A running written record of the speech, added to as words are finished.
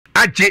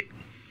ache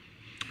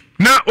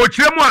na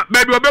ochire mu a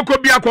be do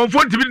obekọ bia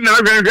konfo ntibi na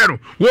hwehwe no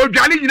wo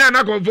dwale nyina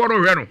na konfo no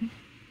hwe no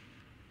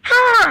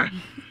ha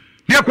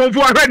dia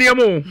konfo ahwe ne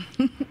mo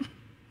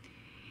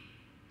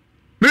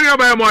Mira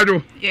ba mo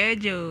ado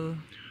yejo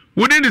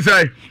wodi ni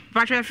sai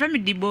patwa femi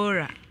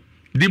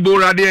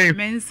Dibora de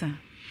mensa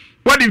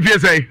what did you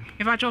say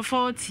if I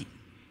 40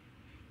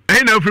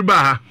 ain't no free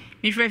bar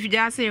if I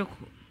just say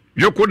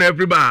yoko na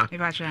every bar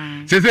if I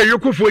try say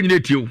yoko fo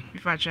nyina tio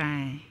if I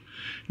try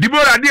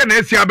Dibora de na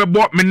esi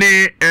abebo me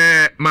ne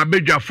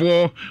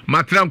mabedwafo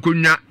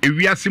matrankonwa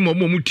ewiase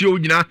mo tio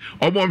nyina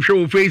omo hwe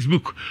wo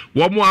Facebook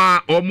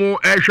omo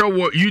ehwe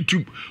wo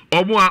YouTube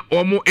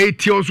omo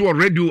etio so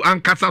radio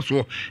ankasa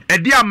so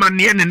ede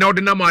amane ne na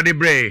ode na ma de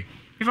bre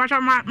if I try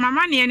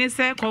mama ne ne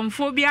say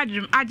konfo bi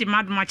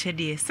agimadoma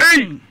chede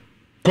say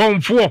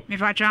konfo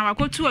if I try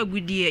wakotu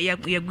agudie ya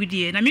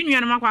gudie na me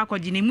nua no makwa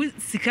akọji ne mu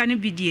sika ne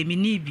bi die me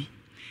ni bi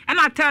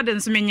ana tell them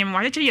so menyem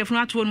wa cheche yefunu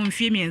ato no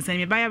mfie mi ensan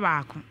me ba ya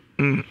baako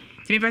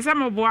ti me pesa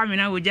mo bo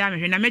amena wo ja me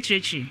hwe na me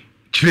chirechi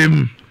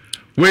chirem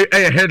we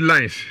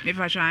headlines me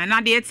fa try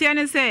na de etie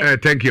ne say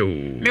thank you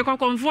me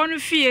konfo no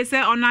fie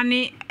say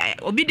onane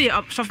obi de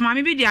sof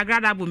mama bi de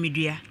agrada bo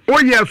medua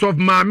yes of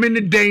mama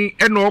ne den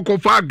e na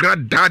okofa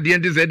agrada de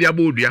ente say de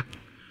abodua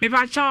me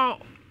fa cho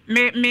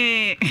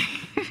me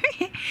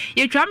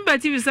ye twamba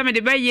TV se me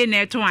de ba ye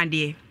na eto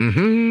ade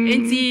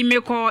enti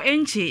me ko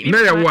enchi me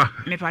yawa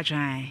me fa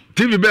try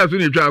TV be aso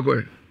ne twa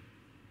akọ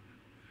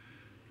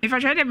me fa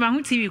try de ma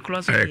hu TV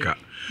close eka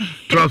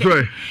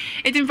trasoi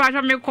enti me fa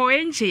try me ko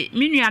enchi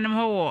me nuanom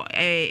ho wo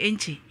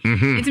enchi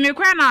enti me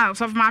kwa na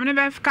sof ma me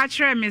be ka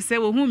kire me se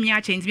wo hu mi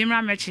a che enti me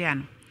mra me chia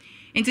no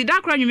enti da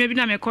kra nwume bi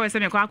na me ko se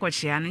me ko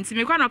akochia no enti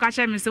me kwa na ka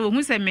kire me se wo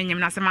hu se menyem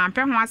na se ma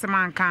mpe ho ase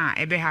ma nka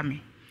ebe ha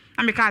me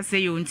na me ka se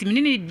yo enti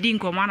me ni di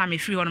nkomo na me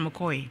free ho no me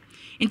ko e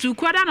enti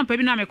ukuada no pa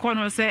bi na me ko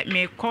no se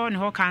me ko ne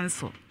ho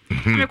cancel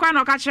me kwa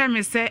na ka kire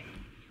me se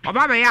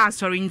oba be ya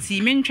asori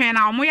enti me ntwen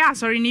na omo ya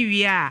asori ni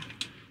wie a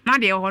na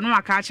de ho no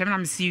aka kire me na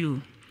me see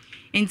you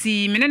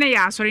enti me ne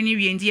ya asori ni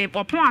wie enti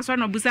opon asori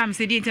no busa me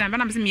se di enti na be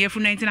na me se me yefu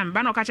na enti na me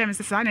ba na ka kire me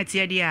se sa na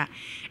tie dia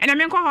ena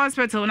me nko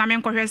hospital na me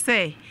nko hwe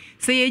se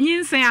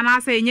yenyinsen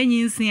ana se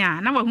yenyinsen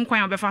a na wa hu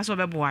kwan obefa so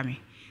obeboa me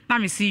na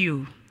me see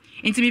you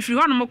enti me free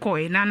ho no mo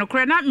koi na no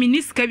kre na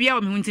miniska bia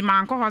o me hu enti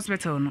man ko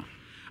hospital no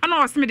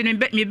ana o se me de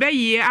me be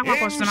yie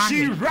akwakoso na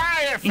me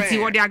enti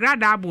wo de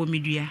agrada abo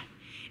medua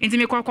enti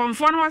me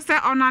konfo no se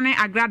onane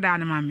agrada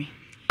na mame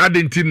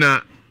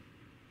adentina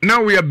na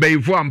we are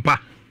bayfo ampa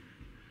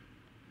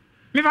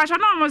me fa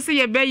no mo se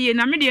ye be yie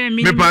na me de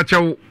me pa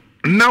chawo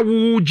na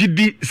wo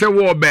gidi se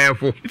wo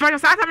bayfo me fa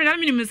sa me na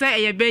me se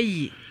ye be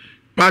yie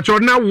pa chawo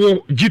na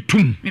wo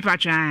gitum me fa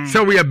try se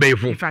we are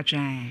bayfo me fa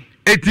try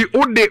eti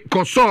ode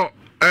koso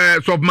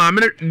so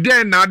mama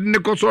den na ne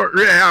koso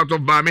re out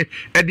of mama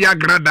e dia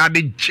agrada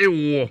de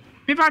chewo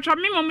me fa try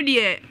me mom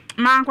de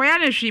man ko ya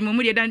na hwi mom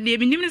de dan de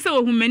bi nim se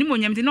wo hu mani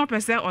monyam ti no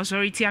pese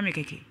authority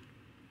amekeke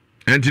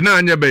enti na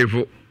anya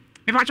bayfo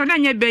me fa try na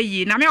anya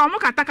bayi na me o mo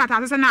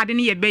kata se na ade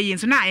ne ye bayi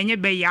so na anya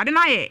bayi ade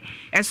na ye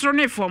esro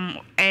ne form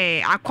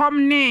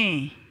akom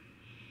ne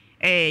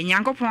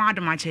nyankopon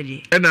adoma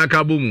chede e na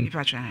aka bomu me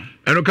fa try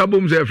eno ka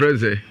bomu se friend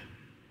say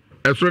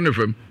esro ne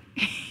fam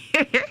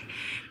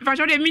fa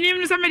try de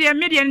minim so me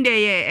de nde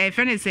ye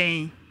fene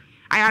sen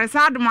ayare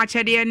sa adoma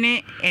chede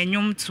ne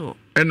enwum to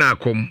e na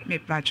akom me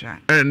fa try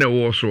e na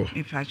wo so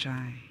me fa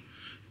try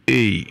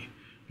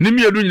ni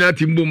mi edu nyina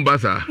timbo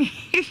mbasa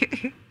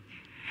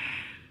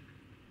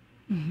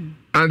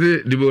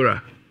ande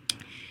Dibora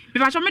me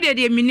fa try me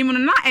de minim no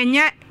na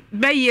enye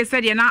bayi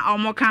se de na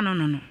omoka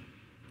no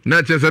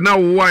na chese na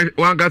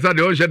wan kasa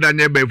de o sheda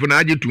nya bayfo na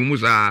age tumu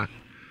sa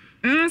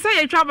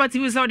say ye twa bati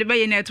wi so de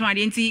bayi na eto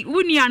ade nti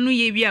wuni anu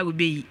ye bi a wo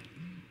beyi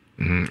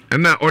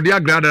na odi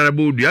agrada ra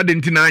bodu ade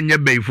nti na anya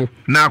bayfo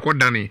na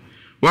akodane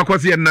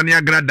wakwose ye nane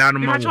agrada no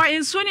ma wo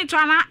enso ni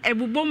twa na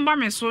ebubomba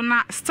me so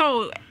na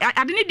still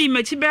ade ni di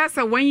machi be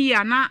se 1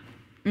 year na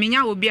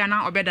menya obi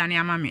ana obedane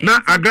ama me na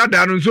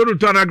agrada no so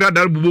to na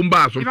agrada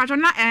bubomba so fa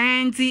na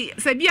nti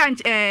se bia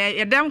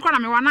edem kro na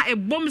me wa na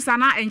ebomsa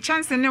na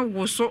enchance ne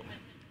wo so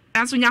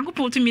anso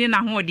nyankopon tumi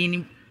na ho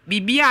odin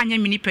bibia anya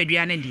mini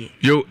padua na de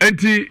yo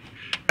enti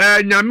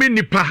nyame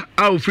nipa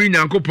a ofri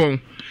nyankopon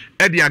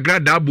e de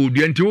agrada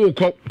abodu enti wo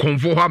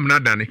konfo ho amna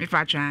dane me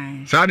fa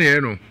try sa ne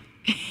no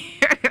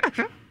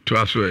to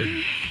aso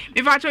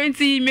me fa try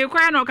enti me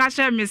kwa na ka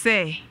share me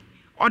say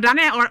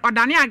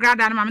odane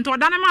agrada na ma to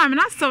odane ma me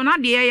na so na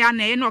de ya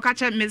na e no ka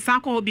share me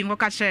san ko obi ngo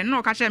ka share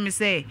no ka share me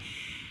say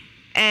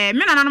me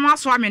na nanom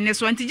aso ame ne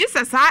so enti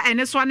Jesus a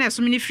ene so na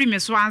eso me ni free me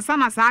so ansa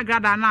na sa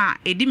agrada na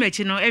edi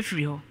machi no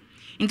afri ho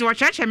enti wo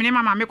cheche me ne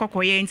mama me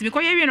kokoye enti me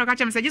koye wi no ka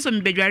chem se Jesus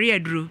me bedware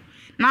aduro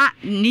na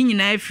ni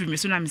nyina afri me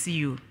so na me see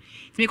you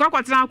enti me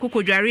kokotena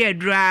kokodware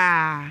aduro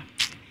a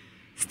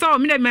store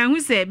me na mahu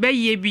se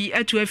baye bi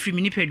atu afri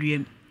me ni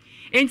paduam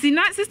enti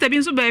na sister bi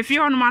nso ba afri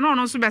ho no ma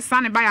no so be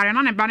sane ba yare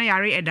na ne ba na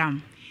yare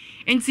edam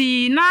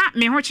enti na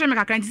me ho kire me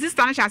kakra enti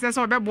sister na chase se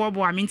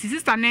obebobo a me enti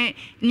sister ne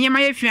niema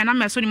ye fia na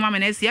meso ni mu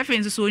amana si afi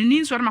nso so ni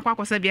nso na makwa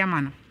akosa bia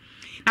ma no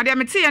na de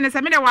mete ye ne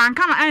se me de wan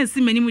kama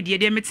ansi manimu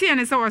de mete ye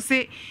ne se wo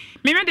se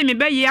me de me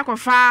bayi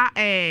akofa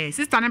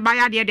sister ne ba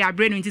ya de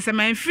abre no nti se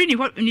man free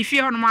ni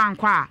fie ho no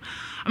anko a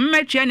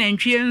mmetwe na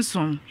ntwie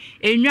nson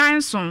enwan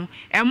nson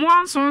emo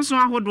nson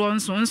ahodo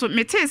nson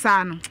mete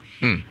sa no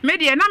me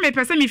de na me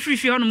pese me free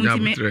fie ho no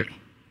nti me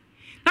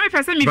na me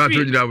pese me free ba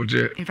to jira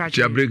bote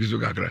chia break zo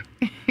kakra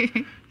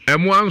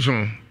emo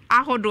nson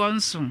ahodo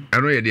nson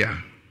eno ye dia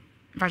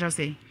fa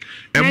say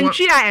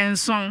ntwie a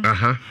nson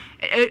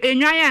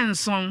enwan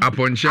enson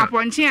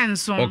aponche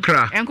enson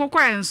enkoko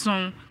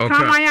enson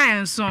kramaya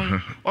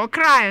enson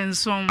okra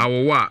enson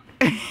awowa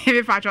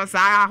me fa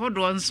sa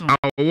ahodo nson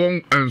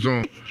awon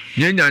enson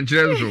nyenya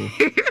nkyere nson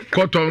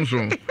cotton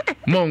nson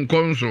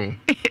monko nson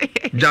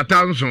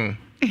jata nson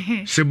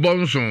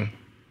sebon nson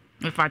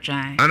me fa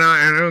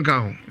ana enka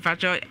ho fa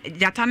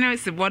jata ne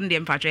sebon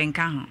de fa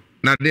enka ho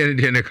na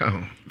de ne ka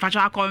ho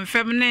fa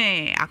confirm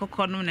ne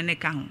akoko no ne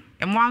ka ho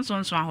emo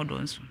nson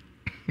ahodo nson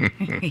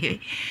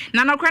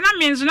na no kwena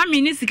menzo na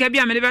mini sika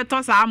bia me de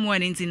beto sa amo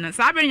ani ntina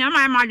sa be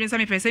nyama ma adwen sa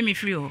me pese me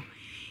free ho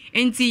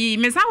enti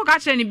me san ko ka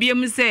kire ne bia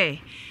mu se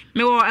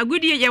me wo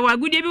agudie ye wo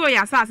agudie bi wo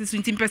ya sa asesu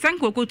nti pese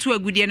nko tu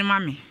agudie ne ma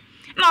me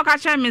na o ka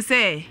kire me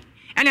se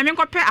ene me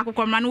nkope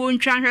akokomra no wo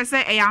ntwa hwe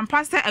se e ya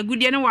ampa se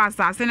agudie ne wo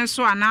asase ne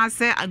so ana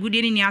se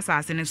agudie ne ni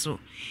asase ne so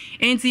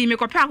enti me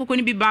kope akoko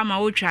ne bi ba ma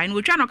wo twa ne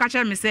wo twa no ka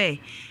kire me se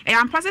e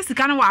ya ampa se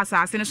sika ne wo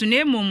asase ne so na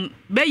emom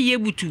ba ye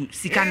butu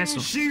sika ne so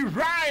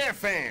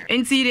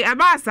enti de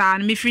abasa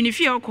me firi ne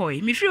fie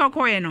okoi me firi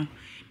okoi no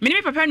me ne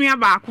me papa nua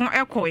ba ko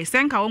ekoi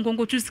senka wo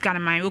nkonko tu sika ne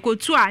man wo ko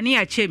tu a ne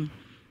ya chem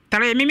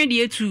tare me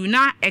de etu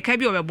na eka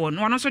bi obebo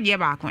no no so de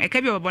ba ko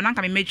eka bi obebo na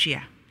nka me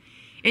metwia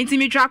enti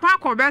mi twa kwa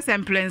ko be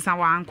semplensa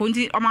wa anko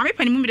nti o ma me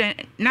pani mu de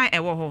na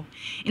ewo ho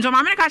nti o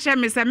ma me ka che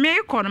me se me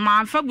ko no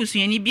ma fa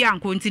gusuani bi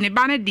anko nti ne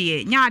ba ne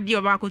de nya ade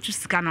o ba ko tu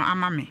sika no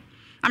ama me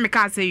na me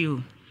ka se yo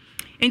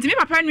enti mi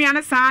papa nua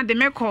ne sa de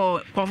me ko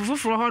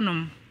fofoforo ho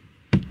nom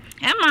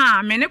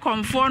ema me ne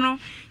konfo no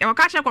e wo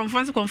ka che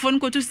konfo no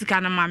ko tu sika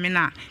no ma me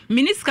na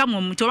mini sika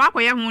mom to wa ko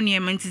ye ho ne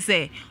ma nti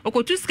se o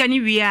ko tu sika ni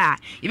wi a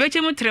e be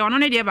che mu tre ono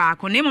ne de ba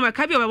ko ne mo be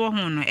ka bi o be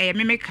ho no e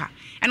me meka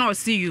e na o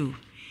see you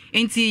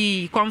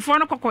enti konfo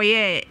no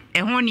kokoye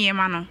ho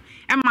niema no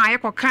ema ye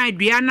koka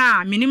adua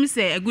na minim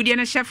se agudie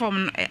ne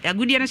chefom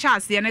agudie ne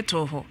chase ne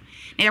to ho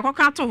na ye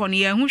koka to ho ne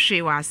ye hu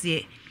hwe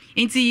wase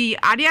enti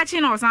ade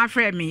achi na osan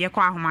frɛ me ye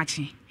kɔ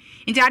ahomachi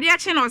enti ade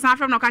achi na osan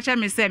frɛ me no ka kye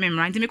me se me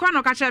mra enti me kɔ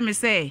no ka kye me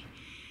se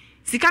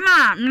sika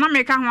na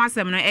me ka ho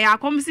asɛm no e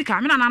akom sika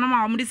me na nanom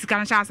a wo de sika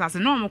no chase ase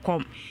no mo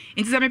kom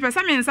enti se me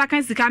pesa me nsa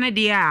kan sika ne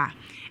de a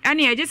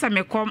ene ye gye se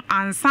me kom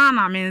ansa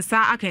na me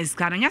nsa aka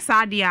sika no nya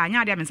sa de a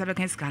nya de me nsa be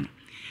kan sika no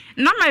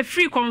na my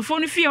free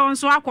konfo no fie on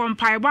so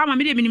akompai bo ama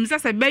me de minim se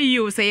bayi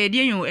o se ye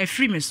de yu e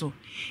free me so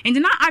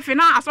enti na afi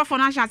na asofo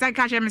na sha se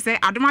ka kye me se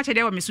adoma kye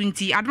de wo me so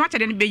nti adoma kye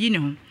de ne beyi ne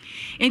ho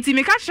enti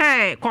me ka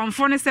kye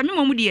konfo no se me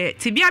mo mu de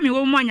ti bia me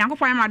wo mu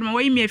anyankopon ma adoma wo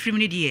yi me free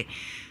me de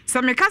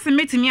se me ka se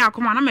metimi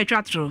akoma na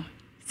matwa tro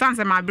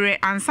sanse ma bre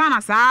ansa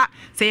na sa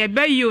se ye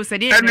bayi o se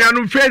de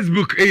enu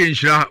Facebook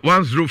Enshira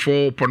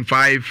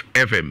 104.5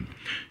 FM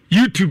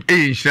YouTube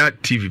Enshira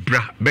TV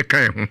bra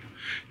beka ho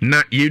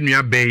na ye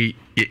nua bay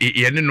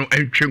ye ne no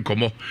entwe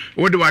nkomo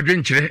wo de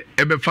wadwen kire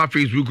e be fa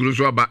Facebook ro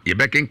so aba ye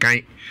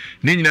bekenkan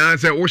ni nyina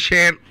se wo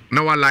share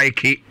na wa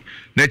like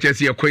na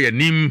chese ye koye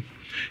nim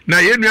na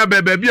ye nua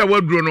ba bia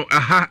waduro no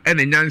aha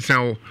ene nyansan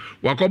wo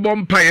wakobɔ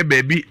mpa ye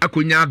baabi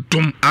akonya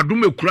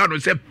adom ekura no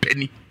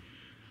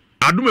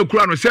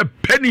se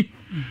pani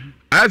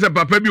asa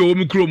papa bi o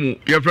mu kuro mu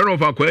ye frɛ no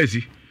fa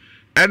kwasi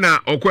ɛna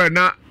ɔkɔ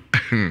na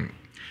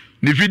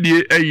ni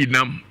fidie ayi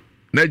nam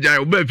na jai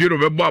oba fie no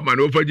bebo ama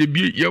na ofa je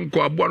bi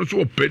yenko abo no so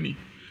opani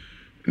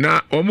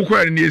na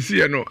omukwa ni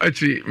esi no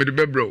achi me de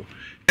bebro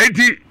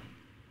enti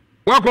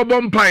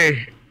wakobɔ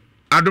mpae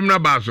adom na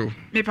ba so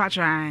me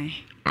patrai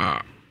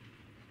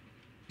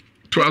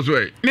to aso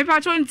e me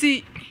patro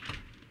nti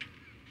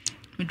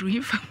me do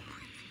hifa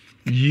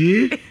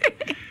ye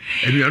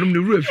enu anum ne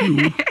wura fie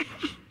o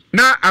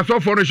na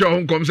asofo no hye ho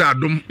nkom se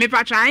adom me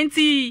patrai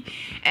nti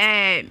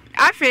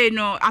afi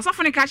no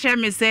asofo ne ka hye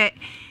me se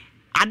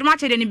adoma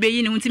chede ni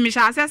beyi ni nti mi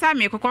sha asesa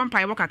me kokon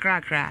pai bo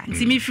kakra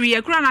nti mi free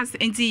akura na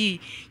nti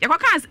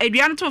yakoka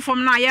adua no to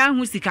fom na ya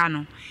hu sika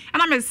no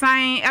ana me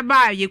san e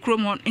ba ye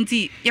krom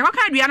nti yakoka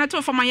adua no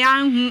to fom ya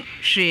hu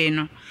hwe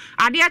no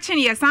ade a che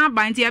ne ye san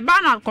ba nti e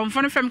ba na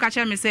konfo no fem ka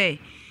che me say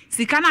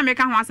sika na me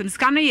ka ho asem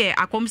sika no ye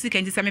akom sika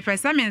nti se me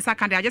pesa me nsa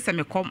ka de age se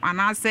me kom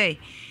ana say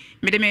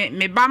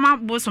me ba ma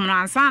bosom no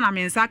ansa na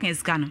me nsa kan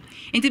sika no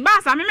nti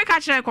ba sa me ka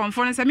kire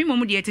konfo no se me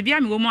momu de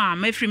tibia me wo mu a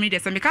ma firi me de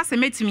se me ka se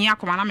metimi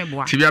akoma na me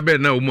boa tibia be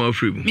na wo mu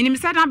afiri mu minim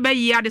se na ba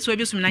yi ade so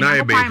bi som na nya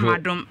ko pai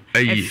madom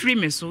afiri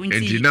me so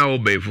nti na wo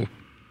befo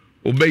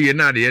obaye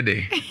na de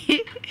de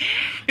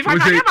if I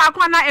can ba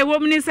kwa na ewo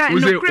mu ni se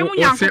no kremu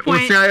nya ko o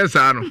se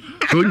ayesa no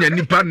so nya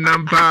nipa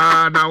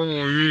nampa na wo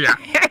wi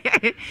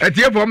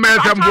etie for me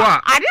se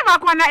mboa ade ba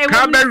kwa na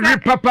ewo mu ni se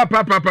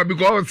papa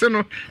because se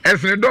no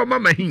esne do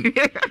mama hin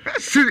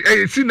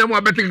si na mo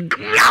abete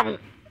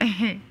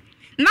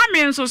na me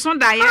nso so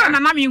da ye na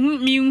me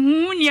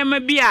hu niema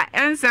bi a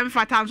ensem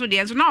fata nso de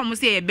nso na omo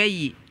se ye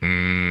bayi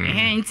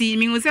nti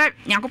me hu se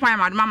Nyankopɔn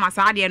ma doma ma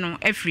saa de no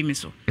afiri me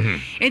so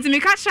nti me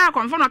ka sha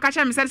konfo no ka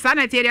sha me se saa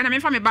na tie de na me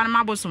fa me ba no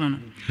mabosom no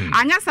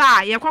anya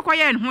saa ye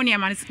kokoye ho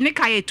niema ne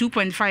ka ye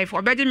 2.5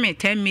 obeje me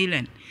 10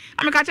 million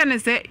na me ka sha ne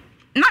se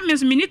na me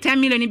nso me ni 10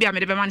 million bi a me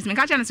de be man me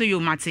ka sha ne se yo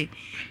mate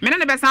me na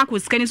ne be san ko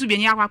sika ni so bi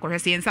ni akwa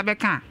kwhwese nsa be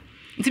ka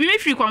nti me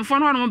firi konfo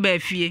no no ba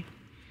afie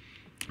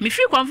me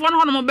free konfo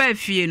no no ba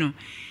afie no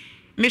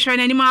me hwe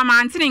na ni ma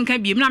antene nka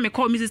bi na me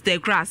call Mrs.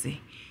 Tekrase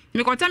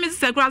me ko ta Mrs.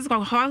 Tekrase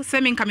ko ho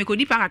se me nka me ko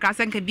di pa kakra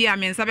se nka bi a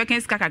me nsa be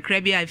kan sika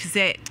kakra bi a fi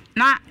se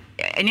na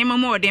ene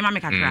mo ode ma me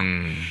kakra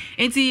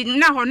enti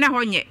na ho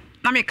nye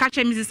na me ka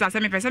che Mrs. Asa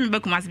me pese me ba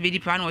kuma se be di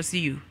pa na o see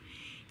you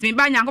ti me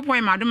ba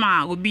Nyankopɔn ma do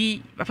ma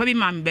obi papa bi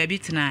ma me ba bi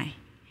tonight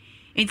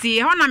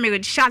enti ho na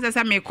me sha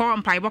se me ko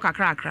mpaibo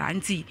kakra kakra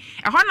enti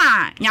ho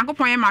na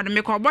Nyankopɔn ma do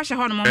me ko bo hye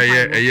ho no mo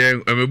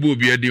mpaibo amebu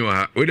obi adin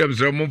wa we dem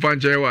sere mo fa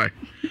nche wa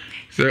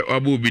se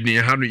abu obi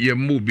din ha no ye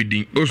mo obi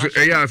din o so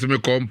ase me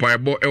ko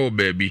mpaibo e wo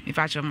baabi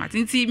ifa choma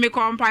enti me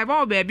ko mpaibo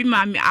wo baabi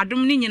ma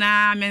adom ni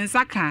nyina me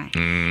nsa kan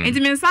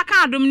enti me nsa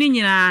kan adom ni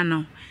nyina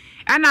no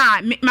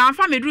ana ma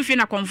fa me duru fi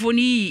na konfo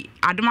ni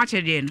adom a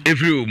chede no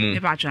efri o mu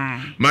ifa chwa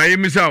ma ye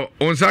misa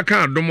on nsa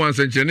kan adom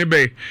ansa nche ne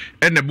be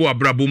e ne bo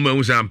abrabo ma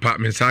hu sa mpa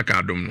me nsa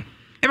kan adom no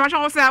ifa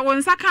chwa se on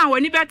nsa kan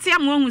wani beti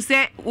am hu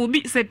se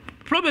obi se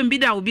problem bi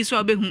da obi so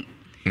obehu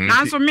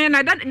nanso me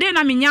na de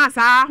na menya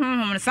saa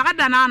honhom saa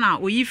da na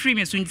oyi free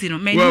me so nti no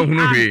me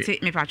ni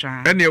me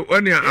patwa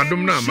ene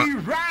adom na ma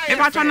e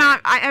patwa na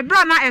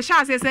ebra na e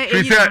sha se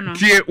eyi no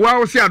tie wa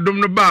wo se adom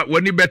no ba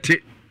wani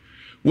bete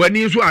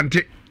wani so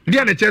ante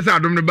de na che se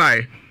adom no ba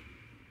e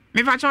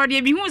me patwa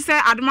de bi hu se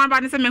adom ba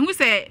ne se me hu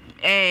se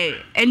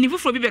eni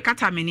fufuro bi be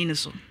kata meni ne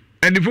so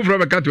eni fufuro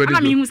be kata wadi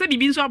na me hu se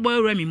bibi nso abo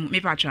awura mi mu me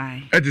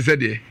patwa e ti se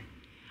de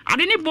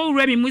ade ni bo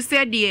awura mi mu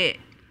se de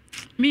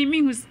mi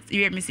hu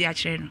ye me si a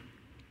kire no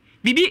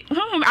bibi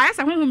honhom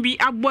ayesa honhom bi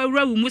abo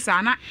awura wu mu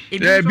sa na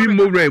bi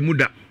mo wura mu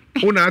da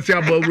una ase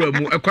abo awura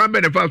mu ekwa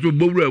be ne fa so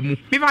bo wura mu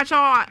mi fa cho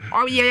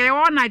ye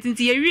all night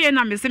nti ye wie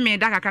na me se me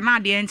da kaka na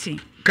ade enchi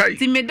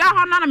ti me da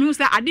ho na me hu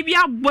se ade bi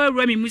abo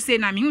awura mi mu se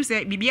na me hu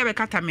se bibi e be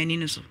kata mani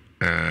no so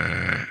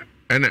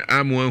ene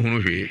amu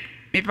ahunu hwe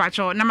mi fa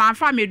cho na ma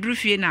fa me duru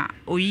fie na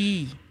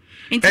oyi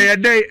nti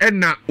dey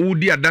na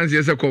udi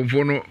adanse se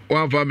konfo no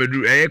wa fa me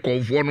duru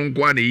konfo no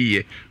nko na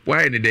yiye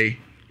why ne dey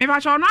mi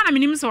fa cho na me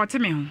nim se ote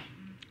me ho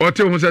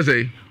ote hu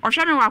sese o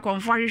hwe me wa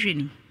konfo hwehwe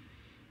ni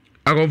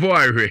akonfo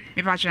ahwe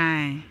me pa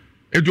chan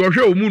etu o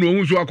hwe o mu no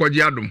hu so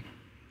akogye adom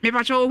me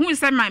pa cho o hu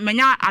se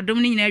manya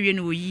adom ni nyina awie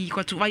no oyi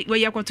koto we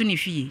ye koto ne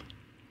fie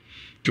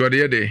to de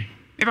ye de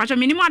me pa cho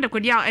minimum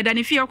adekodi a eda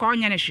ne fie ko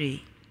onya ne hwe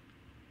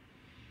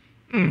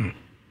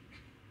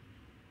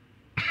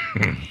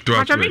to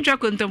a mi twa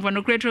kontompo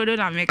no kretro do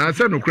na me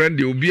asa no kran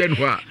de obi en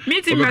ho a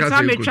mi ti me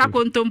sa me twa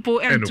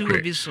kontompo entu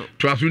obi so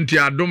to aso nti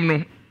adom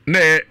no na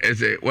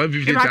ese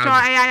 150,000 me pa cho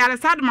ya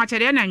sad ma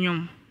chere na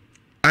nwum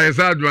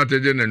sad ma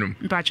chere na nwum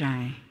me pa cho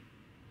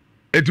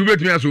etu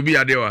betumi aso bi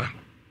ade wa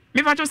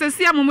me pa cho se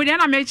sia mumu de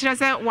na me kire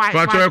se why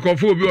pa cho ko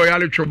fo obi o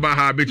yale twoba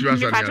ha betumi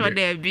asa me pa cho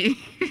de bi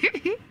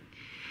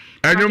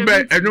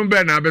enwum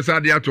be na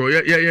abesa de ato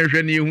ye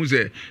hwe ne hu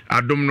se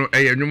adom no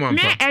enwum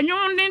ampa me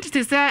enwum ne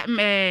tete se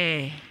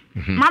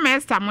mama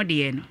Esther mo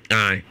de no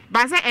ai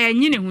ba se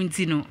enyi ne hu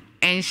nti no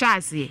enhya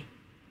ase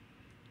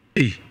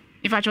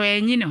ifa cho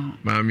enyi ne ho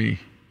mami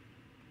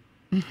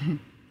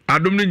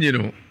adom ne nyi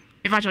no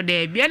ifa cho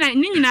de bia na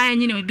ni nyina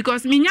enyi ne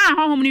because me nya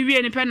honhom ne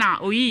wie ne pe na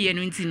oyiye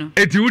no nti no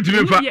eti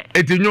ultimi fa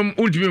eti nyom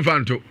ultimi fa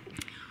nto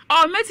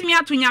o metimi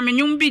atonya me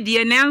nyom bi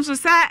de ne nso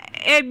se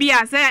e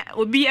bia se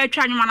obi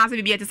atwa nyom na se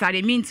bibia te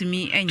sare me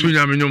ntimi enyi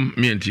tonya me nyom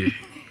me ntie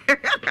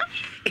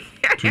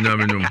tonya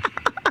me nyom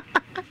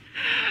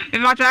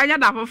ifa cho anya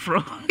da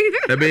foforo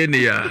ebe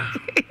ni ya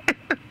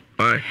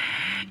oi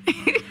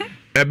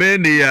ebe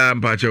ni ya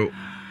mpacho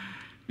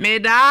me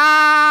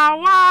da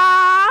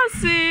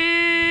wasi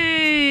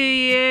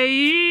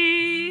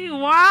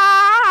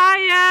wa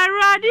ya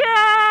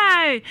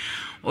radie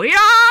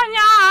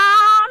oyanya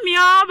mi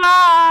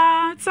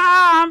oba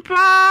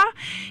tampa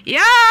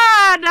ya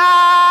da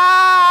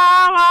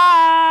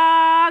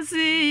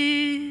wasi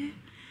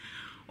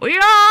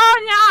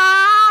oyanya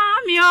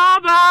mi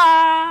oba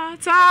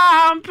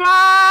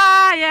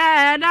tampa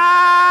ya da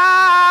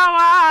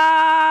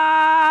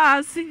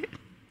wasi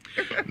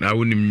na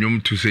wonim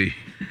nyom to say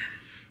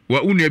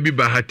wa unu bi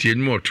ba hatie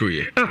nmo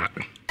otoye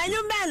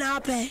enyu be na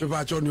ape if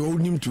I told you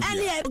onim to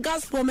any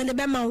gospel me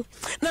be ma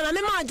na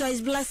me ma joy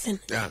is blessing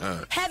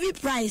heavy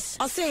price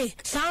I say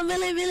some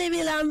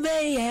really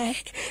lambe yeah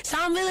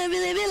some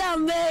really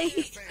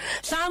lambe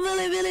some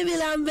really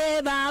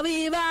lambe ba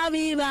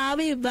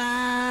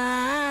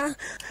ba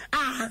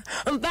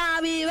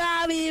Baby,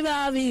 baby,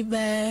 baby,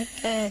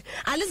 baby.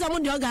 Alisa mo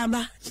dio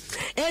gamba.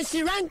 E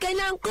si rank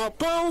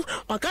Nyankopon.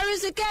 Wakari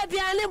se kepi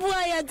ani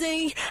boya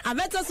ding. I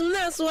better some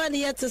nurse one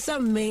yet to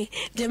some me.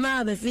 De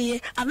ma be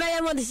fie. I may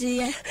am the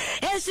see.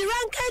 E si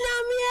rank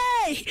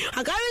Nyamie.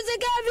 Wakari se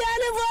kepi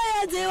ani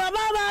boya ding. Wa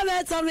baba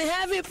better me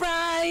heavy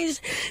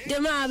price. De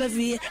ma be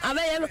fie. I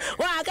may am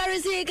wakari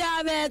se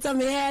kepi better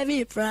me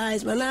heavy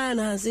price.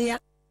 Banana see.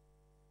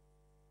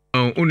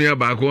 Only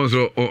about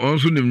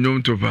also nim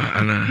nyom to pa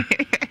ana.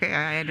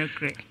 I don't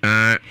agree.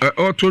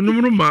 To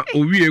numruma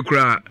owie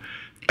kra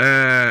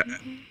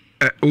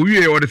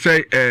owie what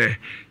say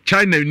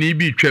China ni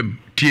bi twam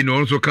tie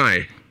no so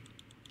kan.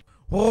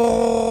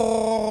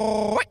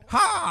 Oh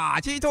ha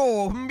chi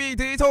to mbi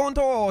ti ton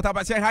to ta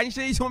ba che han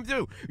shi chom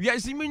ju ye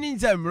shi mi ni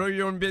zem ro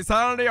yon be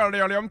san le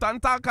le tan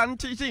ta kan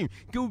chi xin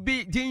ku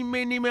bi ti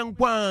mi ni men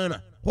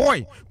kwana.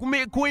 Hoi,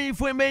 come qui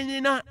fu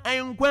menina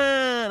en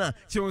quana.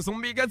 Ci son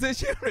mica se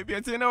ci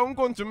ripiete un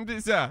conchum di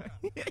sa.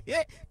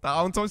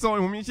 Ta un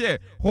so mi che.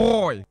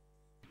 Hoi.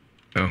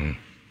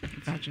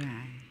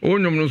 O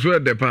nyom no so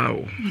de pa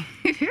o.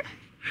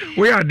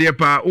 We are de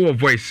pa o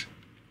voice.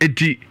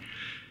 Eti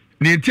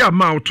ne ti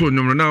ama to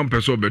nyom na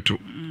mpeso beto.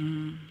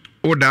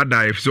 O da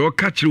if so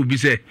catch you bi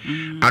se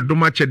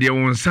adoma che de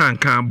won san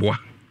kan boa.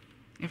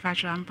 If I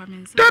try ampa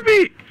mensa.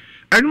 Dabi,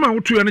 anuma wo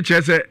to ye ne che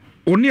se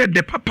oni e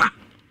de papa.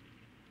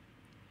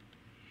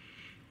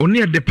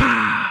 Oni de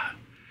pa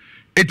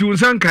eti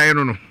unsanka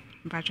no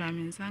mpatwa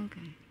mensanka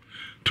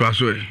to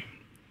aso e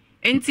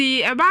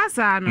enti e ba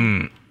sa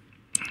no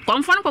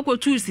konfon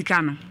kokko tu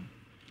sika no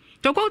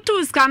to ko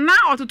tu sika na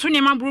ototo ne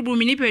ma buruburu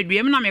mi ni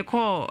pedua na me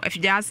call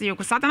afidiase yo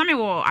ko sata na me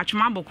wo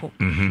atwema boko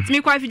ti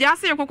me ko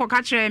afidiase yo ko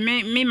ka kire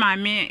me ma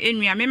me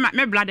enua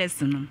me brothers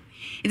no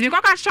ti me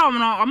ko ka sha o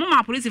no omo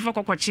ma police fo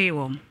kokko che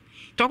wo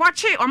to ko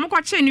che omo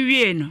ko che ni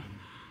wie no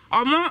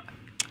omo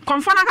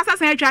konfona kasa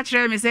san atwa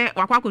kire me se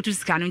wakwa kotu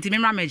sika no nti me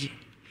mra magi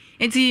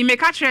nti me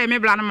ka kire me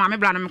bla no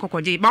me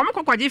kokoje ba mo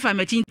kokoje fa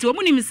machi nti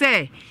omu nim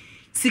se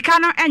sika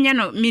no enye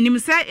no minim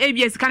se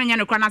ebia sika no nya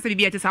no kra na se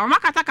bibia te sa o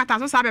makata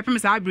so sa be pem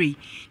sa abri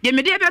de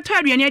me de be to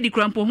aduane adi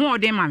krampo ho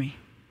ode ma me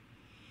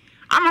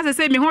ama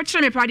se me ho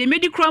kire me pa de me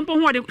di krampo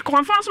ho ode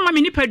konfona so ma me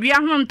ni padua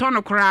ho nto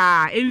no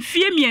kra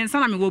emfie miensa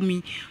na me wo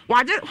mi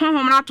waje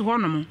honhom na to ho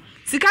no mo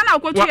sika na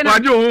okotu ye na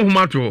waje honhom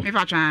ato me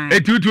fa twan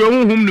etutu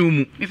honhom na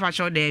mu me fa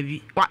cho da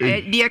bi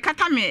de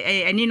kata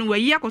me ani no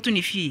wayi akoto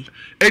ne fie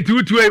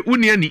etutu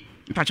uni ani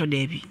me fa cho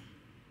da bi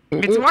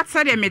but what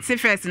said me te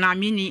first na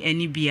me ni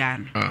ani bia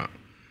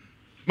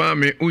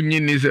Mami unyi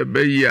ni se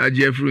beyi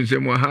aje fru se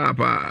mo ha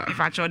pa me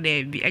fa cho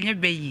da bi enye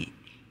beyi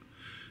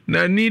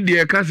na ni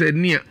de ka se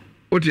nia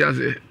oti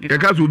ase e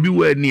ka so obi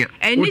wa nia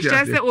oti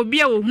ase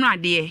obi a wo hunu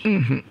ade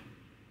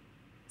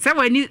se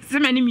wani se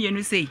mani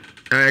mienu sei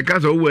ka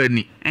so wa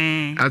ni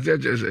ase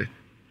che se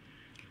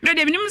no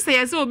de binim se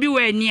yes obi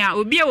wa ni a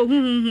obi a wo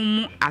huhunhum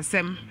mu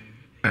asem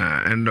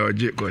endo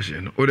je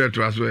question o de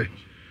to aso e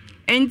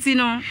enti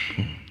no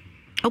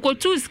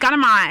okotu sika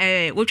ma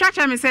wo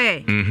twacha me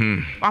se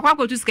wakwa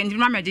kotu sika nti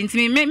ma meje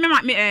nti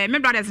me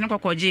brothers no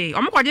kokoje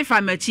o mo koje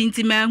fa machi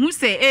nti ma hu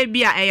se e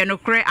bia eye no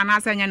kre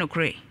anasa nya no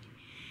kre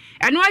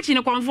eno achi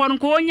ne konfo no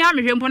ko nya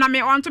me hwempo na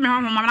me onto me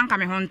honhom ma nka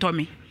me honto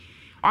me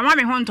o ma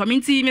me honto me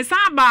nti me sa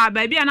ba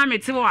bia na me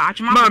te wo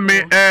atwema ma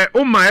me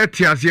o ma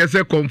eti ase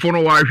se konfo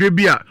no wa hwe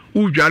bia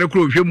u dware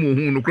kro hwe mu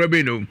hu no kra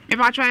be no me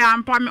pa twa ya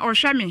mpa me o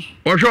hwe me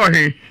o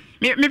hwe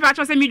he me pa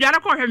twa se mi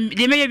dware kro hwe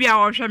de me bia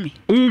o hwe me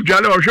u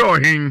dware o hwe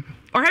he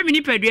o hwe mi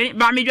ni padua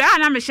ba me dware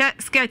na me hye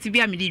skirt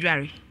bia me di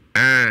dware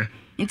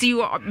nti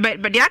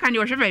ba de aka ni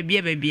o hwe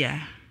bia bia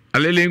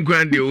alele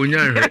nkwan de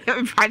onya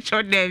hwe pa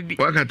twa da bi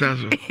wakata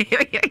so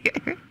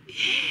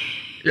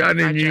ya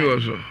ni nyi o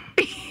so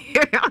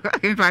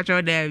pa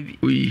twa da bi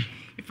oui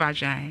pa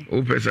twa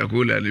o pesa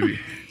kula ni bi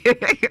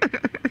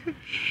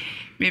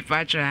me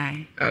pa twa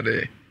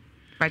ade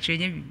pa twa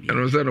nya bi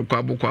ano se no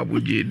kwabo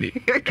je ni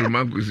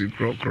tumakusi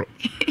krokro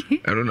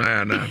ano na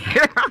ya na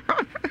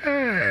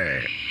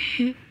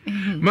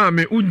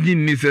Mami unyi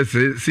ni se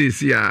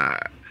a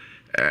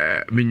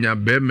minya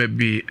bema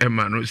bi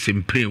ema no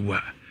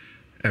sempewa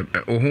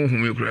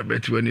ohunhum ekura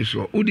beti wani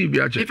so udi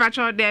bi ache ifa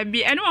cho de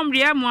bi eno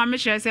omria mu am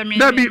hye se me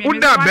dabi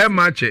uda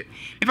bema ache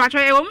ifa cho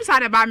e wo mu sa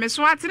de ba me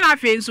so ate na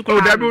afi nsu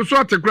ko dabi so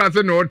ate kura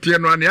se na otie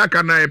no ane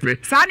aka na epe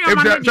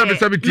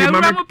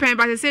mami mu pen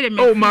ba se se de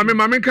me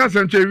mami ka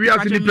se nche wi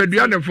ase ni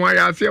pedua ne fo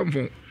aya ase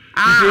mfo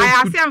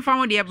I see am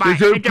found there by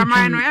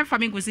Jaman no fa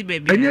me gosi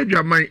baby. Enye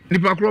Jaman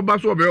nipa kro ba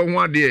so obe ho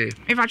ade.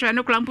 Me fa twa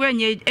no klampo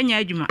enye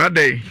adwuma.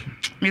 Ade.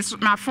 Me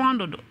ma found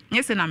do.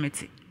 Nyese na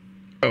meti.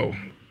 Oh.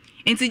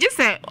 Enti je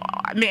se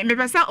me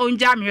pesa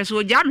onja me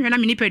so onja me na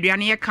me nipa dua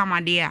ne ye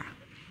kama de a.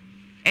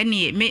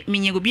 Eni me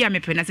nye obi a me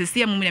pe na se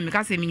sia mu me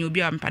ka se me nye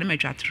obi a me pa na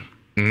matwa tro.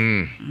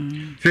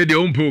 Say de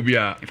ompo obi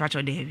a. Me fa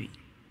twa de heavy.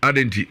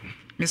 Ade nti.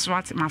 Me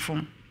swat ma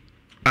phone.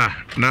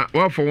 Na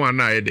wa phone one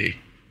na e dey.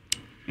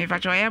 Me fa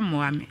twa ye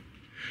mo ame.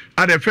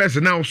 At the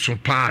first now so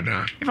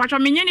pada. If I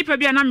told me any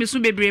pebia na me su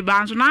bebre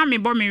ba so na me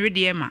bo me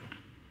rede ma.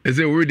 Is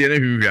it already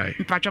anything?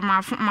 Me patcho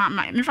ma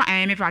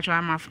me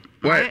patcho ma.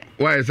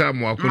 Why is that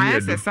more? My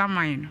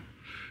samai.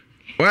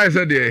 Why is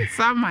that there?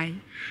 Samai.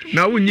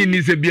 Now we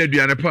need to be a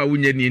duane pa we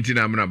need ni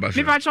ntina amna basa.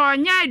 Me patcho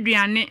nya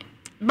aduane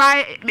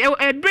by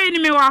a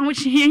brain me wa ho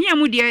hia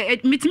mu de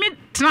mitimi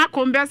tena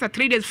kombesa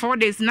 3 days 4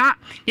 days na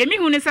ye mi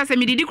hu ne sase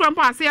me didi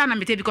krampo ase ya na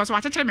mete because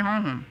wa chekere me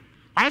honhom.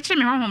 Wa chekere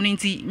me honhom ne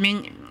nti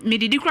me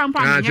didi krampo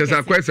anya.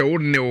 Chesa kwese wo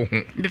ne wo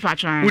ho. Me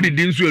patcho. Wo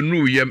didi nso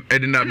enu yem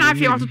edina. Na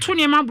afia ototo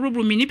ne ma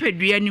brobro me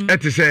nipadua nim.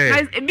 Eti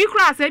se. Bi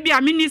kra se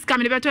bia minis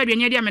kam ne beto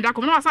aduane dia me da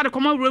kom na wasa de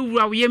koma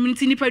wurawura wo yem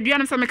nti nipadua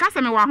no se me ka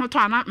se me wa ho to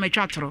ana me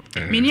twatoro.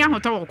 Me ni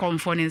ahoto wo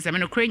komfo ne nse me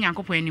no kra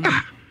nyankopon anim.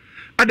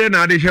 Ade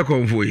na ade hye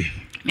komfo yi.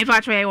 Me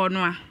patcho ye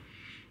wono a.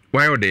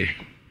 Why are they?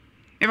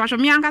 If I show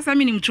me ankasa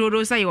minim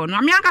choro say ono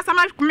me ankasa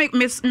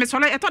me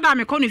sole etoda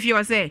me konu fi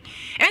o say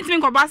entimi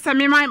ko ba se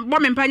me man bo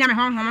me mpanya me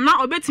honhom na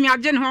obetimi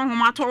agye ne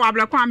honhom ato wa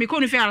blakwa me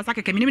konu fi arasa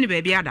keke minim ne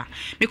ba bia da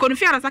me konu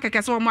fi arasa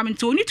keke so mo me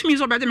nti oni tumi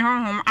so be me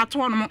honhom ato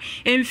no mo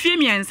emfie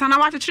miensa na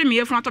wa chekere me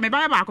yefunu ato me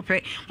ba ba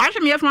akopɛ wa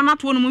hwe me yefunu na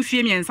ato no mo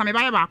mfie miensa me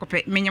ba ba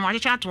akopɛ me nyam wa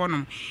chekere ato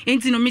no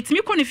enti no metimi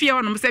konu fi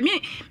ono se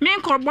me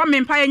nko bo me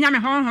mpanya nya me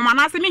honhom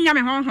ana se me nya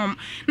me honhom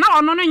na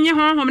ono no nye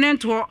honhom ne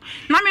nto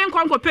na me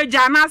nko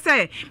pagya na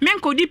se me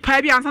nko di pa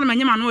ansa na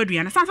manyema no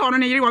aduane sansa ono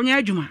ne yiri wonya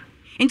adwuma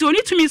enti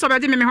oni tumi so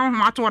be me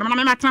honhom ato na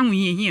me matena ho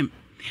yehiem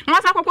na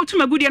wasa kokko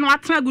tuma gudie no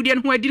atena gudie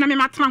no ho adi na me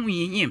matena ho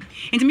yehiem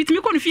enti mitimi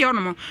ko no fie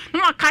ono mo na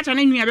waka cha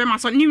na nua be ma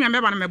so ne nua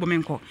be ba na mebo me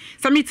nko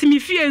sa mitimi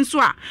fie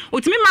nso a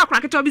otimi ma akora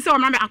keto bi se o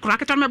na me akora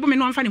keto na mebo me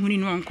no mfa ne huni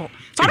no nko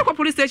so no ko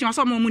police station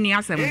so mo mu ni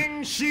asem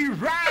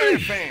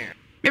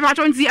me ba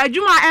tonti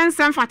adwuma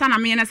ensem fata na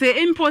me na se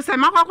impo se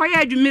makokọ ya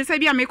adwuma se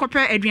bia me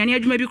kopɛ aduane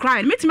adwuma bi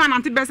kra mitimi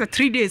anante be se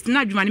 3 days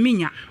na adwuma ne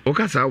minya o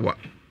ka sa wa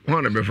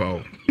One of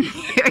the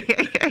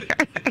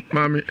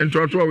Mammy, and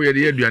to we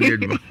the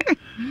Adrian.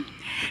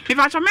 If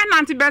I shall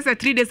menant best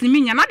 3 days in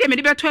Minya, not the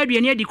medical 12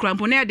 near the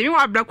crampone, they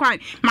were black wine.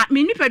 My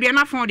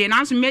minipediana found the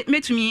announcement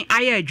made to me,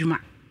 I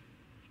Juma.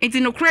 It's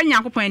in Ukraine,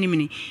 Yakopo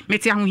enemy.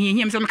 Metia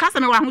him some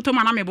customer who told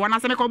my bona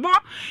Seneco Bo.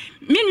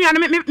 Meanwhile,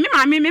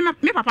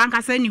 me papa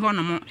can say any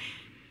honomo.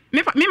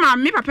 Me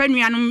papa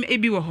nuanum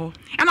ebiwo.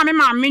 And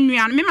I mean,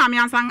 me mammy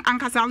and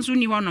Ancasan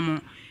Suni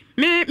honomo.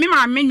 Me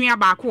ma menua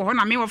ba ko ho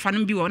na me wo fa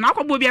no bi wo na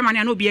akọbọ bia ma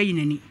na obi ayi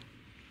nani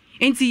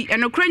enti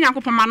eno kra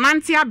nyankopọ ma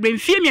nante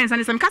abremfie miensa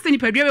ne sem ka se ni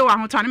padua we wa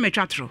ho to na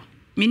metwatro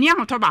me ni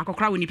ahoto ba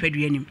akokra wo ni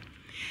padua nim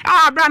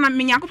abra na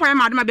me nyankopọ ya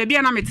ma adoma ba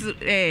bia na met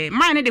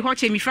man ne de ho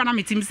che mi fra na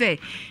metim se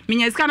me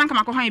nya sika na nka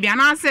makọ han bia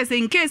na se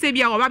in case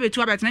bia wo ba betu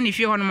abetena ne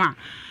fie ho no ma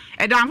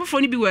edan fofo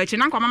ni bi wo achi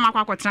na nka mama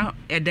akọ akọtena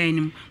edan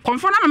nim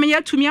konfo na ma me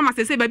ya tumi ama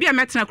se ba bia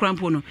metena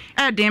krampo no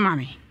den ma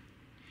me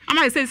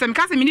ama say some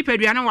kase mini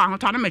padua no wa ho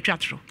to na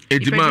matwatro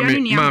edi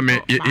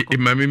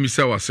mame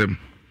misa wasem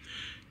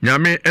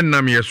nyame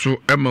enam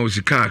yeso ema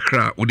osika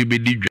akra odi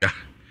bedi dwa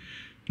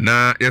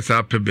na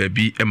yesa pe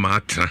baabi ema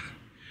atra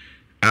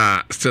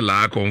still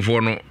a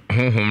konfo no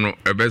honhom no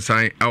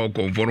ebesan a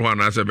konfo no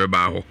na se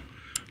beba ho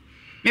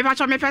me pa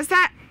cho me pesa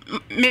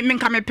me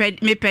nka me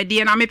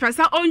pedi na me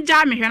pesa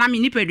onja me hwe na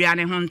mini padua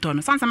ne ho nto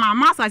no sansa ma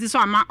masa si so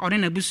ama ore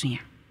na busua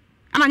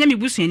ana nya me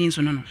busuani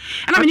nso no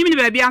ana me ni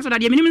baabi anso da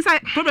de me ni nsa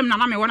problem na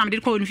me wona me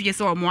de ko no fie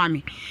se o mo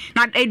ami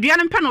na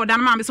eduane pe no da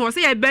na ma me so se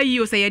ye bayi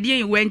o se ye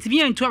de we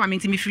ntimi antu ama me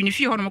ntimi firi ni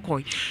fie ho no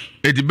ko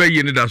edi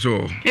bayi ni da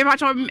so me ba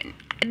cho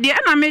de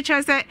na me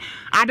che se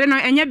ade no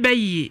enye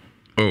bayi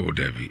oh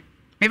David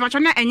me ba cho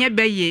na enye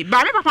bayi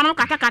ba me papa no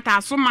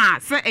kata so ma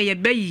se eye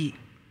bayi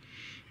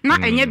na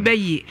enye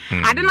bayi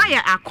ade na ye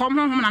akom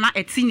honhom na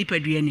eti ni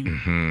paduani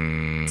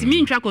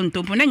timi ntwa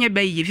kontompo na enye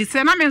bayi fi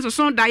se na me nso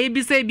so da ye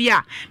bi se bi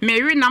a me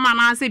wi na ma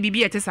na se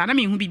bibi etesa na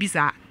me hu bibi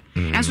sa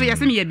enso ye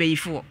se me ye bayi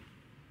fo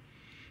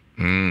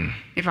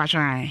if I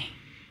try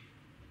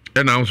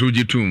e na nso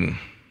jitum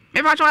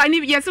if I try ni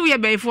ye se we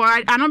bayi fo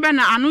ano be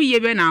na ano ye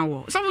be na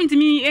wo so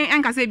ntimi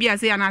enka se bi a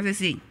se ana se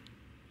se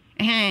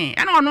e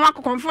na ono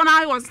akokonfo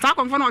na was ta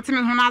konfo na otimi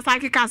ho na sa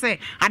kika se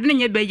ade na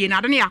nye bayi na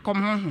ade na yakom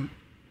honhom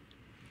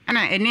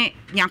ana ene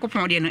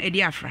nyankopon de no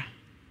edi afra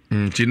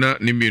tina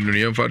ni minu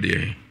ye mfa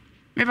de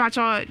me fa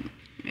cho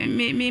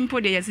me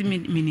mpo de yesi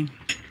minim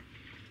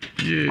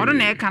odo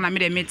na e kana me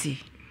de meti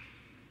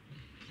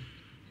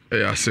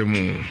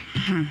asemu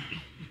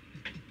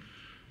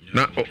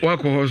na wa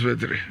ko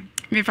hospital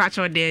me fa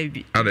cho de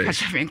bi fa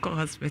cho me ko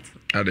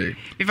hospital ade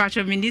me fa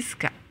cho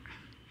miniska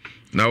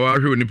na wa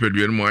hwe oni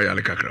padua no mo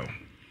ayale kakra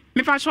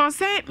me fa cho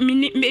se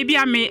maybe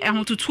a me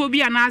ahotutuo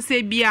bi ana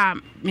se bi a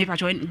me fa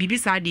cho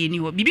bibisa de ni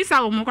ho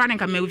bibisa wo mo kwa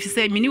nka me ofi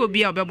se me ni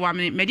obi a obebo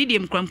me medide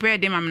mkrampo e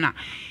de mam na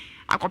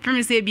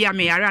akopem se bi a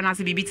me yare ana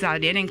se bibisa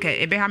de ne nka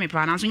ebe ha me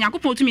pa na so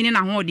yakopon tumi ne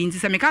na ho odi nti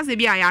se me ka se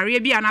bi a yare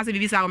bi ana se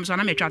bibisa wo so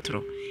na me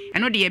twatro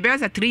eno de ebe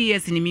se 3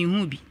 years ni me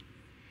hu bi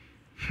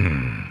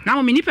na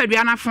mo me ni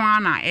padua na fon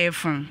ana e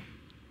fon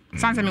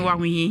sanse me wa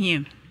ho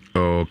hihiem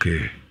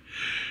okay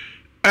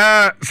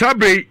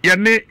sabre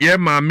yene ye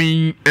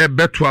mami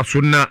beto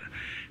aso na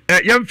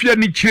yemfia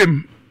ni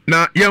chirem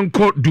na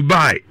yenko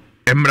Dubai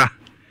emra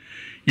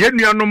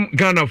yenuanom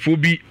Ghana fo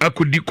bi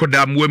akodi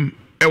kodamwam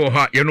e wo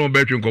ha ye no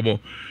betwe nkobo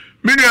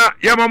Minia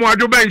Yamamu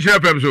Aduba in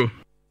Shepem so.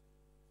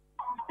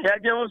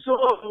 So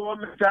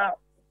Mr.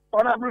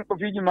 Honorable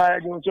Kofi Jima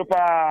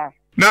Sopa.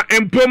 Na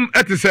empom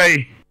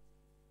say.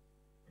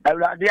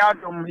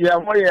 Diadum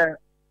Yamoye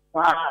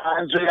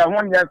and so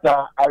Yamon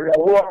Yasa, I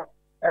will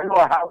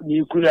know how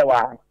you could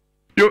have.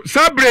 Yo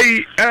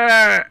Sabre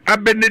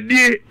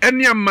Abenedi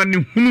any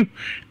mani hunu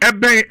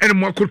ebe en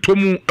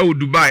mwakotomu e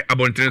Dubai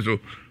abontenso.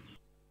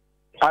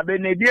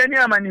 Abenedi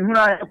any mani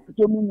huna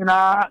kutomu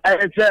na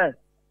say.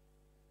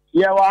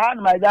 Yeah,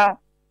 one my dad.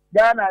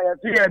 Ghana, I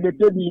see a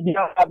bit of the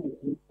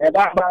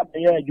Baba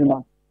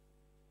Juma.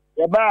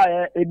 The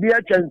buyer, a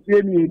beer can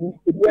see me,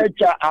 a beer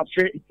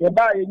after the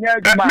buyer.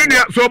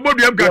 Minia so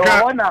bodium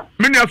kaka.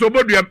 Minia so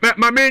bodium.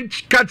 My main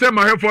catcher,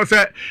 my head for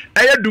say,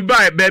 I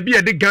Dubai, baby,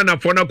 a Ghana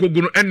for na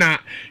Kogunu, and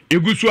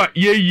Egusua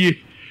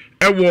ye,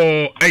 a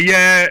war, a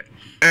year,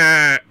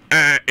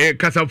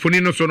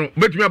 Casafonino sono.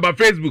 Bet me about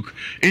Facebook,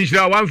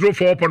 Inshra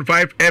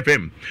 104.5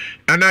 FM,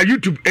 and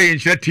YouTube,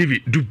 Inshra TV,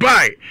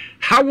 Dubai.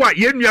 How are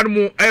you?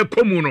 Mo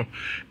communo,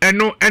 and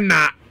no, and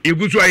na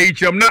Egusua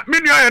each. Not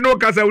many I know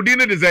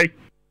Casaudina to say.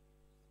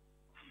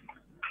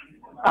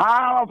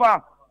 A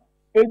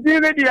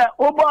dear,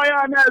 oh boy,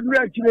 I'm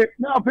actually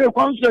now pay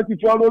concert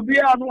for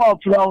Robia no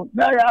flow.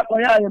 Now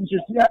I am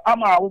just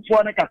Ama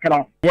for a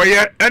cacra.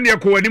 Why, and your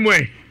co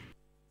anyway.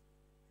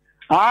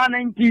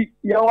 90,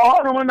 your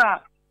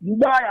honor, you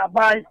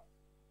buy,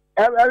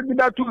 every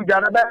two,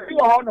 Jana,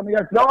 your honor,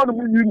 yes,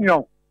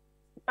 union.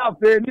 Now,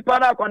 pay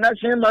Nipana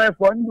connection life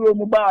for you,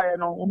 mobile,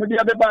 and the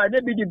other buy,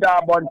 they be the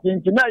Darbon,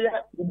 since you know,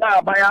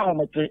 by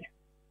our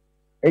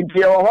and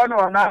your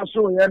honor now,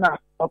 so Yana,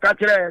 or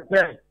Catcher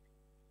said.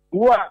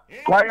 Who are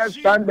quiet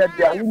standard,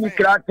 they are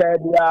unicrated,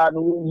 they are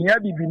near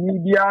the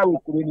media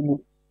with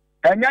Kurimu.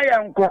 And I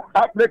am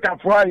Africa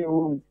for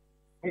you.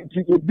 It's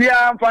beer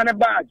and funny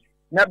badge,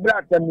 not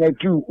black and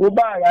like you. Who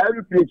buy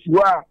every place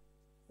you are,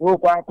 who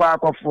quack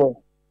for.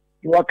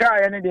 You are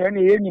kind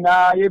any in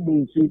our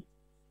ABC.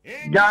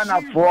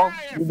 Ghana for,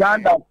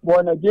 Uganda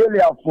for,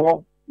 Nigeria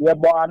for, you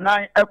are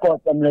 9 echoes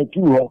and like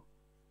you.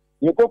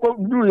 You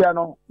could do, you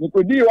know, you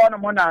could be one of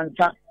one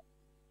answer.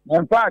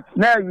 In fact,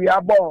 now we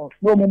are born,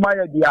 no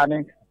Mumaya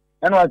Diane,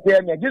 and was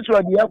saying, this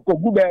was the Echo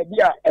Guba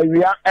Dia, and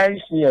we are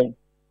ancient.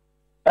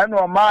 And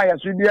no Maya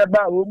should be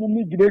about whom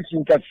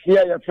migration can see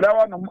a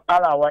flower of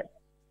Alawa,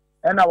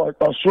 and I was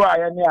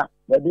Osua, and yeah,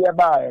 the dear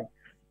buyer.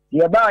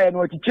 The buyer and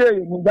what you say,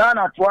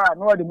 Uganda for,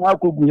 nor the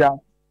Marco Buya,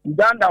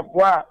 Uganda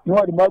for,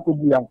 nor the Marco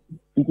Buya.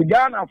 It's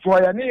Ghana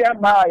for a near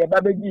Maya,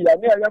 Baby,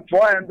 and near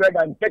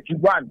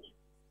 431,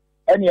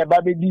 and your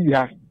Baby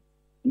Dia.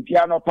 If you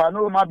are not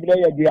pano, my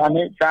brother, the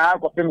ane, sa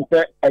ko pem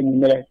se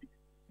enimere.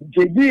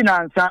 Jeji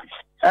na nsa,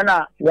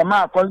 na ya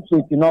ma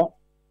concert no,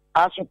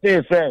 aso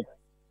te se,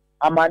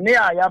 amane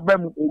a ya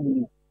bam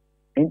egu.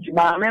 Nti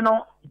ma me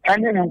no,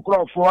 ene ne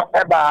nkrofo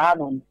e ba ha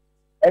no,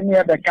 ene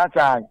e be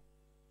kasa.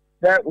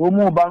 Se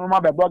omu ba no ma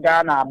be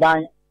boga na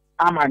aban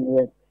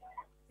amane.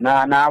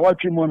 Na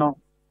watwi mu no,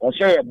 o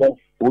se ye be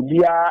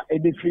obia e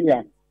de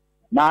fiya.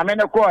 Ma me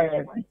ne ko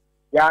e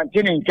ya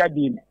ntini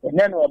nkadi,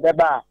 ene no be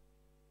ba.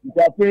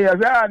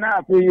 Because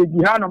na pay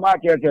Jihano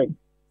market.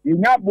 You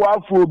not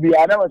boaphobia,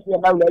 I never see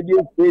about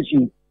radio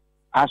station.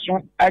 As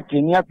soon as I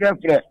near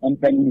prefer and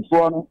penny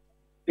for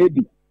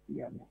baby.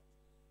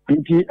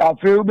 I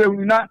feel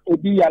we not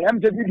be a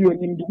empty video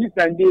in this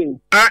and day.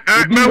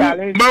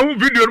 My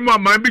video,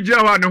 my big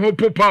Java and hope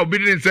Popa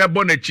obedience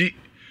Bonechi.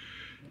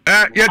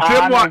 Yet,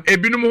 a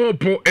binum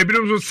hope, a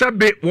binum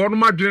sabe, one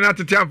more dinner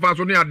to tell fast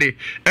on your day,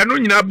 and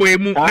when you are boy,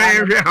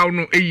 how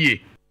no a year.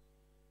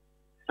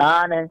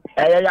 Ane,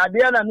 ya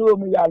dia na no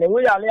mu yale,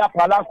 we yale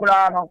apala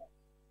kura no.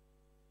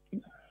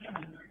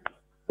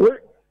 We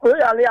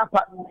yale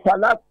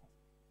apala.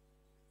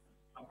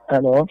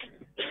 Hello.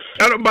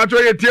 Hello, bato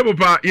yetio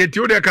pa,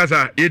 yetio de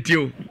kasa,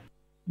 yetio.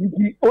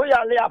 We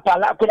yale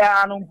apala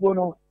kura no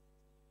mpono.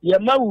 Ye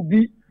ma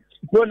ubi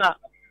bona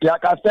ya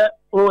kase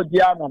o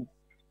diamond.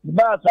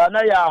 Ba sa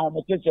na ya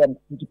homekesem.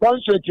 Nti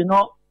concert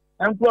no,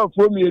 enko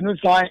afo mi enu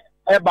san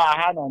e ba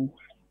ha no.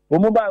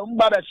 Omu ba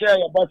be share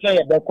ye bo share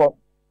ye beko.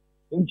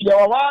 Nti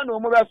ya wa no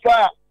mo be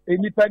fa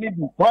enipa ni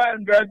bi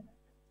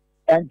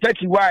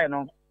 431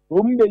 no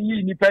o mu be yi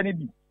enipa ni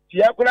bi ti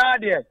ya kura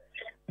de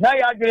na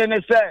ya gere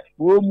ne se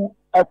o mu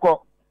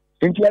eko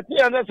nti ya ti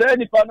ya na se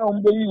enipa no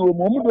mo be yi o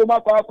mu do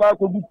makwa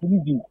ko bu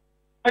prison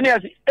ani ya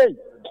si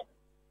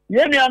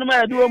ye ni anu ma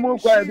ya do mu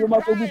kwa ya do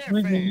makwa bu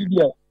prison yi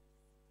de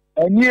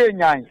ani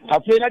enyan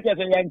afi na ke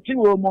se ya nti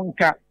o mu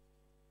nka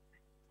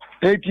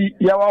eti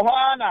ya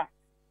wa na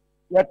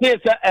ya te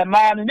se e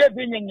ma no ne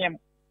bi nyenyem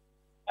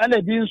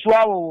ana bi nso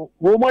awo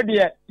wo mo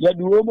de ya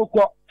du wo mo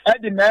ko e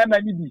de na ma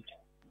ni bi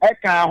e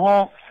ka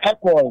ho e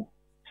ko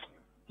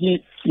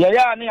ti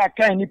ya na ya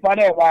kan ni pa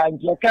na wa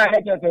nti ka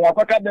he je ya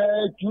kwaka de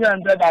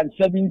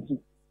 270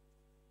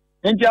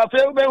 nti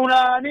afa ube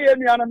huna ni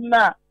emi anam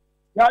na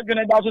ya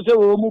gene da so se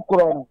wo mo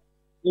kro no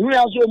ihu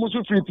ya so mo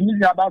so free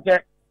ni ya ba se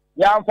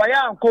ya amfa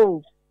ya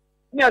anko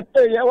ni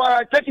ate ya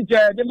wa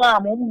tekite de ma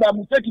mo mba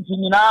mo tekiti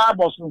ni na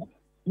aboso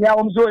ya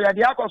wo so ya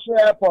de akoso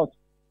airport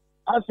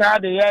asa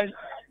de ya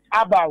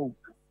abawo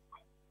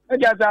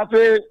just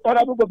after all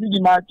of the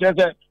big matches.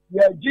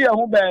 Yeah, Gia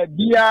Huber,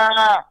 dear,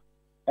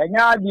 and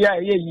ya,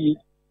 ye.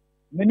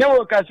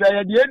 Minnow Cassa,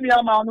 the enemy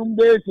among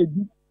days.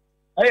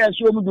 I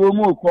assume do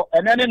move,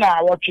 and then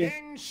now watching.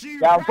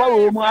 Yeah,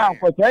 follow my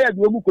for say a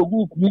good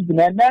book, and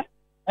the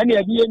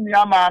enemy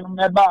among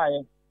my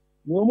buy.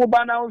 No more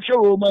banner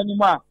show money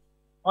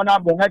on our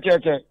bonnet.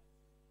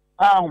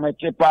 Ah, my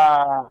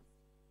chipper.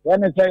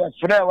 When I say a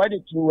friend, what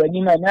it to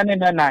any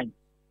man,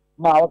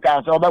 my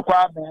cast over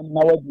crab and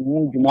now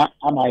do not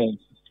am I.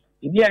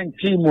 If you ain't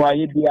team why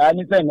you be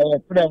anything, a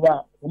friend,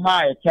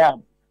 my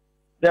camp.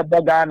 The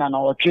Bagan and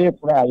our chief,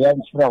 I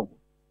am from.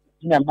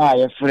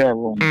 My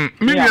friend,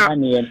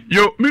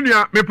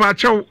 Minia, me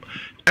pacho,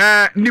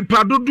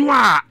 nipa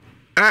dodoa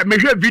me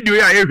hwe video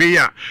ya ehwe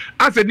ya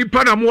ase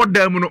nipa na mo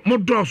dan mu no mo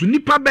doso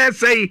nipa be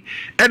sei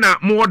e na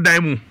mo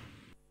dan mu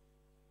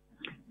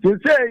to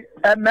say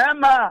a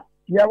mema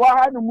ye wa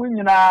hanu mu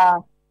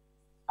nyina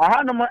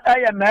ahanu mo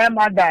eye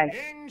mema dan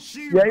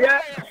ye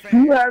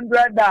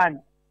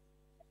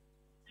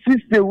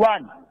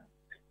 261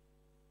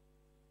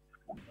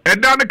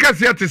 dan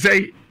kase ate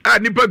sei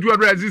nipa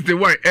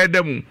 261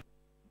 edamu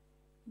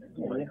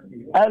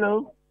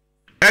hello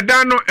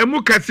Edan no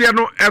emu kase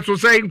no eso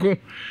sei nko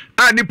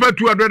nipa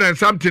 200 and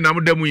something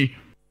am damu yi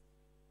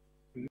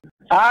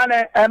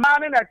ane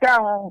emani na ka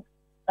ho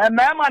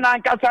emema na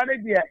nkasa ne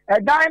de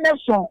edan ne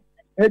so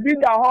ebi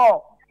da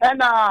ho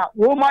na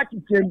wo ma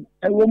chichen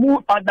wo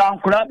mu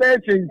adankura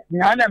be sensi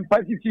ane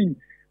mpasisi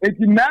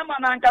eti mema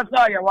na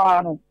nkasa ye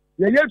wa no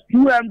ye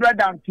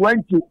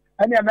 220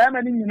 ane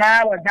emema ni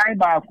nyina wa dan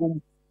ba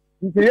akum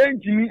nti ye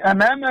ntimi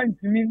emema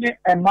ntimi ni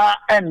ema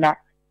enna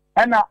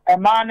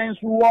ema ne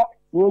nso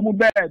wo mu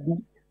baabi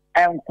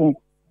enko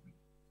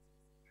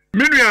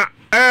minua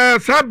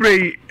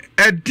sabre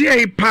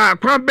edie pa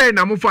kwan be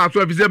na mo fa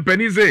so afise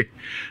panize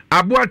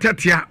abo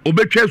atatia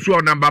obetwa su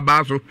o na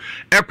baba so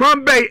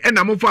kwan be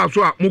na mo fa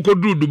so a mo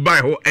kodu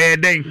Dubai ho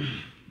den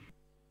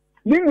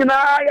ni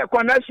nyina ye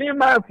connection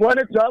ma for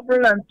the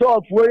travel and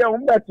talk wo ye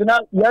hom betina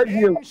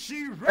radio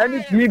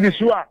any TV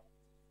so a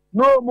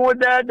no mo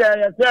there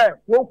ye say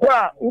wo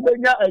kwa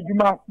ubenya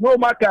adwuma no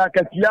maka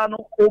akatia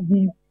no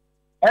obi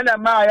ena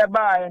ma ya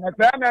ba na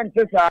payment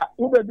sa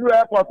ubedu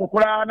airport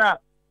kura na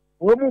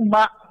wo mu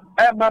ma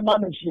mama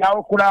no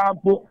hia kura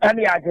mpo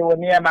ene ya je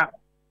woni ema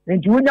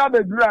nti unya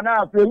bedura na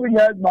afa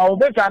unya ma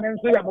obesa ne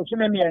nso ya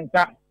bosome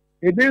miensa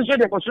ebi nso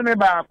de bosome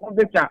ba ko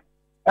beta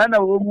ena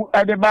wo mu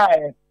ade ba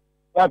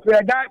ya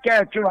fe da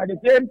ka tu at the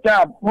same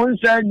time mun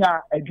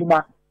sanya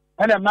adwuma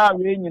ena ma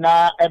we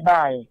nyina e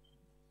ba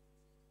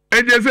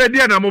eje se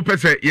dia na mo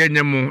pese ye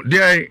nyemo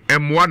dia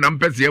emwa na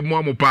mpese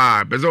emwa mo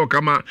pa pese o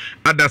kama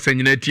ada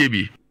sanyina tie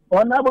bi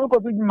ona bo ko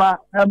tujuma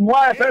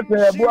emwa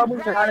pese ebua mu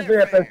kan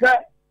se pese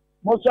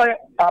mo so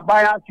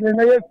abaya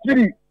tine ye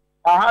tiri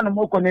aha no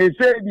mo ko na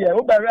ese dia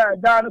o bere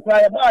da no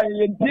sa ye ba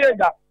ye ntie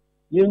da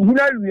ye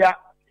huna wia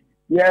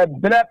ye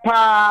bre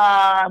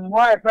pa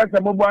mo pese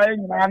mo bo ye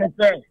nyina ne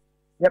se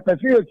ye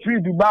pese ye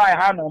tiri Dubai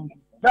ha no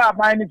da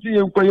ba ni ti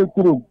ye nko ye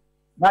kuro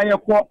na ye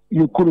ko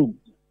ye kuro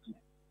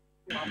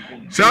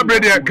Sabre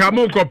de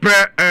kamo kopre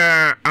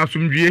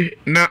asumdwie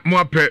na mo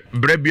apɛ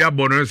brabia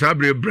bono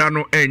sabre bra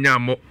no enya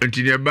mo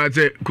ntine ba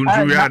se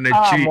kuntuwe na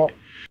chi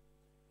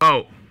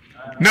oh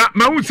na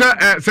mawu se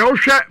wo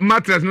hwɛ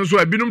mattress no so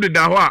abinum de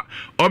da ho a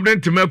obne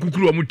ntema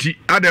kukuru omuti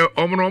ade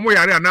omno mo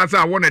yare anasa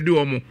awo na de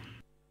omo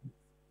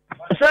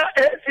sa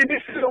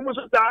CDC omo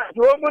so ta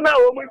omo na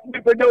omo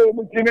pede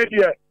omo tine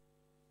die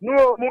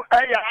no omo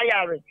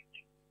ayare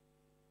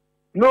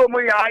no omo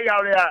ya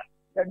ayare a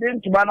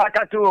didn't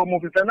manaka to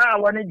move na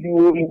wani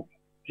diwo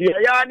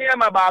ya ni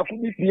ma ba ku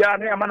bi pia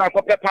na ma na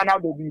kope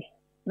panado bi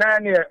na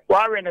ne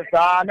ware ne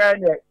sa na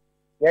ne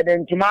ye de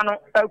ntuma no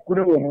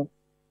akuru wo ho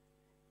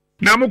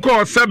na mo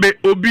ko sabe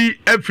obi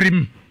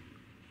afrim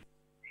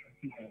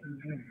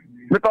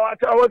me ko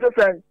ata wo to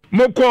say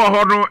mo ko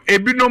ho no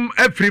ebinom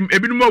afrim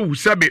ebinom awu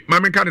sabe ma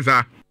me ka ne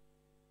sa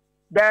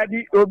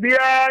daddy obi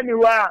ani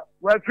wa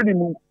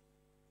afrim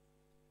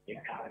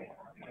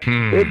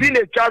ebi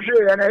le chafre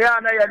ya na ya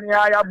ni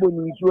ya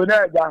bonu nsuo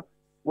na aja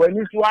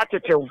wani so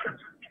atetew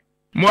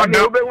mo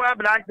da obe hu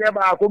abranche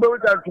ba ko be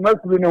wuta tuma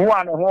kuru ne ho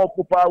ana ho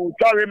popa wo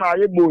tore ma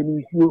ye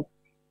bonu nsuo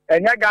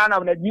enya ga na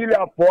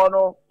Nigeria po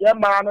no ye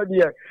ma no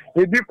de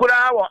ebi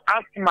kura wo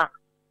asthma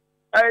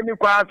ani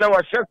kwa sa wo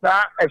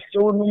hyesa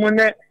ehyew nu mu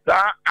ne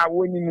sa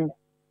awoni mu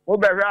wo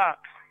be hwa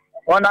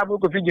ona bu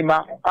ko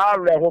figima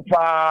awre ho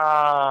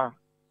pa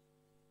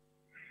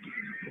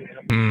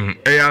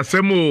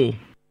asemo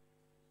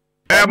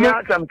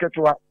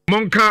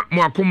monka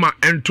mo akoma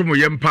entomo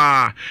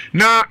yempa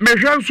na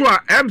mehwe nso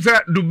a emse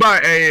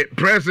Dubai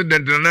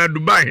president na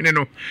Dubai hene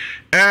no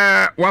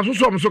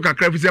wasoso mso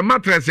kakra fi se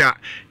mattress a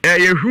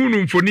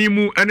yehunu mfoni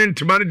mu ene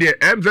ntema ne de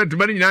emse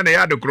ntema ne nyina na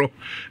ya adekro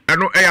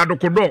eno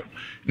adekodo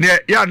ne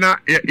ya na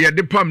ye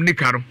de pam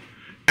nika no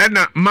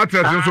ena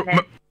mattress nso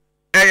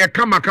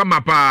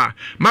kama pa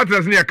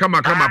mattress ne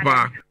kama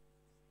pa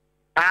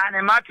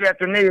ne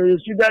mattress ne ye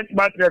student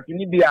mattress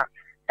ni bia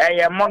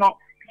mono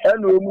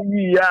eno mu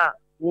yi ya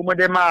wo mo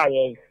de ma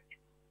ye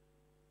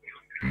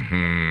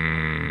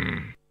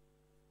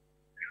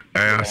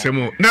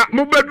asemo na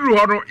mo beduru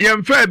ho no ye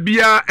mfa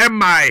bia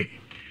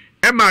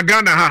emma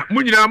Ghana ha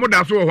mo nyina mo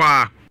da so ho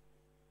a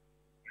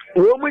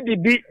wo mu di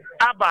bi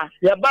aba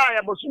ya ba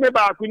ya bosume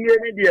ba akunye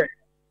ni de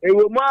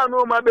ewo mu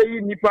anu ma be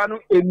yi nipa no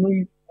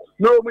enum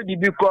no mu di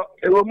bi ko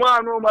ewo mu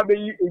anu ma be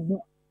yi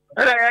edu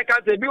na ya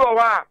ka se bi wo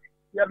ha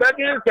ya be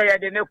ki se ya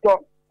de ne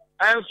ko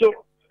anso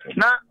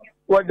na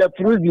what the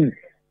prison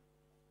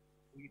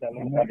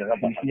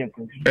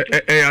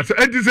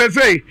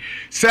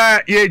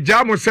say ye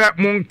jamu say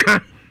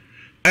monka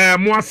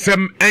mo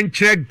asem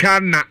enche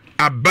Ghana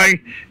aban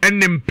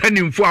enem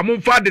panimfo a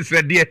momfa de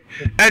srede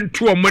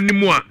ento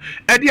omanimu a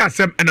edi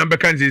asem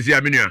enambeka nzezi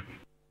amenua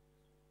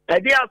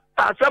edi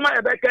asem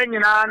ebeka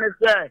nyina ne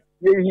se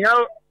ye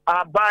hia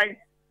aban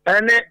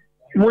ene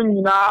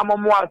munyina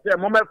amomo asem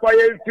momekwa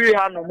ye firi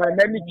ha no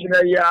na ni kina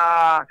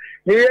ya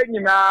ye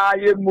nyina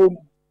ye mom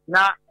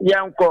na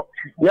yenko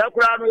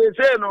yakura no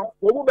yese no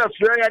obu be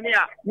fere ya ne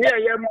a ne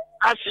ye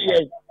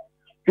ahye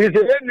tise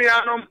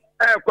enuanom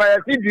kwa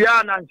ya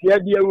sidua na ntia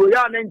die wo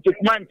ya ne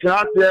ntikuma ntia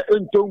ase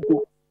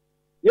ntonko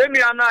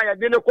yemia na ya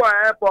de ne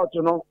kwa airport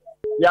no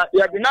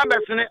ya de na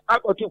besene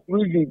akoto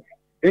cruising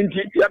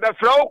nti ya be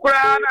fere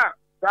okura na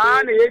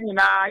saa na ye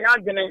nyina ya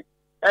dene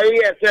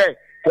eye se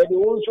de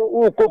wonso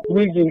uko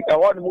cruising e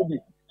won mo bi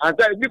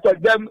anta bi ko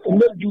dem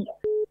meju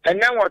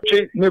ene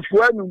wotwe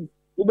mefuanu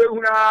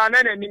ubehuna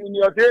na ni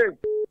ni ote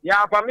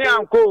ya fami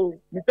anko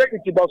mi take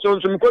it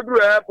boso so mi ko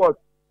duru airport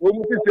o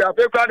mu tisi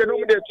afekwa de no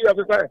mu de tu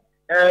afekwa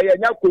ya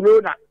nya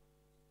corona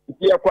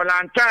ya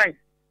quarantine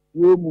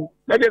wo mu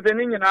na de se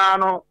ni nyina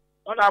no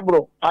na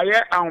bro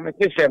aye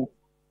ahomekesem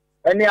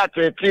eni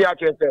atete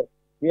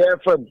ye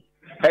fam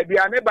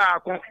aduane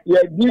baako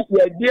ya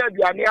di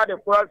aduane ade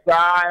for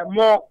saa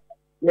mo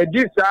ya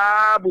di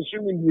saa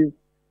busumi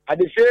at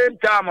the same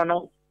time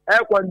no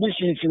air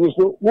conditions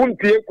so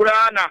wumpie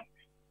kura na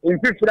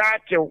infifra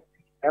atew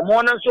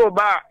emo no so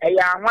ba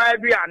ya anwa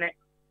aduane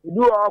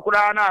du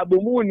okura na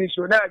abomu ni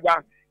so na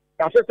ja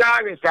kaseta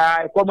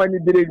awesa komani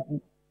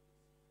direti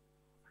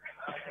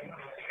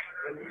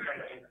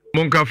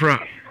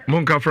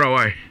Monkafra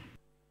why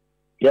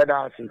ya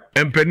daasi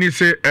empani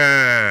se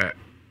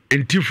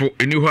entifo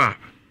eni ho a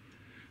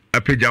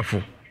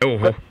apejafo ewo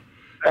ho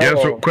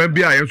yenso kwa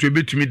bia yenso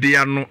ebetumi de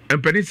ya no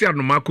empani se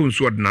anoma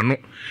konsu odna no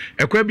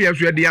ekwa bia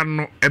so de ya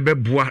no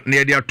ebeboa na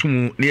ye de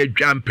atomu na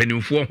yadwa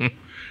mpanimfo ho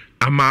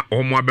ama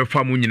omo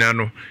abefa mu nyina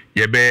no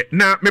yebe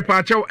na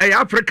mepaachew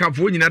Africa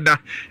fo nyina da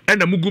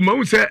na muguma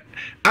hu se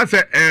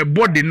ase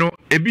body no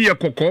ebi ye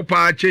kokko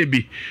pa che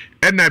bi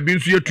na bi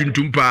nso ye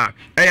tuntum pa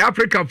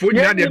Africa fo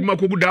nyina de ma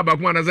kogu da ba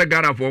ko na ze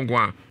Ghana fo nko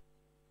a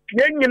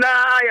nyina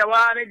ya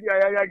wa ne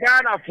ya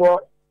Ghana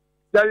fo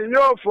da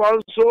yo fo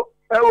nso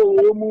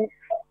ewo mu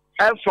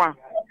efa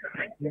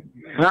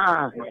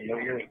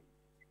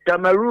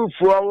Cameroon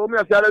for women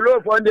of the low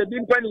for the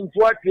dimpening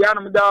for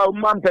Tianum da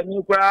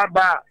Mampani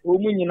Craba,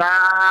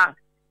 Umuina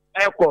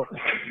Echo.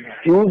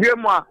 You hear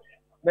more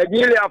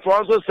Nigeria for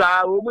also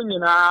sa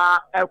Umuina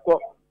Echo.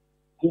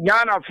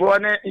 Ghana for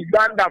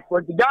Uganda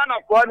for Ghana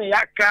for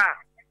Yaka,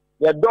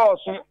 the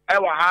Dawson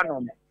Ewa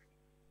Hanum.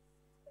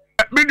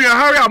 Minya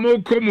Harry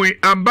Amokomu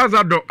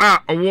ambassador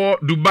or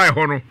Dubai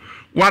Hono.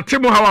 What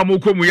Timo Hawa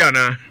Mokomu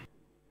yana?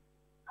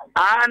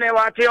 Ane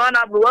wati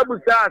ona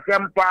buwabusa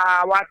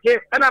sempa wati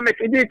ana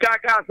mekidi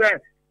kaka se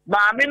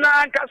maami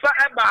na nkasa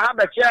eba ha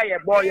beche ye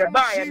boy ye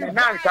ba ye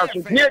na nka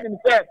so tie nim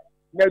se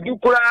na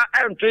dukura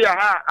ento ya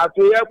ha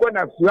ato ye ko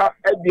na fura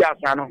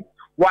abiasa no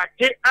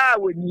wati a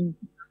wani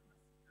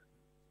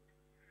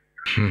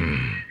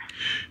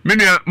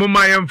Minya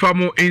mama yemfa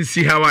mu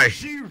ensi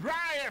Hawaii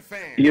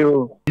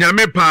yo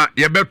nyame pa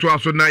ye beto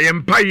aso na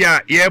yempa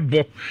ya ye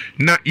bo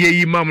na ye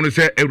yi mam no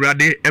se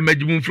awurade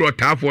emagimu fro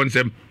taafo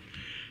nsem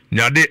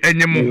nyade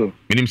enyemo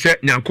minim se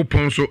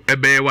nyankopon so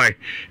ebe wai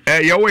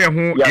ye wo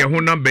ye ho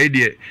number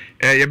de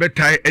ye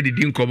betai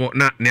edidi nkomo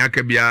na ne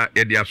aka bia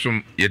ye de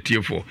asom ye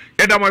tiefo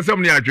ye da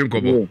masem ne adwen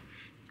nkomo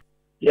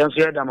ye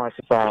so ye da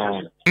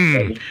masefa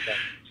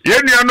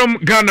ye nuanom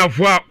Ghana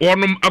fo a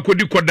wonom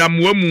akodi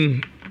kodam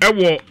wamu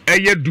ewo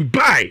eye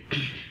Dubai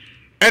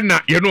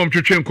ena ye no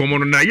mtwetwe nkomo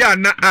no na ya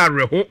na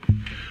areho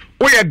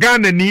wo ye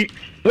Ghana ni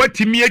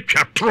watimi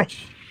atwa tro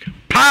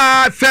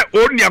pa se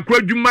oni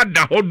akwadwuma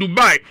da ho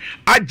Dubai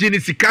agene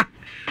sika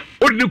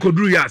odi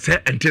koduru ya se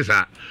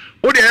entesa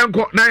odi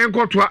enko na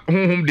enko to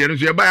honhom de no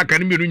so ye ba ya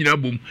kan miru nyina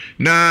bom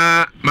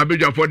na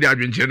mabedwafo de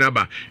adwenche na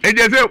ba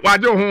eje se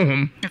waje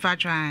honhom if I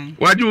try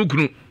waje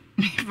ukunu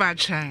if I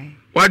try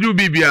waje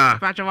bibia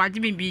if I try waje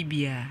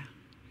bibia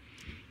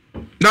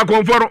na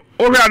konforo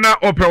o hwa na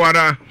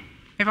opewara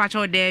if I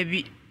try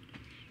Debbie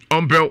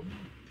ompel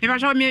if I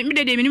try me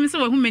de minim se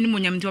wa hu mani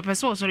munyam nti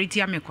opese o sori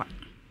tia mekwa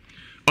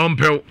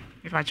ompel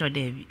if I try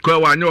Debbie ko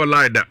wa nyo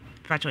laida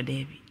if I try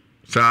Debbie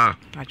sa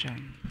if I try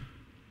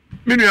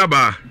minu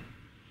aba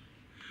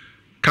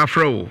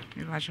kafro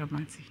if I try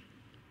Mati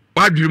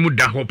wadwi mu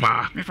da ho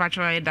pa if I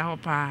try da ho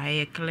pa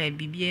e clear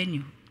bibia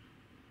ni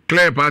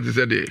clear party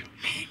said e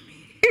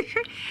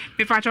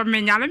if I try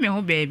me nyale me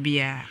ho baby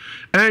a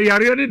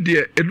yare ne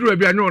de eduru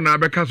bia nyo na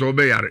abeka so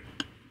be yare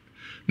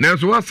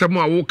nanso wasɛm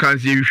a wo kan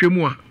se yehwɛ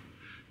mu a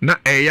na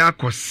ɛyɛ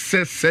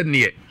akɔsɛ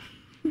ne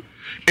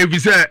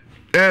efisɛ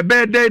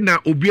bɛɛdɛ na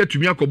obi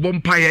atumi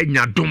akɔbɔ mpaeɛ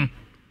nyadom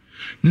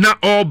na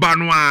ɔba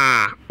no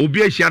a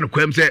obi ahyia no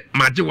kwam sɛ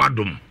magye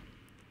wadom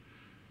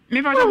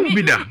me fa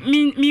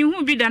mi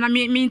hu bi da na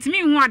mi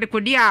ntimi hu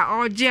adekode a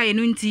ɔgye a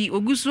enu nti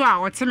oguso a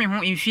ɔte me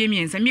ho mfie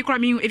miensa mi kora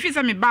mi hu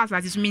efisa me baas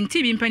ati so mi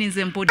nti bi mpani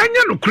zempo de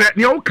enya no korɛ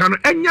ne wo ka no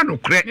enya no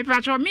korɛ me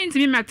fa mi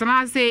ntimi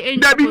metena se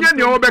enya da bi nya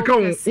ne wo bɛka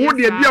wo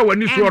de bia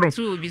wani so ro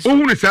wo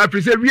hu ne saa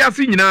afiri sɛ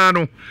wiase nyinaa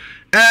no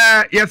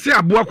yɛse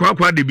aboa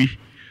kwakwa de bi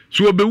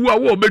so obewu a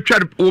wo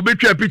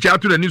obetwa picture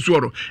ato n'ani so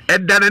ro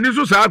ɛda n'ani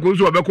so saa ko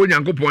so obɛkɔ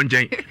nyankopɔn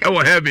nkyɛn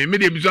ɛwɔ heaven me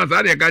de bi so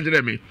saa de ka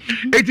kyerɛ me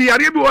eti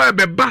yare bi wɔ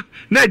bɛba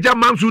na agya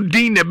manso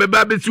din na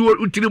bɛba bɛsi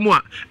utiri mu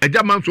a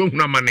agya manso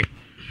hunu amane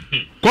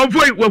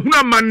konfoi wa hunu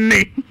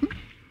amane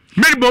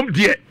me bom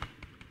die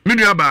me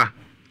nua ba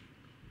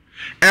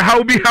ɛha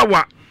obi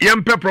hawa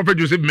yɛmpɛ prophet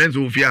Joseph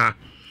Menzo ofia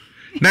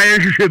na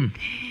yɛhwehwem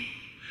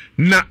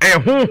na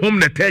ɛhonhom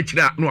na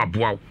tɛkyira no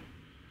aboa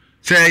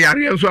sɛ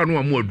yare nso anu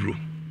amu aduro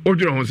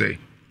odwere ho sɛ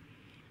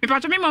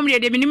mepacho me mom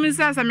de minim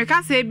sɛ sɛ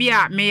meka sɛ bi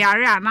a me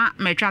yare a na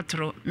matwa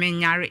toro me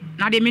nyare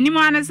na de minim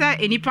ane sɛ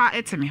enipa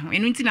eteme ho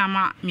enu nti na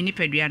ma me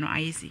nipadua no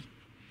ayesi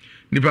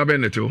nipa bɛ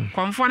neto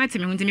konfo na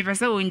teme ho nti me pɛ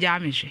sɛ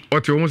onja me hwe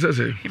ɔte ho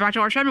sɛ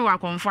mepacho ɔhwɛ me wa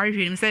konfo ahwɛ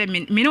nim sɛ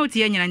me na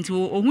otie nyina nti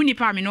ohu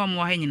nipa me na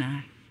ɔmo ha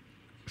nyina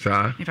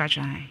saa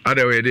mepacho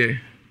ada we de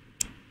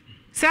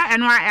sɛ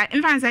eno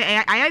mfa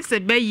sɛ ayese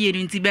ba yie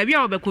nti ba bi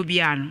a obɛkɔ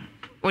bia no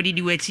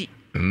odidi wachi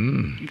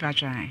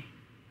mepacho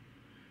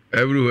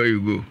everywhere you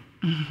go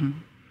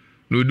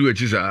no do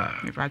achi saa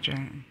mepacho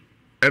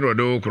ɛro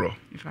de okro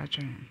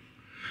mepacho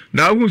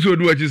na hu so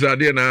do achi saa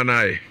de na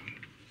na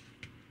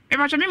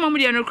mepacho me mom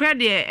de no kra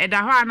de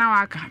ɛda hɔ ana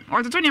waka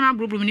ɔtoto ne ma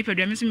brobrom ni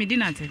padua me so me di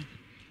na tem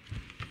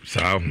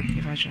saa hu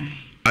mepacho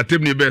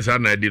atem ni be saa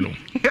na di no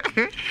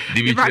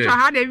di bi mepacho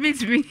ha de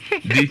bit me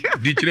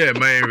di kire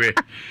man we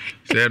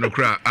sɛ no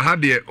kra aha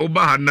de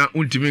oba ha na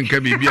untimi nka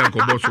bibi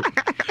ankɔbɔ so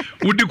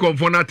wudi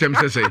konfo na tem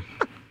sɛ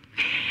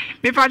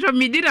me pacho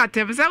mi di na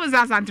tem sɛ wo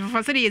za asante fo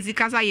sɛ yezi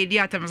kasa ye di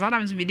atem sɛ na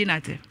mi di na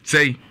tem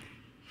sei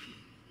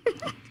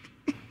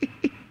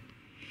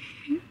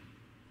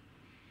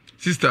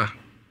sister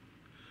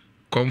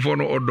konfo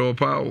no odo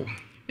pa o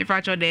me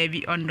pacho da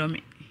bi ondo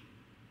me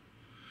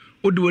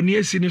odi woni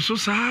esi ni so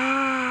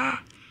saa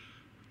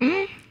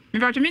me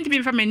pacho mi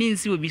nti fa mani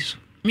nsi obi so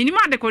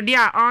minima de kodi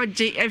a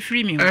oje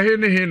afri mi ho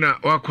ne he na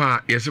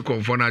wakwa yesi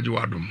konfo na age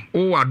wadom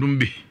o wadom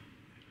bi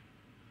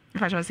me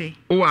pacho say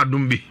o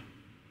wadom bi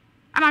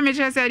ana me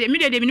chere say me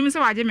de minim say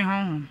waje me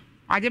honhom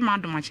waje ma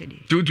dom ache de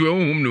tutu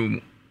honhom na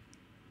omu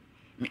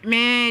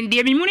me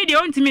de mi muni de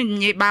onti me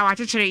nye ba wa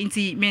chere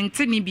nti me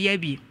nte ni bia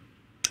bi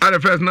at the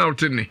first now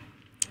tinni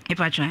e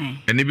pacho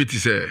eni bi ti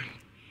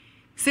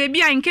say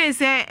bia in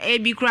case e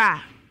bi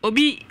kra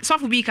obi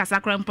sofu bi kasa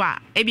kra mpo a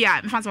e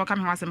bia mfa se waka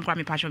me ho asem kra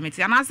me pacho me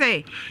ti ana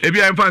say e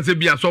bia mfa se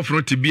bia sofu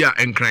no ti bia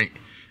enkran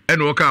e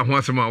no waka ho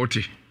asem a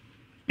wote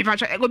me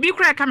pacho obi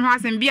kra ka me ho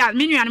asem bia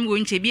me nuanom go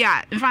nche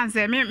bia mfa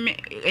se me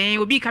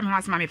obi ka me ho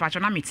asem me pacho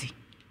na meti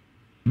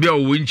bia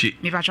wo nche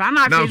me pacho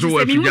ana na so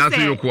wa fija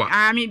se yoko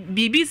a me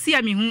BBC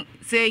a me hu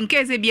se in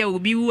case bia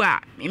obi wu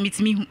a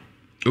metimi hu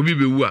obi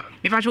be wu a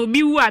me pacho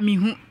obi wu a me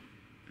hu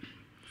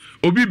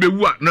obi be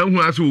wu a na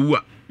hu ase wu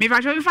a me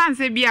pacho mfa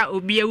se bia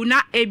obi ewu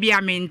na e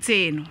bia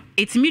mente no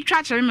etimi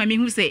twa kire ma me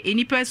hu se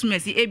enipa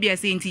asumasi e bia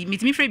se nti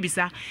metimi frɛ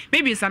bisa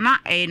me bisa na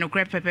no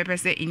kra pepepe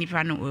se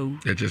enipa no wawu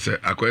e che se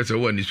akoye se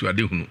wo ni su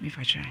ade hunu me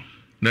pacho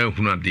na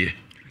hunu ade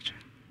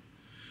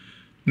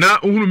na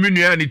hunu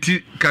menua ni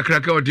ti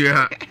kakraka ode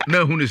ha na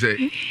hunu se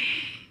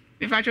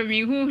me pacho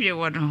mi hu hwe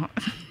wo no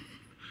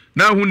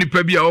na hu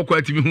nipa bi a okwa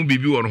atimi hu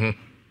bibi wo no ho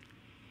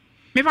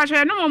me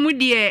pacho no mo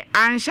die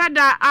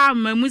anhyada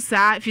amamu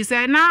saa fi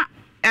se na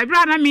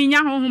ebra na minya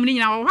honhom ni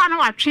nyina wo ha na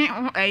watwe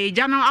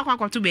egya no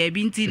akwakoto ba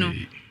bi nti no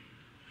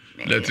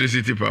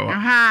electricity power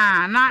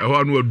ha na e ho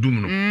anu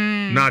adum no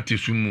na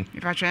atesumu me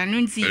pacho no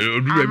nti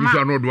odu ba bi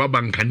so anu do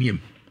aba nkaniem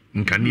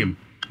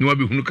ni wa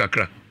bi hunu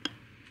kakra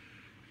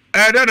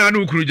da na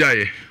anu kuru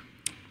jaye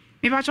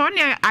me pacho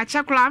ne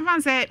achakula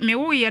mfa se me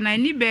wo ye na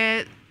ni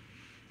be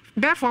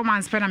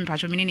performance pe na me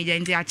pacho me ni ja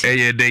nti ache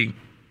ye den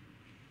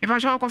me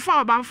pacho ko fa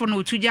oba fo na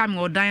otuja me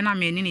odan na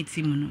me ni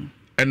team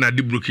no na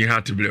di broken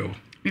heart bleo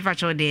me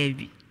pacho de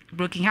bi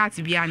broken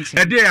heart bi anche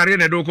de yare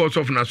na do ko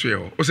sof na so ye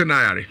o se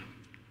na yare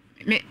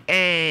me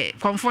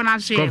konfo na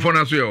so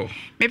ye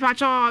me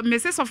pacho me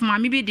se sof ma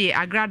mi bi de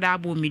agrada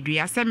abo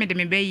medua se me de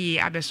me bayi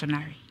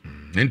abesonare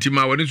nti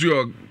ma woni so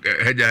yo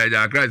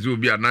heja akra se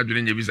obi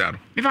anadwene nya bisa no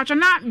me pacho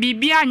na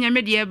bibia nya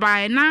me de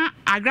ba na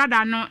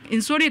agrada no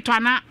nsori to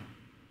na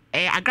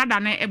agrada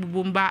na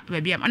ebubomba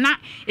ba bia na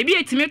ebi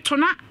etime to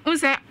na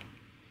unse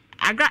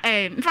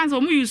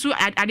mfanso mu yusu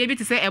ade bi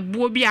te se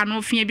ebo bi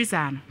ano fia bi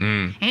sa no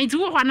enti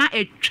wo hwa na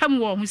etwam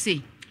wo ho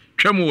sei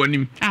twam wo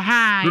nim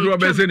aha do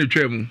be se ne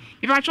twam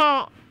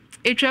ipacho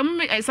etwam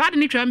sa de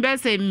ne twam be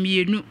se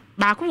mienu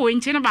ba ko wo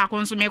nchi na ba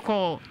ko nso me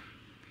ko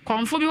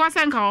Konfo bi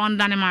wase nka on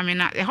dane mame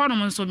na e hono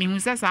nso mi hu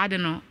se sa ade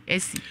no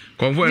esi.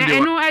 Konfo na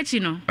eno achi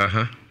no.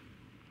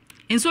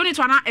 Nso ni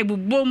to na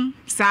ebubom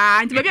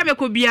sa nti bia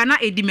meko bia na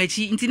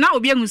edimachi nti na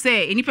obi ehu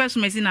se enipa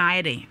sumasi na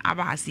ayede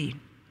aba hase.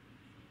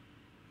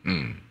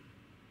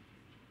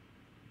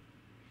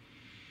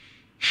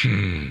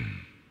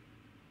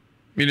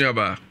 Mini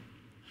aba.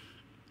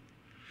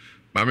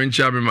 Mame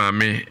ncha me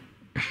mame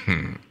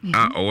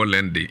a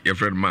Olendi your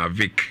friend ma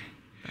Vic.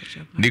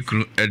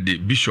 Nikru Eddie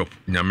Bishop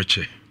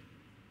Nyameche.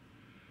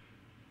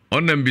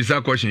 Onam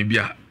bisa question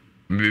bia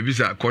me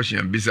bisa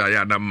question bisa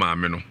ya da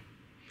mame no.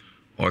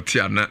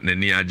 Oti ana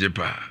nani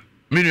ajepa.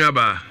 Mini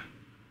aba.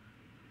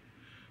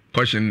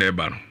 Question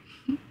neba no.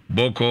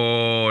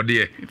 Boko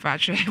die.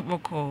 Fache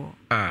boko.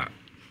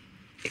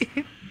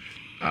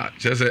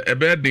 Just a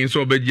bad thing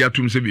so bad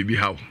yatum se bibi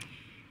how.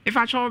 If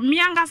I show me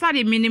angasa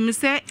de minimum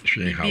say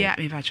bia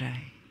me fache.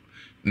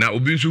 Na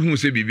obi nso hu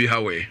se bibi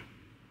how e.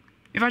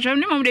 If I show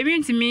no mom de bi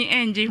ntimi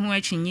enje hu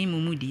achinyi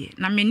mumu die.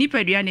 Na me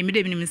nipadua na me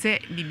de minimum say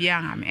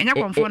bibia ha me. Enya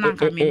konfo na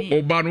nka me ni.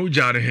 Oba no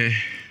jare he.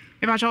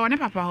 If I show ne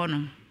papa ho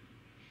no.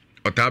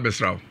 Ota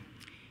besraw.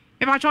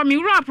 If I show me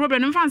ura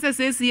problem no fanse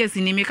say yes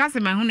ni me kase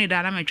ma hu ne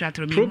da na ma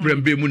twatro me.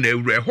 Problem be mu na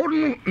ewura ho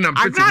no na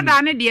pete.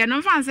 Agrada ne de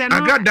no fanse no.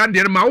 Agrada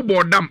de ma wo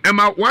bodam e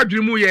ma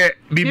wadwiri mu ye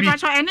bibi. If I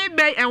show any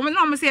be e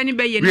no mo say any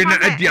be ye ni na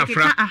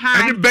adiafra.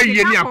 Ani be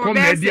ye ni akom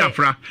na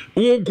adiafra.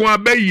 Wo go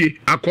abaye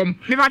akom.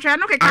 Me ba show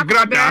no ke ka be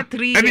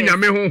 3 years. Ani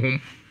nyame honhom.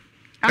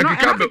 Ano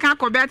ka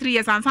ko be 3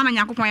 years ansa na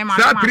nyakopon ye ma.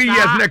 Sa 3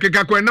 years na ke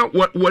ka ko na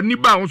wani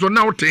ba ho so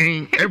na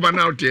woten eva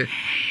na wote.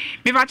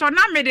 Me ba show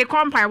na me de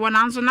compile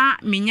wona anso na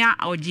minya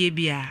oje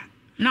bia.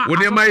 No,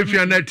 when am I if you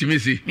are not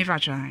Timisi? Me try.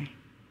 If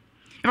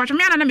I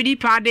try na me di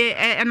pa de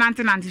e na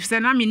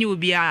me ni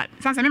obi a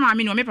sanse me ma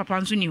me ni o me papa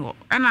nso ni ho.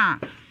 E na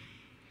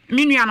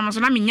me nuanom so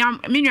na me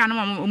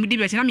nuanom o mu di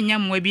be na me nya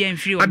mo bi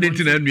amfiri o.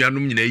 Adenti na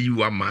nuanom nyina yi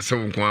wa ma se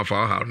won ko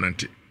afa ha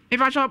nante. If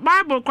I try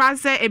Bible kwa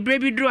se ebre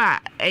bi dro a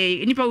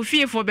nipa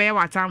ofiefo be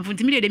watamfo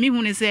nti me de me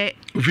hu ne se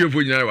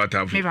ofiefo nyina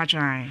watamfo. Me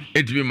try.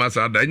 Etimi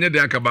masa da nya de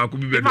aka ba ko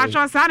bi be do. If I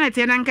try sa na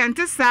te na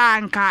nkante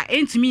sa nka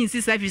entumi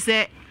insisa fi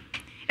se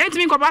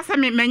entimi ko ba se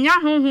menya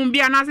honhom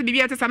bia na se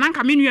bibia te sa na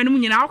nka menua no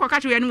nyina akọ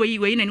kache we no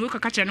we na ni we ko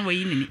kache no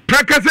we ni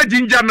prakasa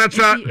ginger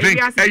natural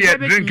drink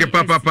drink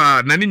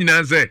papa na ni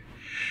nyina se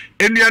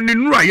enua ni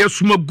nuru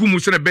ayesuma gum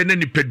se na be na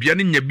ni padua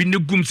ne nya bi ne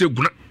gum se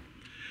guna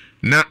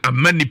na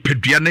amani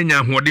padua na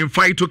nya hoden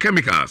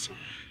phytochemicals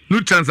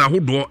nutrients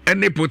ahodo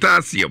ene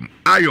potassium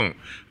iron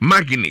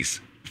manganese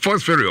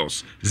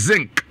phosphorus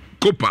zinc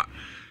copper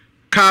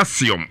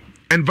calcium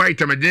and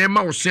vitamin de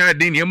ma osia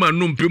de ne ma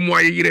no mpemu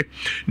ayire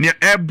ne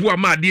ebu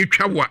ama de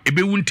twa wa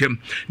ebe wuntem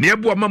ne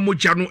ebu ama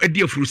mocha no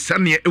ade afuru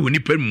sane e woni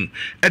pamu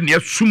ene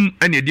asum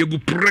ene de gu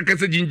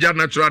prakasa ginger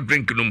natural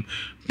drink num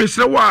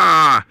besra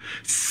wa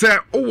se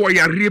owo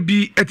yare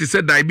bi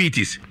etise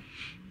diabetes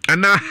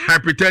ana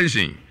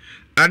hypertension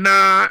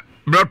ana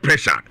blood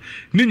pressure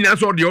ni nyina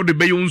so de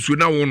be yonsu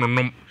na wo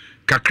nonom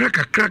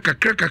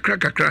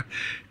kakra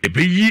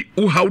ebe yi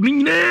wo haw ni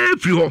nyina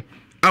firi ho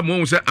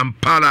amon se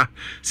ampala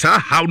sa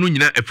haw no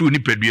nyina afi ni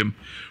paduam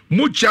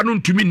mocha no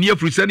ntumi ni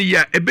afurisa ne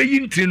ya ebe yi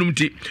ntrinum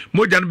ti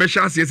moja no be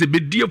chance se be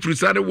di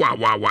afurisa ne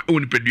wa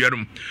oni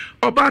paduam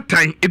oba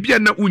tan ebia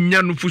na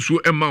unya no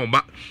fusuo ema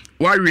oba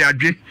wawe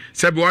adwe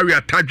se be wawe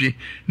atadwe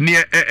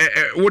ne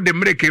wo de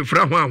mreke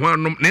fra ho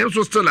anom na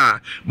enso still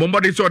a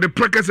bombody so de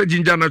prakasa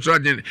ginger natural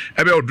gin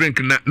ebe o drink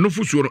na no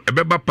fusuo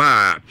ebe ba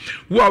pa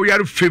wo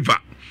yare favor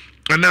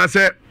ana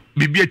se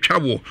bibia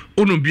twawo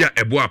onu bia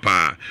ebo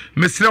apa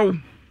mesrew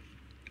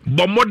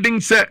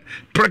bomoding se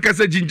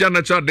prakasa ginger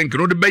natural drink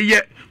no de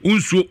beye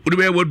unsuo de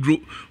beye wadro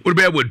de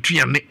beye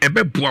waduane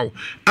ebe boaw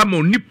ama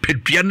oni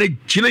padua na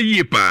gina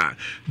yie pa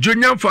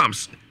Jonian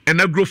Farms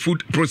and agro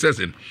food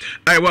processing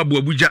ai wa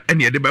bo Abuja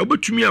ene de ba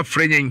obetumi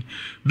afrenyen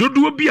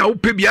dodo bi a wo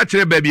pe bi a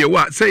kire ba bi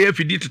wa say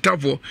afidi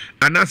tetafo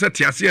ana se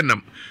tiase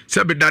enam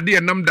se be dade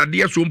enam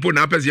dade so mpo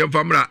na apese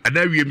famra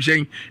ana wiem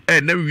hyen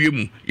na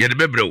wiemu ye de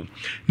bebrew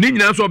ni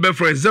nyina so be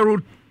friend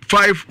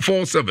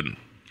 0547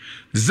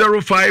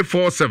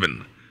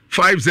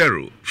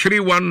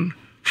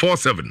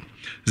 503147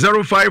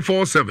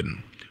 0547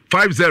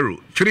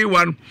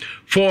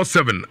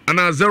 503147 and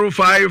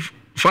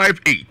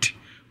 0558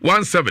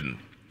 17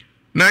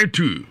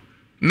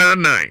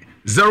 9299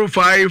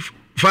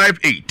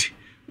 0558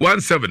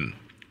 17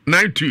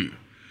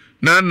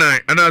 9299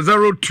 and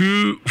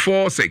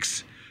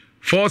 0246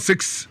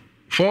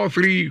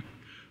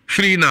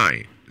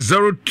 464339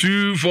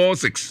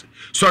 0246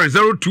 sorry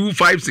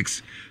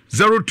 0256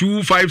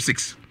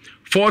 0256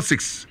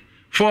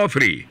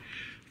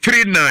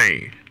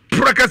 464339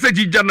 prakasa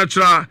ginger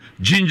natural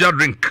ginger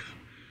drink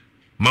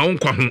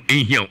maonkwa ho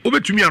ehia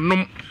obetumi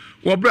anom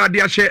wo bra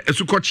de ahye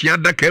esukochia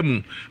daka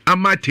mu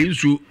ama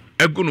tensu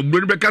ego no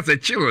gbonu beka se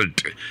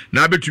chilled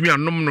na betumi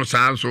anom no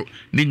saa so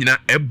ni nyina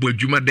ebo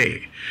adwuma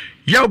de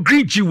yaw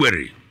green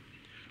chiwere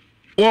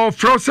o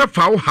frose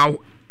faw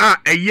haw a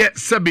eye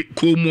sebe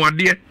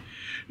komuade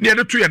ne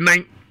ede to ye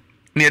nan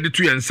ne ede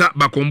to ye nsa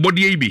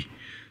bakombode yi bi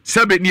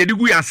sebe ne ede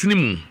gu yasene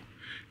mu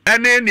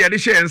ɛne ne yɛde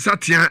hyɛ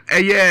nsatea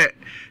ɛyɛ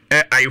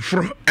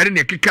ayeforo ɛne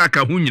ne keka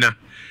aka ho nyina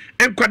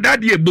nkwadaa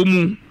de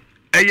ebomu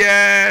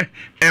ɛyɛ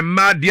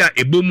mmaa de a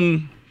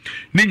ebomu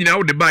ne nyina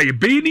wo de ba yɛ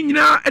bɛyi ne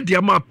nyina ɛde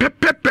ama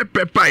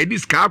pɛpɛpɛpɛ a yɛde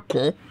sika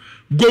akɔ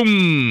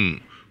gom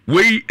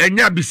wei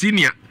ɛnya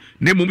abisinia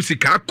ne mmom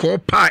sika akɔ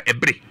pa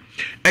ɛbere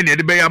ɛne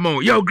yɛde bɛyɛ ama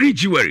wo yɛ green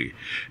jewelry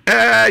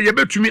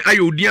yɛbɛtumi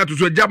ayɛ odin ato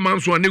so agya man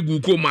so a ne gu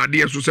ko ma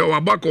adeɛ so sɛ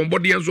wabɔ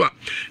akɔmbɔdeɛ so a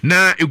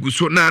na egu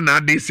so na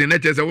ade se na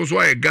kyerɛ sɛ wo so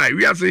ayɛ guy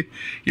wiase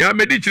ya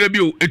medi kyerɛ bi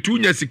o etu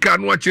nya sika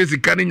no akyerɛ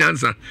sika ne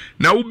nyansa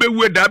na wo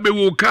bɛwu da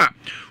bɛwu ka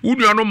wo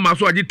nua no ma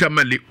so agye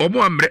tamale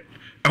ɔmo amrɛ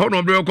ɛhɔ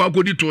no ɔbrɛ kɔ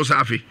akɔdi to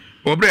safi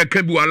ɔbrɛ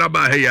ka bi wala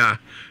ba ha ya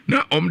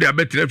na ɔmo de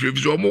abɛtena firi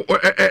so ɔmo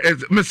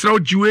mesraw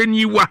jiwe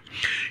ni wa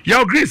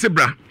ya green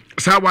sebra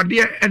sa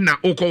wadeɛ ɛna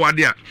okɔ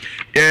wadeɛ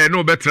na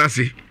ɔbɛtra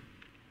se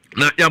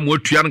na ya mo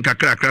atua no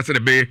kakra sɛ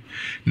be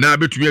na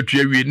betumi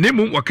atua wie ne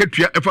mu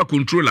wakatua ɛfa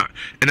controller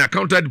and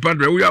accountant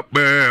department we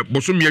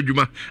bosomi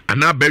adwuma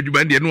ana ba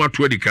adwuma ne no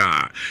ato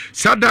adika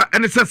sada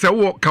ene sɛ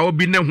wo ka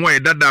obi ne ho ayɛ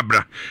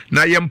dadabra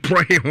na yɛ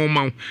mprohe ho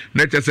ma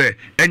na kyɛ sɛ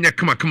enya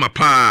kama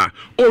pa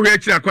o hwe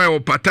akira kwa wo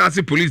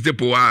Patasi police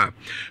depot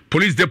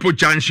police depot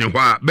junction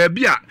hɔ ba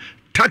bia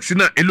taxi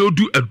na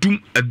elodu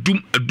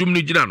adum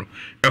no gina no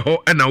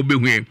ɛhɔ ɛna wo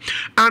behue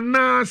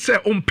ana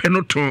sɛ ompɛ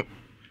no to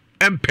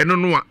empɛ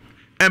no a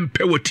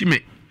empe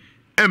watime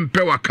empe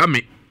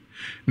wakame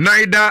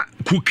neither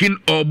cooking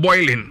or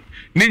boiling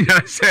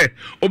ninya say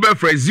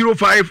obefre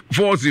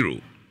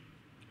 0540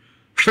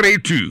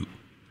 32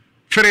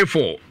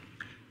 34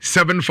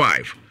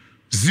 75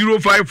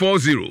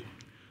 0540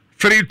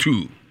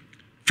 32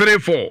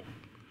 34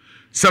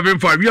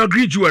 75 you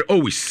agree you are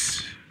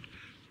always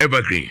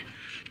evergreen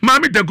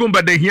mami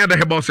dagomba de here the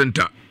herbal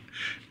center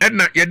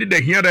and yedi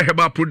de here the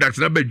herbal products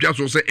na badwa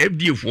so say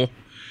FDA for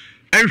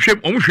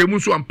hwem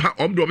so ampa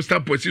do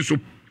obstacle posi so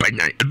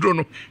panyan edro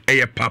no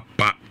eye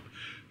papa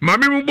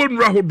mame mu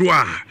bonura hodo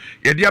a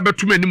ye de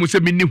abetum anim se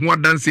minni ho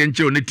adanse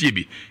enche one tie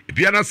bi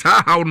ebia na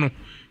saa haw no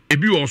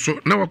ebi wo so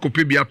na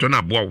wakope bi ato na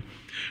aboa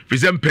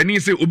fizem pani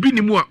se obi ni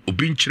mu a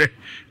obi nkyere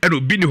and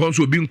obi ni ho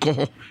so obi nkɔ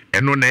hɔ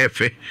eno na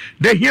efe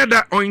the hear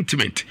that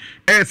ointment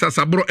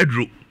sasabro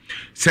edro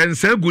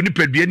sensa gu ni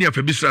padua ni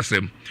afabisra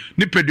sem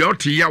ni padua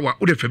ote yawa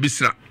wo de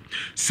fabisra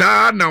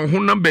sa na ho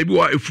number bi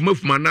wa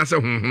efumafuma na se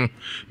honhono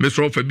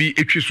mesro fa bi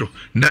etwi so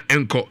na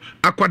enko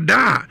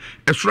akwada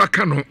esura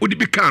ka no odi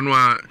bi ka no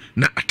a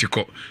na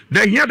atiko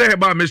da hia da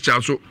heba mescha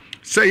so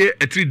seye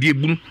etri die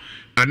bunu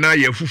ana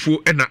ye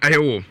fufuo na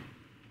ayewo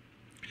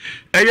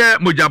eye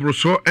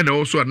mojabroso na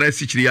wo so na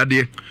sichiri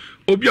ade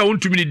obi a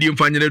wontumi ni die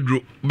mfanye na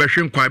duro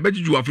behwe nkwa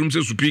bejuju afrum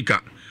se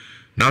speaker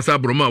na sa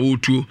broma wo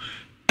tuo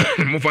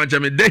mo fanche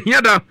me da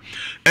hia da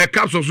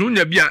capsules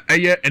nya bi a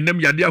eye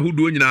enam yade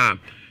ahodo nyina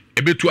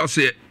ebetu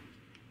ase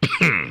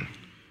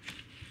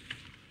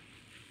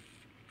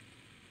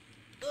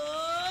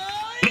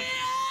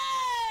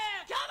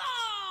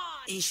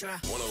Ishra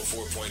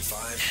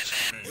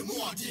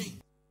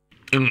 104.5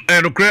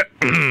 enokre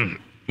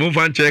mo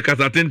fanche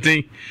kasa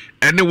tenten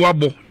ene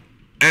wabo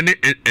ene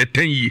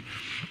etanyi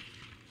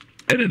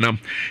ene nam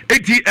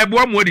eti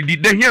eboa mo didi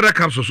da hia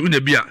capsules unya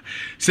bia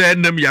se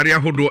nam yare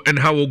ahodo en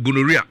hawo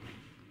gonorrhea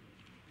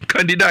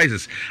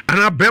candidiasis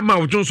ana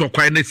bema Johnson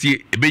kwai na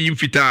sie ebeyi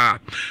mfita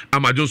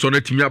ama Johnson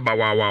na timi aba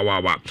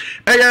wa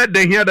eya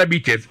the here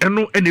diabetes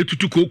eno ena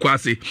etutu kokko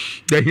ase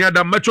the here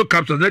da metro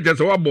capsules na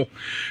jese wabo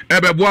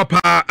ebebo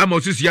pa ama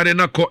osisi yare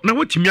na ko na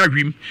wotimi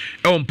ahwim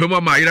e ompem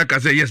ama ira ka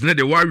say yes na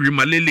de wa ahwim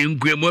malele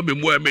nkuemu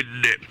abemu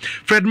amede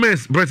Fred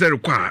Mens brother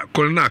kwa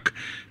Colnac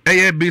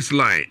eya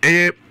baseline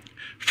eya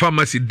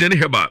pharmacy den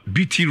heba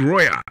BT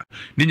Royal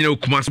ni nyina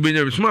okumas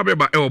benya suma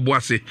beba e obo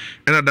ase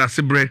ena da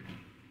sebre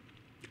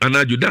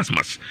Anajo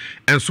Dasmas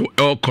and so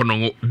El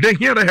Konongo. Then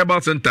here the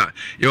Herbal Center,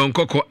 your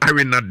Coco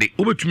Arena de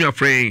Ubetumi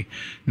afraid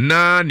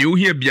na new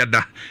here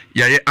biada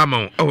yaye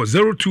amount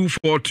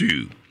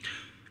 0242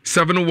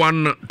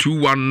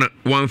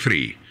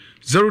 712113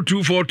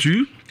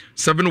 0242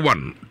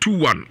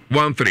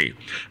 712113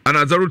 and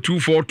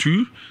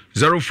 0242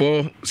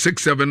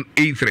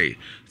 046783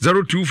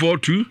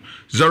 0242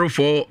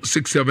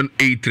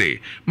 046783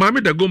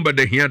 Mami da gomba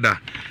de hiada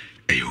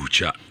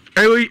eyucha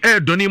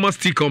Donima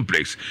Tea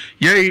Complex.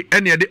 Yea,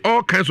 and yet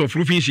all kinds of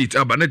roofing sheets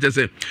are but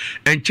say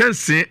and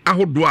chance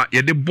ahodoa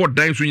ye de board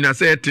dine so you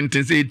say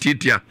tintin say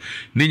titia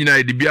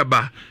nina de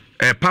biaba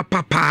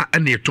papa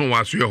and ye ton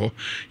was yo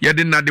ye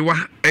de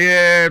nadewa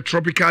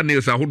tropical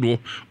nails ahodo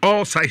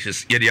all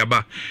sizes ye de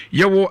aba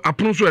ye wo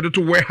apon so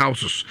to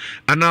warehouses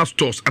and our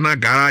stores and our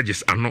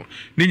garages ano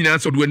nina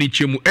so do ani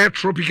chemu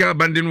tropical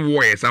abandoned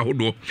wires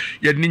ahodo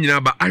ye de nina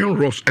ba iron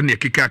rods and ye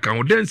kika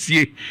kan den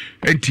sie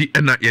enti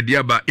na ye de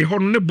aba e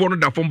hono ne bono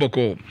da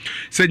fomboko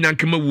se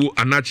nyankema wu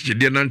anachiche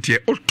de nante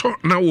oto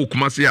na wo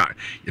kumase a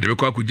ye de be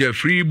kwa kugye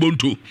free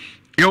bonto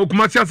ye wo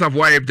kumase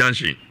asafo IF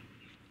junction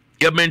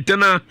your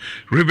maintenance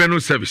revenue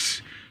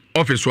service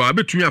office wa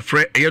betumi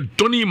afre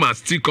Donima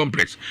Tea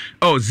Complex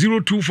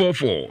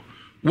 0244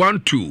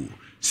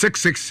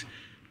 126625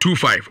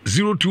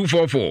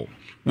 0244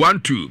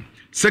 12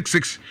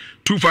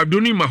 6625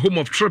 doni my home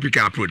of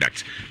tropical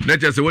product na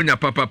just when ya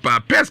papa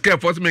pest care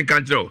for me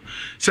control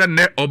say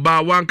ne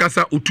oba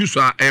wankasa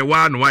utuso a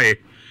ewa no waye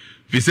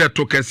fi say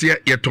to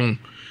kese yeton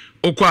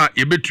okwa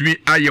yebetumi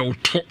aye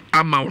oto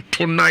ama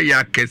oto na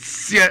ya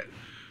kese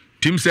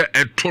tim say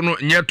eto no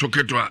nye to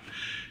ketwa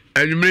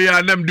enwumre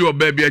ya nam di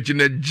oba bia chi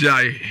na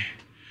jai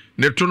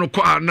ne to no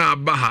kwa na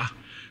abaha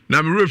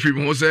na me refi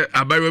mo say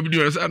abayo bi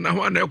di say na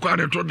ho na kwa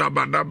ne to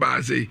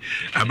daba say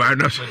abayo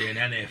na so de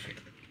na efe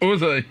o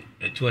say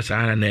it was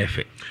an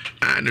effort.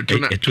 And it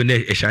was a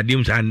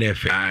shadim and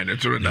effort. And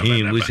it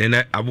was an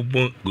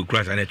abubon good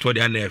class and it was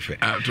an effort.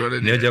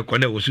 Never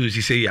connect was Susie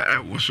say, I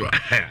was so.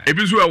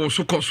 If you was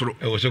so costly,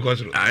 it was so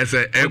costly. I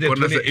said,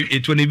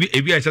 it will be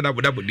if I said I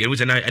would have there was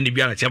an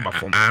Andiana chamber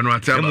from. I know,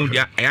 tell me,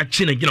 I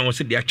actually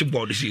said the actual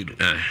body seed.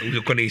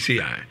 You can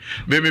say,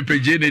 maybe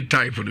Pagini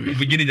time for the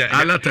beginning.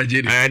 I let a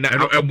jenny and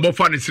a more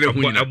funny say, a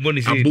book, a boy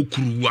is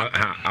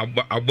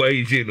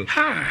in.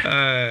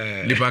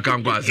 If I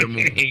can't go,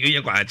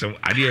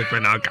 I did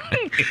penalka.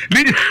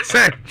 Lead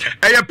say,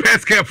 a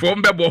pest care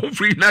from Bebo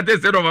free United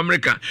States of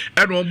America,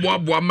 and one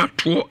more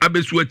mato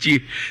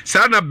abeswachi.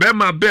 Sana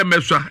Bema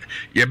Bemesa,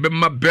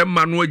 Yabema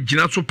Bema no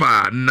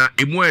Jinasupa, na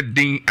emo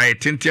ding a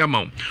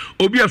tentiamount.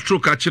 Obia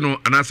stroke achino,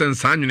 and I send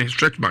sign in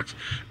stretch marks,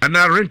 and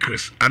now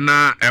wrinkles, and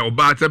now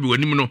Obata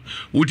Buenimo,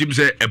 would him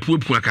say a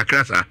poop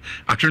cacrasa,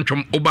 a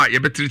trenchum Oba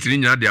Yabetri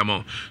in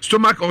Yadiamo.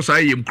 Stomach also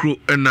a crew,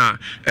 and a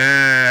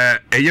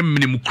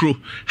minimum crew,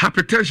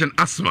 hypertension,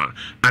 asthma,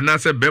 and I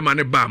said Bema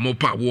ba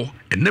mopa wo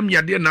enem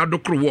yade na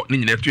adokro wo ni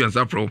nyina tu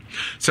ansafro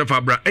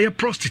sefabra eye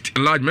prostate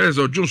enlargement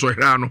or junso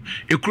hra no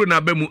ekuro na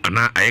ba mu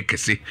ana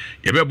ayekese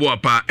yebebo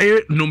apa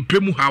eye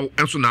nompemu haw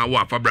enso na wo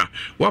afabra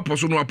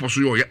waposo no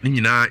waposo yo ni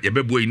nyina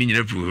yebebo yi ni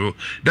nyina furu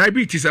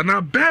diabetes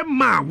ana ba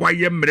ma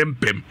waye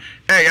mrempem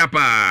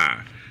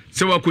yapa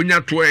se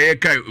wakonya to eye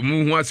kai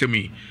mu hu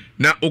asemi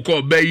na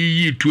okọ ba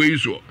yi to yi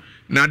so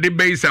na de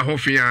ba isa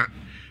hofia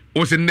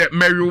o se ne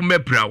meru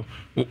mepraw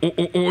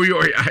o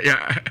yo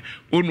ya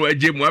onu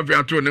aje mu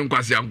afia to ne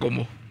nkwase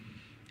ankomo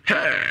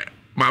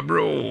my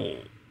bro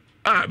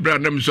bra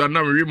na mso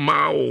na we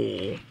ma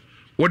o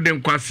wo de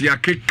nkwase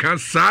akeka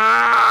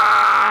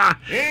sa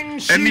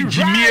eni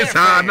jimie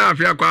sa na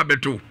afia kwa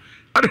beto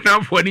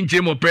adana fo ni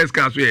nche mo press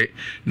card so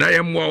na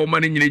ye mo o ma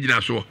ni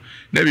nyina so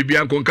na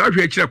bibia nkonka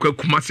hwe akira kwa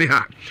kumase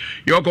ha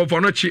yo ko fo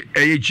no chi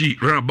eyeji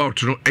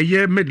roundabout no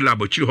eye middle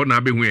abochi ho na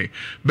abehu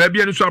ba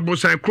bia ni so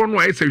abosan kro no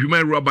aye se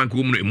human rural bank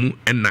wo mu emu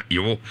enna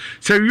yo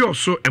se yo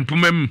so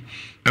empomam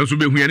enso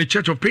behu ya ni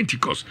Church of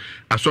Pentecost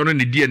aso no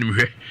ne die anim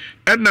hwe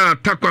enna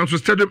takwan so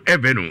stadium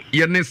avenue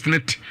ye ne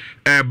snit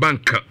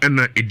bank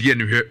enna edie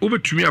anim hwe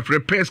obetumi afre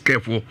pes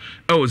careful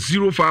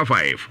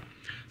 055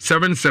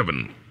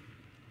 77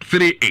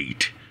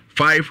 38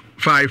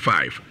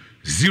 555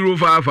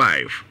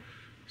 055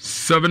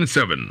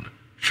 77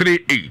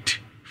 38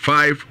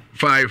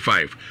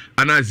 555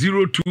 and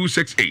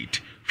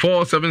 0268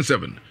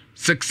 477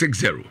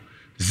 660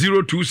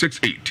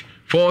 0268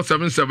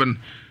 477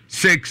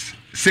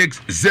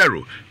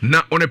 660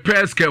 na on a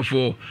press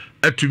careful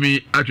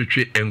atumi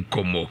atwetwe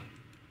enkomo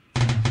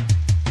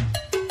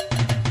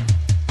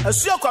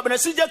asio kwabena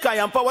sije kan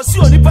yampa wasi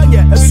onipa ye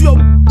asio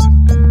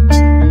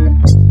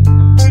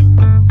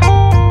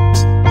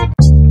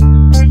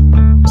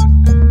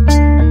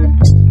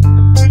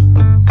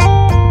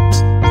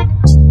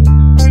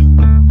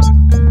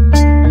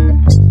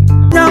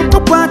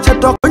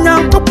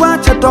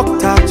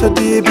doctor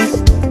chadibi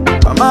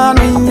mama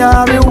no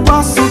nyare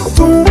wasu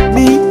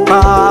tumi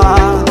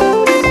pa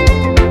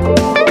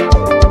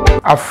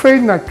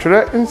afei na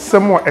twere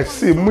nsem a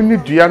ese muni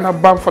dua na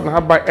banfa na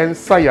haba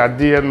ensa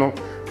yade no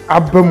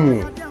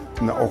abamu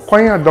na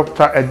okwan a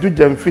doctor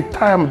edujamfi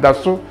time da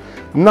so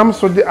nam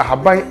so de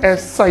ahaban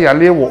esa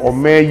yale wo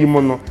omayi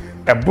mu no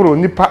ebro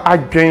nipa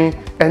adwen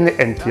ene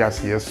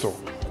entiase so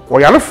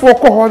oyarefo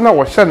ko ho na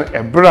wo hye no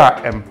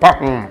ebra empa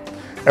ho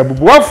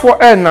ebubuafo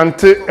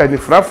nante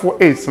enifrafo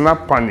esna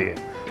pane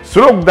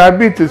stroke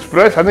diabetes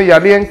pressure na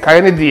yale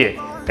enkae ne de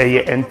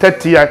eye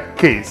entatia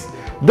case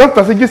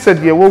doctor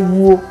said ye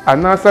wo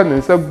anasa ne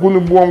nsa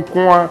gunubu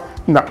onko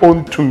na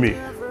ontumi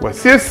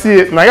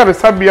wasiesie na yare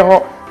sabia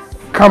ho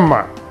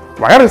kama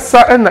wayare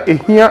sa na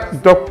ehia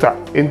doctor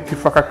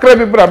entifaka kra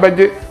bi bra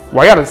baje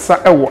wayare sa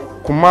ewo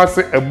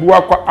kumase ebu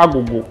akwa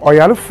agogo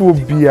oyarefo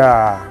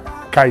bia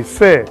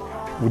kaise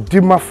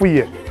udimafo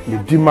ye le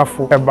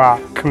dimafo eba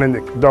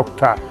clinic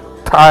doctor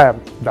time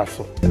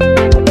daso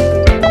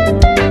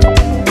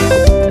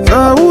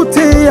sauti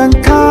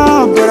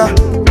yankabra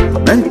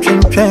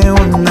mentwentwen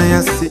wonna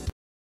yasi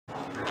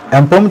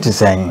empom ti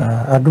sen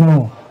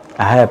adumo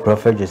aha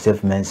prophet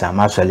Joseph Mensah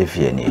maswale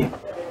fie ni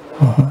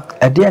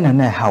ade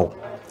na haw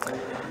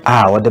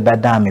wode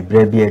beda me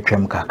bra bi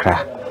atwam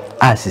kakra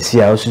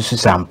sisi a osusu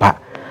sampa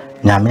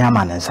nyame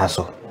ama ne nsa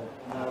so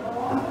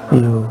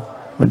yo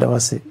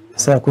medawase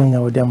sa kunya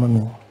wode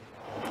amami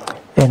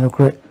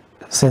enokre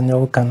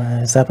senyo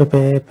kana sa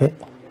pepepe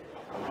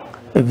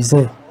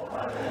ebize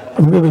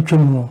mbebe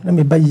twam no na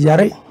me ba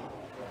yare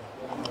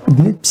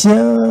ni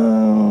pia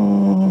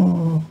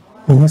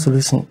me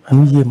solution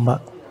and ye ma.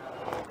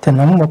 Ten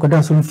I'm not going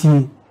to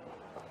fee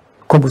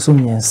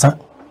Cobosum and son.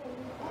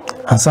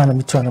 And son of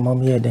me trying to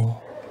mammy then.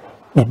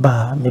 Me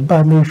ba,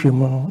 me if you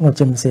no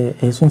Jim say,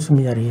 as soon as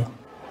me are here.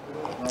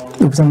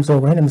 If some so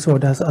when I'm so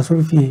that's a sort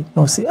of fee,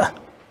 no see.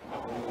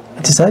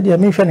 It is idea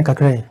me fan a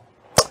cray.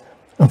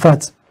 In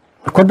fact,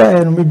 I could die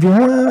and with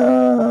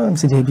you,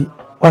 said Debbie.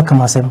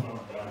 Welcome, Sam.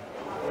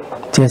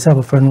 Tears have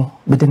a friend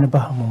within the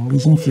Baham,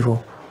 meeting fever.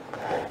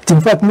 In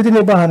fact, meeting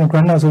the Baham and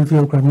grandmas will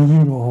feel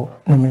Grammy or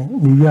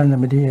me, and the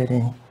Medea.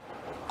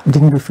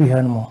 Didn't be free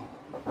animal.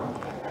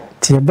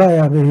 Tear by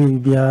a very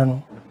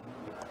piano.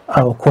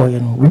 Our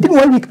coin. We didn't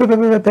want to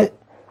be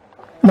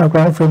my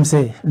grandfriend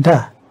say,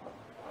 da.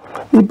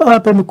 We buy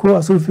up and cool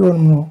as if you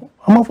know.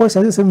 I'm off for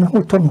some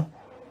who told me.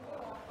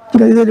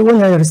 You know,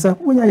 when I saw,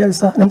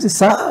 and I'm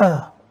say,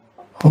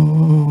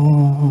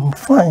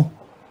 fine.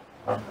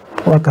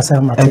 What can I say?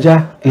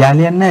 Eja,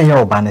 Yalian, na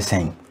your banner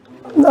saying.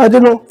 I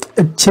don't know,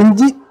 a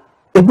change it.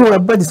 A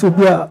good body so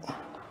be a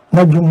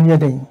not junior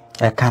day.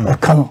 A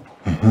come.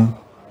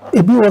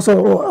 It be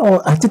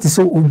also a titty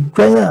so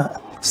dry.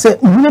 Say,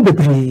 no,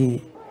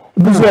 baby.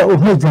 Because I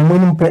would make them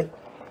winning pet.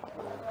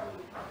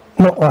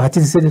 No, I had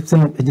to say the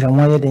same a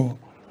drama day.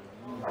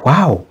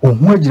 Wow,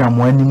 more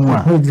drama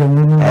anymore.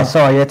 I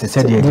saw yet to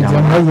say the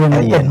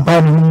drama.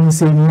 Banning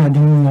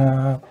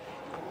saying,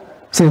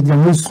 say the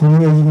most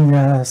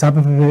near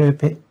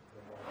Sabe.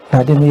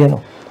 I didn't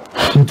know.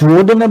 To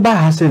order the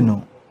bar, say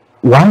no.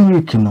 1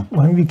 week, no,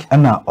 1 week,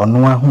 and now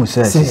on one who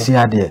says, see,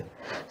 I dear,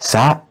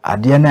 sir, I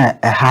dear na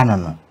a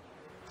hanano.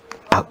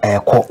 A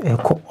cock,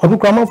 a book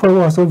grammar for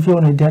was so few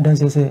on the dead and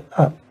say,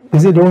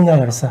 is it only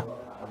I, sir?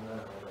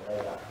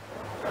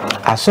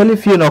 I solely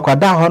feel like a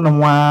down on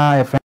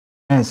my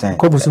friends and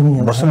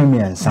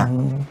Cobosumi and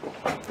son.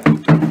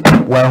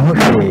 Well,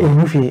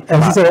 who she,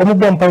 and she said, I'm a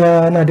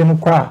vampire and I didn't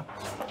cry.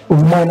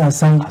 Woman and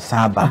son,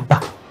 Saba.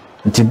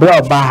 Nti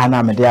bra ba ha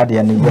na me de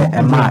ade ne ye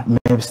e ma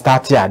me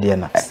start ade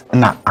na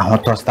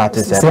ahoto start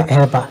se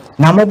ba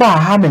na mo ba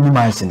ha me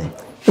months ni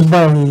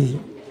ba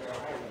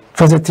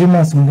for the 3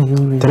 months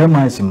me 3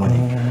 months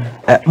money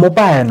mo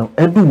ba no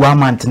edu 1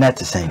 month net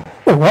sen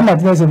 1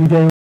 month net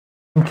video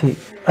okay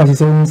as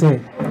you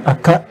say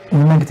aka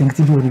me marketing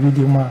TV on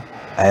video ma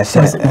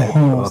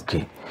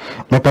okay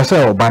me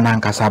pese o ba na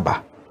nkasa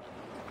ba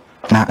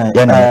na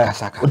ye na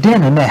nkasa de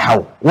na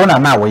hawo wona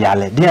na wo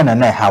yale de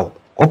na hawo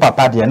o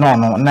papa de no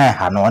na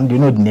ha no ndi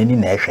no dinani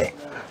na ehwe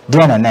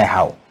de na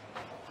ha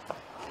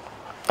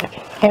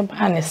e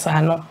ba ne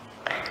sa no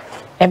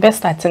e be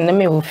start na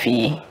me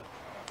ofi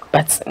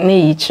but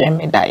ne yi chere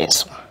me da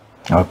yeso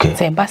okay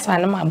te ba sa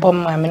na ma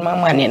bom ma me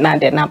ma ne na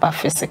de na ba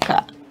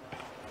physical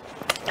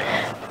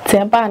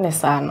te ba ne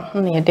sa no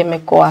ne de me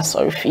ko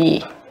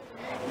asorfi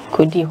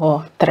kodi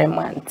ho 3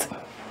 months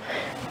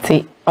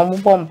te omo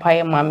bom pa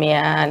ye ma me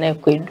a na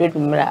ko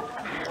edodumra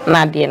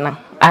na de na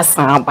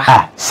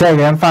asaba say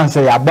yan fan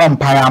say ya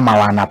bompara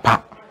amawana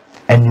pa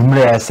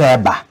enumre say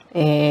ba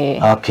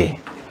okay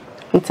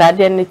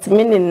ntade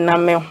netimi ni na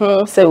me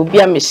ho say obi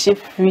a me hye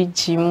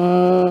fridge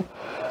mu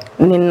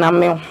ni na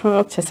me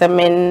ho tese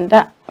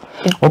menda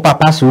o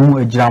papa so mu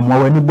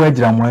agiramo wani bo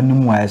agiramo ani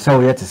mu a say o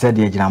ye tese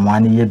de agiramo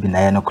ani ye bi na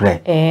ye no kre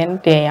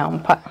nde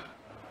yampa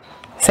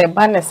say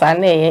ba ne sa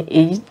na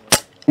ye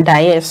da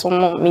ye so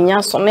no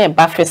minya so na e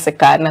ba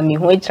physical na mi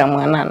ho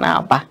agiramo na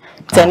aba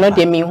te no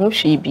de mi ho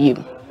hwe bi.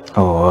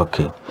 Oh,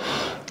 okay.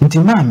 Nti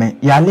mama,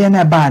 yale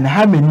na ba na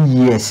how many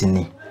years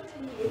ni?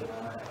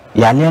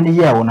 Yale na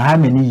year on how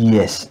many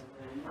years?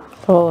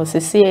 Oh,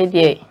 sisi e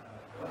die.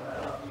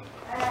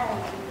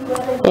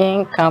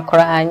 En kan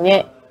kra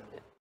anye.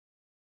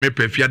 Me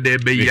pe fiada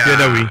be ya.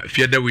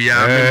 Fiada we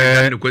ya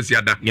me na kwasi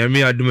ada.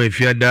 Nyame aduma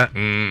fiada.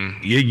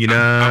 Ye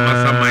nyina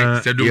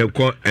amasamai sedu. Ye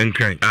ko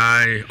enkran.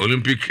 Ai,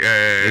 Olympic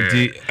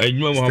nti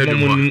anwa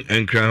mo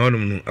enkran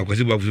honum no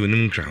akwasi bafu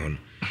nim nkran honum.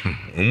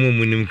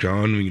 Omo nim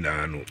nkran honum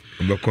nyina no.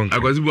 Obekon.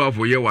 Akwasi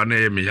bafu ye wa na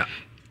ye me ya.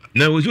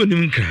 Na wo so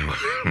nim nkran.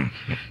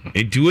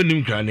 Nti wo nim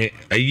nkran ne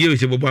aye we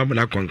se bobo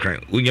amana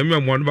konkran. Onyame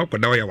mo no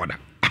bakoda wo ya wada.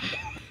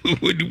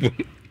 Odi bo.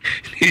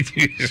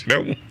 Nti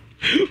snawo.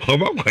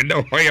 Oba kwenda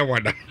hoya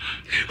wada.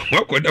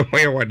 Wakwenda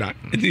hoya wada.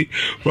 Nti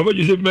Papa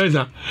Joseph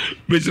Mensa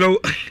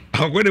besro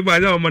akwenda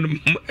ba za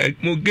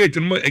mo gate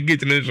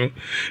no so.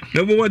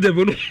 Na mo wada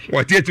bo no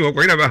watieti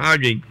wakwenda ba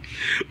hadwen.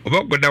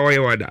 Oba kwenda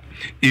hoya wada.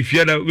 If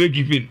you are we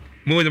giving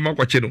mo ma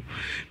kwache no.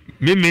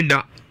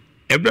 Memenda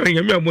Ebra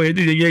nyame amo ye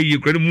de ye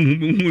kwere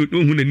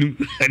mu nanim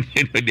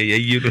de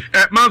ye no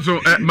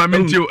manso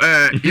mamentio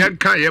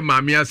yanka ye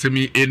maami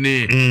asemi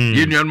ene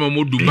ye nuano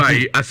mo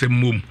Dubai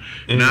asemmom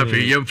na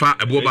afi yemfa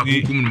ebo ba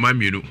kukum no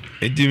mamienu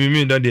enti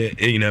mimi da de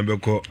nyina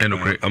beko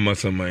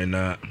amasaman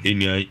na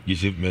enia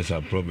Joseph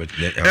Mensa Prophet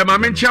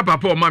mamentia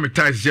papa o mami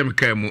ties jem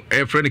kan mu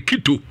friend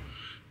Kito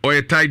o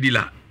ye tie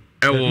dealer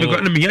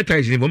Because na me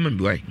ties ni woman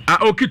bi why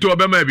Kito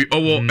obema bi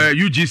owo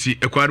UGC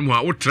ekware mu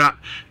a wotra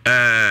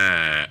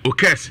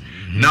okes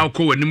na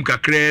ko wanim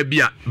kakra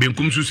bia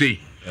benkum so sei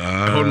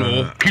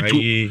hono Kito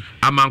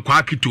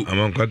amankwa Kito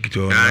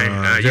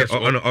yes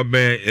ono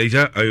obe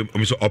eja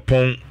so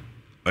opon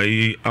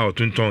ayi out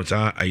tonton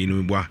sa ayi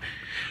no bua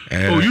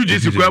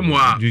UGC kwa mu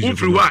a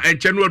ufiri wa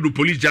enche no do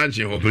police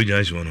junction ho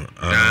no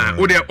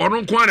o de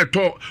ono nko an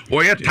to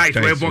o ye tight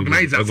we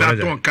organizer sa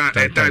ton ka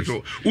tight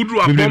so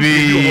uduru abom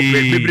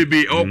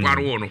bebrebe o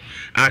kwaro wo no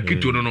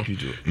akito no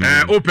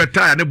o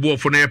peta ne bo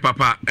fo na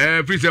papa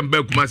free sem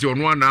ba kuma se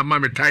ono na ma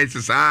me tight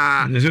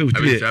sa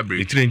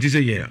itire nti se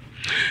ye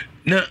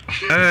na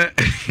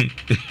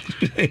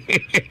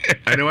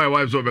I know why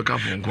wives over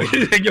careful.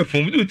 Your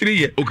phone do 3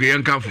 years. Okay,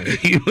 I'm careful.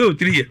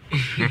 3 years.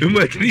 You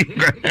must 3.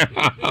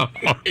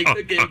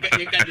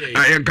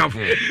 I am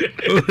careful.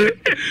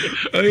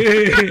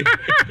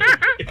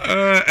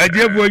 I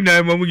dear boy,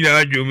 now, Mamma, you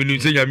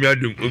say, I'm your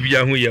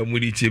Obia, who you are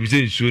with him,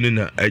 say, soon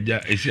na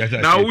Aja.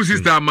 Now,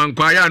 sister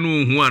Manquaya,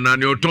 no one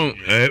on your tongue.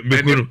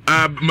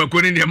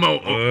 Maconi,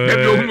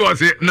 who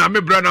was it? Now, my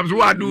brothers,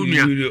 what do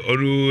you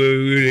or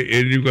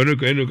you going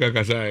to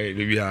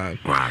Kakasai?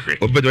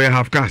 But I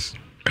have cast.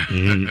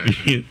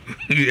 In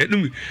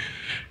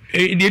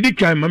the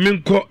time, I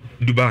mean, call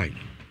Dubai.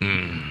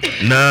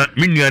 Na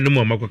minu anu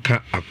mo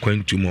makoka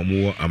akwantu mo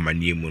mo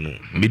amanie mu no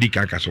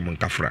medical kaso mo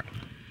nkafra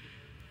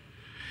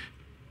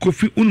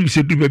Kofi unum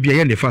se du bia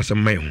ye ne fa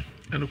asem ho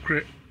eno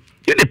kre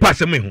ye ne pa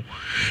asem ho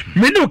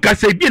me ne o ka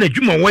se bia na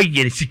dwuma wa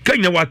ye sika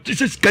nya wa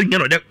se sika nya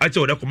no de ase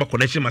o de koma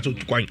connection ma so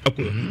kwan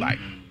akọ Dubai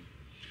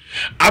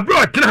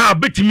abro tena ha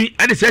betimi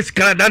ade se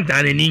sika dan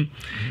dan ni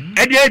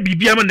ade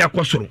bibia ma na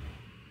akosoro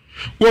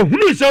wo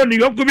hunu se oni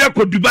yonko bia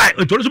akọ Dubai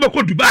o to so ba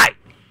kọ Dubai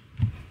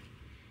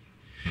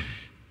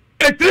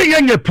Etri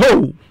yenye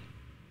po.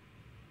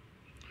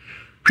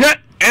 Hwe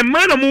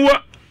emana muwo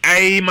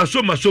ai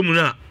maso mu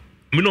na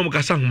me no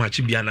mukasa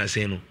homachi bia na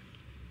sen no.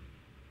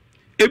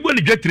 Ebo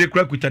ni dwetre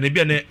kura kuta na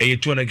bia na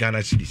eyeto na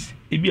Ghana cedis.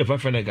 Ebi e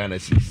fafa na Ghana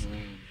cedis.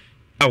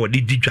 Awo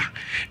di didwa.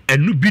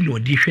 Enu bi no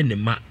di hwe ne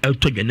ma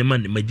eltodwa ne ma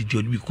ne ma didi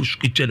obi ku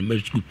school na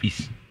school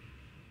fees.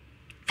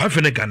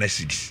 Fafa na Ghana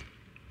cedis.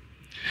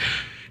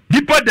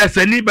 Deeper that's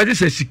any but this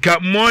sika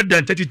more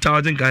than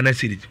 30,000 Ghana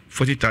cedis,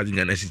 40,000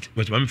 Ghana cedis.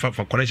 But my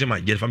for connection my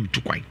get from 2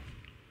 coin.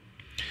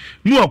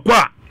 No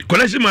kwa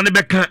connection man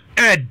be kan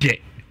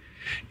ede.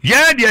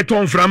 Ya de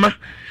ton frama.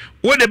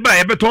 Wo de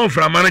ba e be ton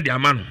frama na de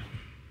amano.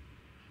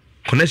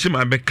 Connection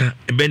man be kan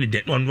e be ni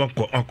de no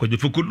akọ de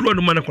fokuduro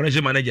no man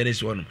connection manager dey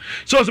so no.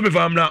 So be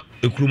fam na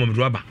ekuru mo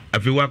do aba.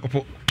 Afi wa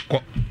akọ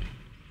ko.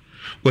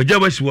 Waja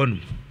wa si wonu.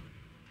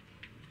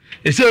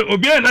 E se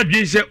obi na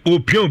dwen se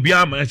opia obi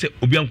ama se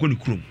obi anko ni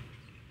kurum.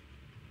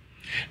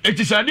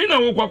 Eti sade na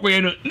wo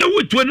kwakoye no na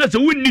wotu na se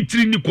wonni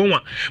tiri ni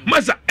konwa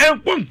masa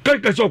enkon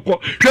kanka se okọ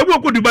hwebu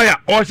okọ Dubai a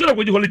o se na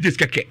ko holidays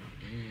keke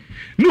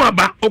nu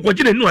aba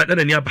okọ ne nu ada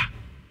ni aba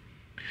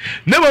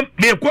na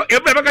me ko e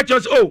bra baka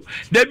chos oh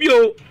da bi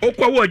o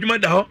okọ wo adwuma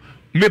da ho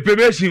me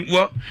preparation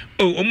wo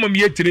oh o mam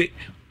yetire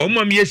o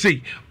mam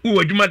yesei wo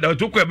adwuma da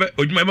to ko e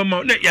adwuma e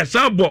ma na ya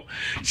sabo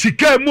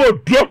sika mu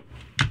odro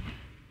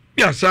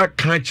ya sa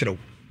kan kire wo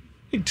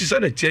nti sa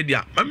na tie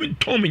dia ma me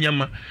ton me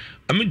nyama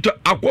aminto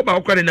akoba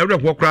okra na wure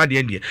okra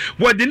de ndie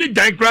wodi ni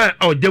dan kra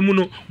odemu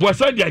no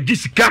wasa de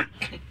agisika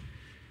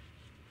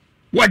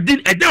wodi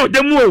eda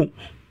odemu o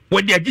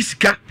wodi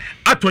agisika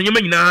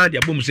atonyema nyina de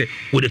abom se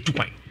wode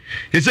tukwan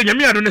se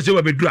nyame ado na se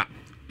wa bedura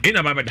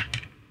ina babada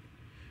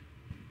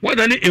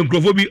wada ni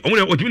enkrofo bi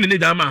omune otimi ni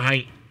da ma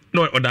han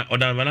no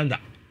oda valanda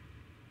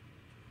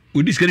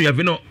odi skeni ya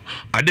vino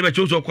ade be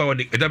choso kwa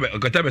wodi eda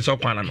be so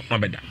kwa na no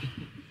mabeda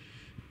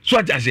so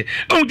atase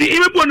o di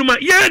imebu onuma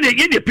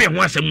ye de pe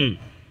ho asemu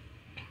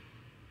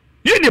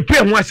ye ne pe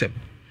ho asem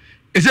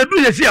ese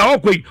du ye si a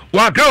okoi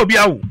wa ka obi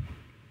awo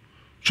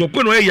so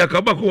ko no ya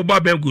ka ba ko ba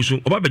ben gusu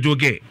oba be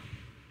joge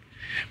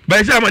ba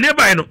ese ama ne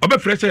ba no oba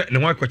frese ne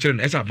ho akọkire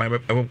na ese ba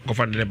ko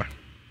fa ne ba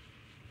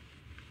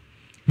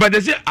ba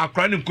de se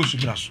akra ne nkosu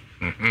braso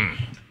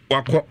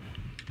wakọ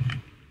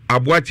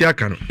aboati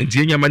aka no nti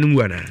enyama ne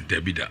mu ana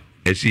dabida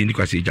ese ni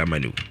kwase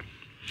jamani wo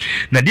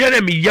na dia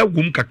na mi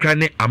yagum kakra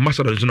ne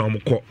ambassadors na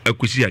omkọ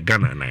akusi ya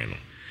Ghana nan no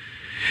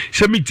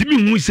se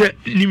mitimi hu se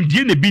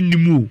nimdie na bi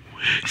nimu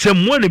se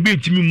mo na bi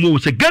timi mo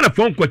se Ghana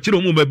fon ko kire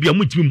mo ba bia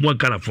mo timi mo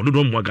Ghana fon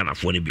do mo Ghana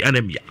fon bi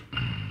anamia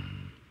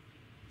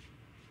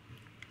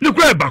ne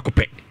kura ba ko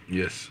pe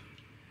yes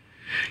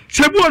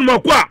se bu on mo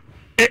kwa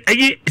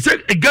eyi se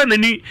Ghana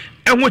ni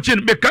ehwo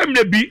chen be kam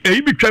na bi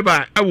eyi bi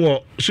twaba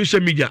ewo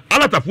social media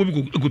alatafo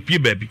bi ko pie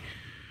ba bi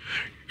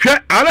hwe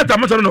alata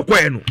mo no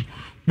kwa no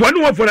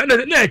wonu wo for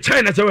na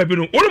China se wa bi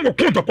no wonu mo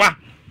konto kwa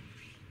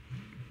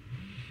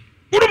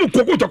wonu mo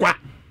kokonto kwa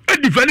e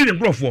defend the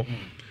growth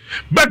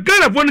but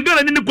Ghana for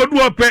Ghana ni ko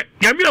du ope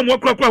yami na mo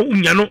kra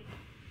unya no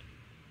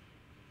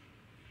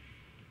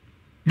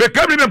be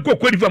kabri be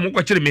ko di fa mo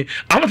ko kire me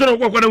amata na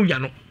ko na unya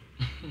no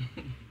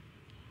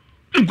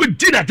nko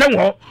dina tan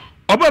ho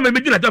oba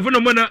me dina tan fo no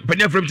mo na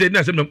panya from say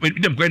na sem no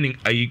dem ko ni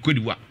ayi ko di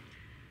wa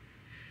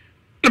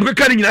na ko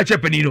kan ni na che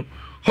pani no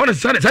hono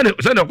sana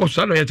ko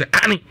sana yete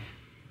ani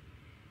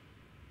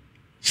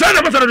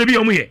sana masana do bi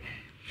o mu ye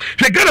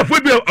se Ghana fo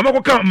bi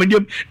amako ka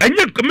manyam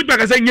anya me ba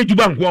ka say nya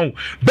juba nko an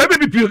ba be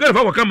bi pi Ghana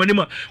fa ka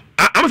manima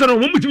amasana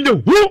mo mutim de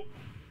hu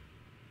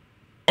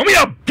o me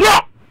ya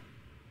bro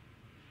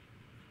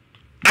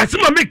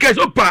asema make us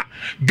opa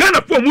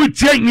Ghana for mu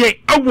tie nye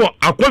awo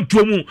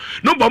akwantuo mu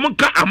no ba mo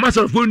ka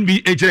ambassador for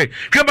bi echere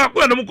hwe ba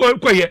ko na mo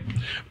ko ye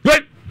we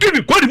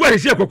give Cote d'Ivoire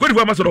si Cote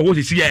d'Ivoire ambassador ho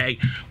si ye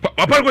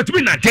papa ko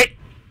timi na te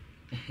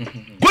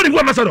Cote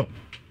d'Ivoire ambassador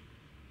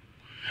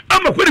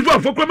ama Cote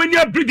d'Ivoire for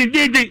Kwamania breathing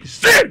dey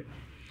same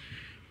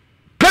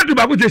country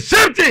ba go the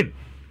same thing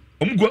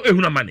omgo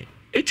ehuna mane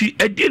eti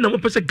ede na mo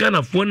pese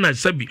Ghana for na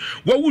sabi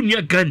wa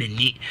wunua Ghana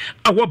ni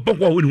awo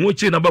bokwa wo ni wo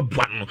che na ba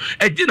bua no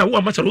ede na wo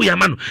ambassador wo ya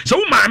ma no so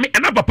wo maame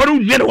na papa no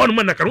nua na wo no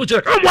man na ka wo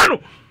che ka mo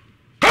ano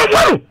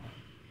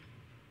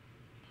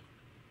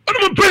ono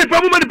mo pele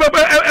pa mo mani papa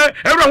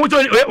everyone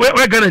wo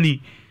we Ghana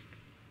ni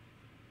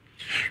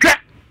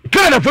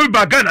Ghana for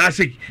ba Ghana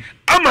ase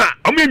ama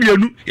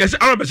mienu yes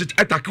Arab set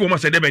attack wo ma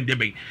se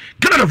deben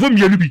Ghana for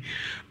mienu bi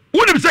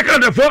wo ne bi se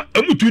Ghana for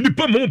amutu ni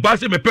pa mo ba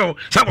se mepe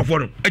sa kwafo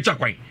no echa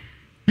kwan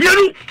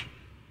mienu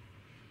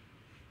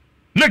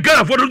na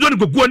Ghana for do ni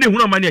gogo ne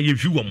hunu amane ye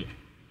fi wo mo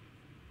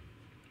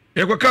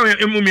e ko ka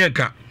emu mi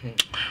eka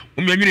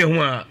o mi anwene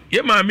ho a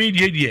ye ma mi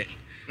die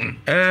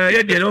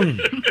ye die no hu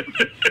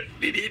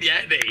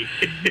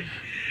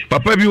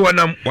papa bi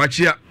wanam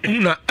wachia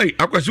na ai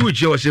akwasi wo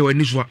chia wo se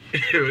wani soa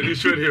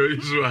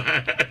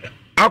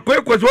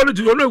akwai kwasi wo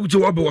tu no ekuti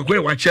wo ba akwai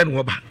wachia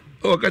no ba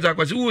o ka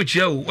akwasi wo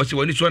chia wo se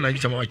wani soa na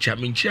nchama wachia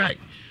min chia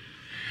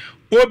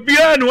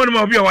obia ne wonu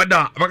ma obia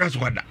wada abaka so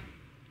wada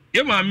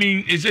ye ma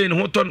mi ese ne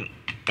ho ton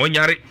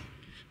onyare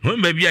no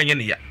ma bia anye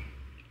ne ya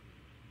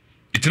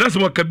itina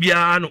so ka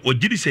bia no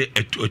ogiri se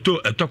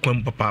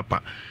etokwan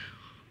papa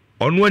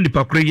onu ani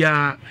pakre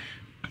ya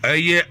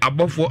aye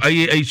abofo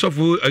aye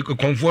sofo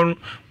konfo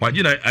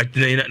wagina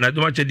na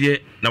doma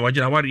chede na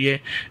wagina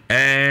wariye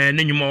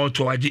ne nyuma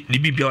oto wagi ni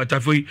bibia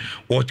watafoi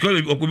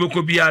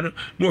okobeko bia no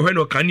hwe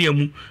no kanea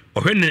mu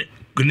ohwe ne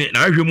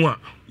na hwe mu a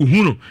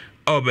ohunu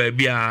o ba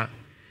bia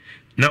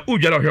na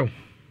ujara hwe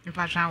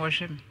mpatran wo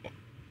hwe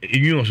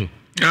inyu so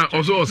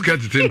also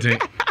skirt tintin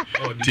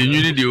ti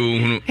nyuni de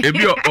ohunu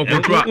ebi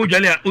okotwa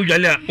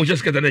ujale o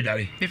skirt na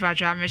jare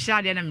mpatran me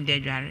sha de na me de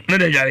jare na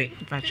de jare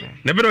mpatran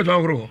na be no to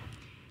horo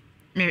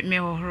me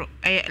horo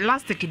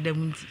elastic de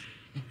munti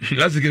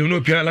elastic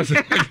no pia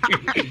elastic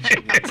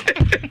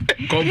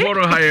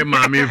konforo haye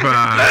mami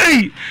fa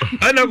hey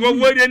ana ko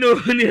wodi no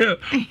ni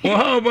o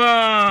ha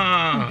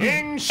ba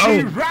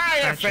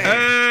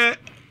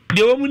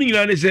de wo muni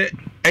ngina ne se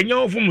enya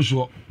ofum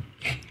so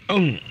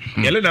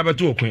yele na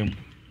beto okwan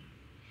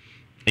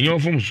enya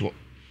ofum so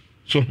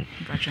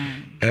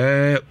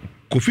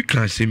Kofi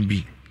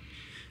Kansembi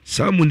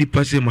samu ni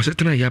passe mo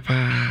setena ya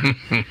pa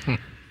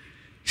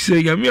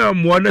se yami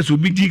amwa na so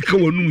bidi ka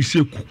wonu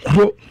se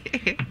kokro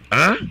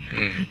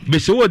be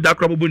se wo da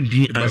kra bobo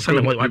ndin ansa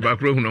na ba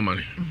kra hu no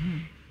mane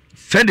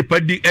send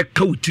padi e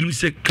ka utiri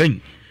se kan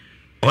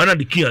ona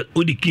de kia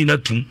odi kin na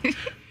tum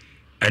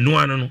eno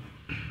ano no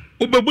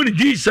obabu ni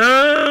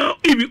jisa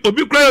ibi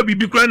obi kra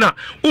bibi kra na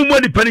umo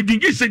de pani din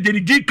jisa de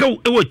di ka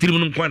e wo tiri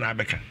mun kwa na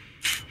abeka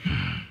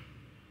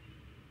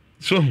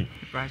so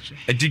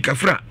enti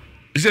kafra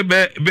se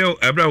be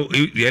abra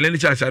yele ni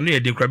cha no ye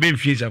de kra be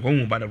mfie sa ko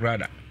hu ba da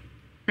brada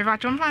me va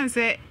chomfa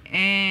se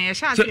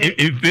sha so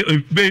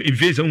be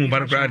mfie sa hu ba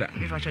da brada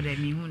me va chode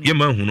mi hu ye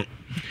ma hu no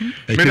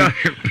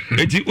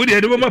enti o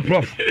de ma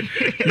prof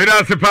me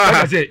da se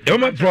pa se e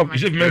ma prof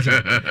chef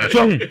mensa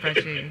so hu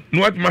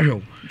no what ma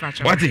hwe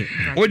what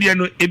o de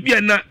no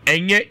ebia na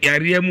enye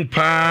yare mu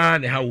pa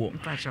ne hawo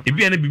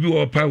ebia na bibi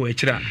wo pa wo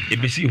kira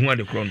ebesi hu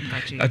ade kro no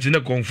ati na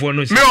konfo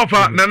no me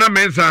opa nana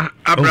mensa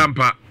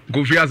abrampa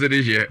Kofi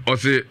Asede je o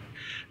se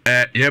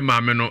ye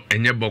maame no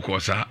enye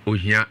bokosa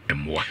ohia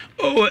emwa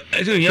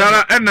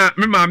sara ena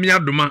me maame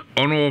adoma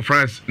ono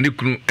France ne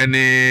kunu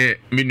ene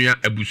menua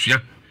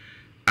abusua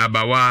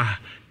abawa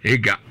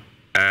ega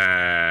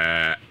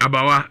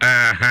abawa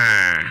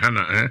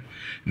hana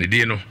ne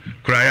di no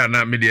kuraya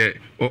na me de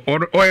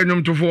o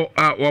enwom tofo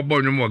a wo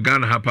bo nwom wo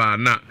Ghana hapa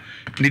na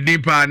ne di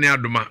pa ne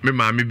adoma me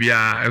maame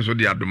bia enso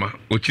de adoma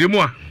o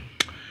kiremu a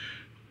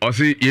o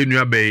se ye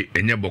nua be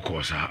enye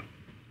bokosa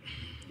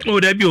o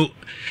da bio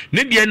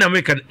ne dia na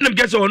America na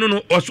mjese wono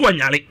no oso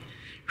anyare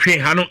hwe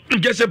ha no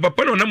mjese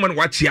papa no na mo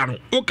wa tia no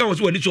o ka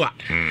oso wani so a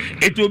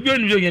eto obi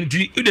onu ye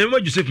nti o de ma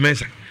Joseph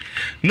Mensa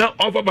na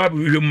ofa ba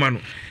hwe mu no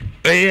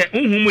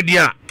unhu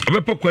dia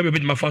obepa kwa be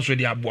ma fa so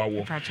dia aboa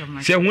wo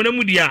se huna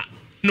mu dia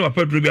na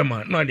papa duro bia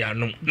ma na dia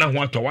anom na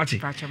ho ato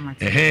wate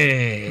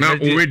na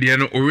owe dia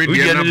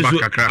na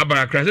bakakra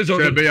abakra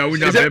se be ya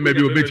unya be ma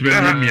bi obetime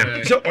na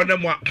mia se ona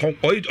mo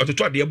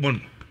ototo ade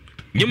bon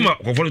Yema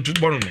konfort tu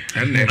bono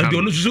and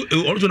onu su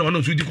onu na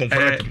wanu su di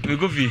konfort we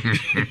go fi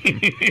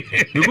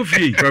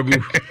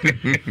kwagu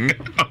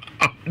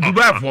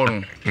Dubai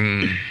for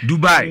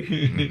Dubai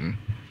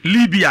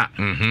Libya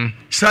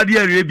Saudi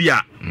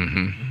Arabia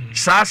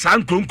sa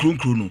nkron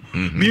no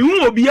mi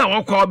hu obi a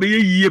wakwa be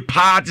yiye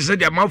pa te se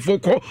de amanfo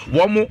ko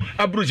wo mo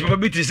abroach papa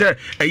bi te se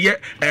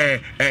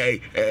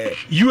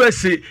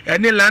USA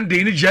ene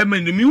London ni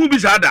Germany mi hu bi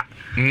sa da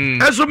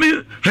eso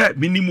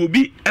mi ni mo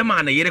bi e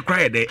ma na yere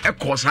kwae de e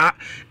kosa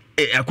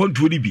e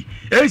kontuo ni bi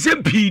e se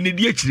pi ne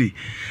di akire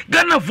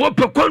Ghana fo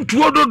pe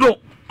kontuo dodo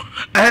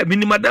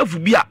minimadafo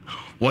bi a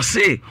wo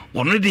se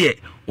wono de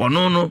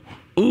wono no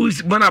o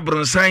bana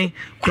bronsan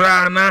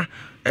kra na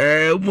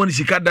umoni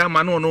sikada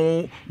ma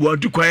no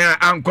wantu kwan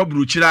ankwa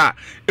bruchira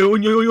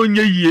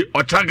onye yie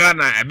otaga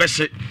na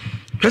ebehye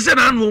pese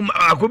na anu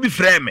akobi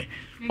freme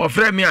o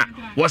freme a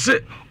wo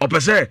se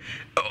opese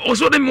o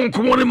so de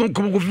monkomo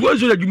ko fi wo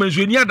so adwuma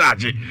nso ni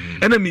adaje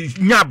ena mi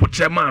nya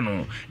abotre ma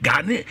no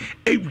ga ne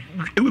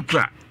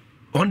ewekura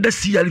Honda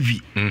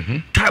CRV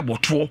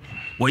taboto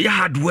wo ya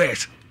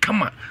hardwares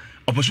kama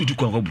opese tu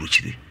kwan ko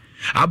bruchire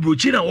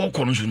abrochi na wo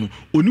kono so no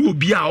oni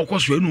obi a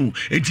okoso anu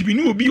entibi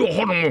ni obi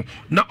ho no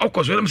na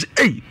okoso na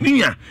say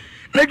niya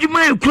na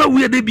dwuma e kura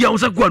wi de bia wo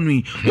sakwa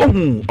nu wo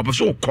hu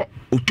obeso okọ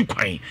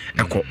otukwan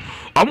eko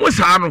omo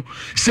saa no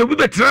se obi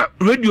betra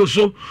radio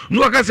so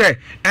no aka say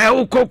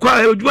okọ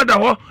kwa odwuma da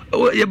ho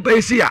ye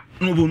besi ya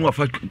no bo no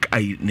afa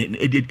ai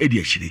edi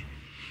achire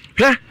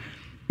hwe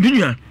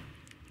niya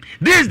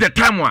this is the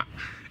time wa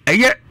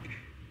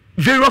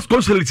various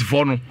consulate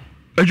for no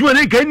adwuma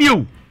ne kan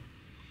nie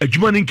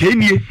adwuma ne kan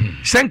nie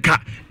senka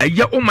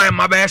oman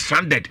ma ba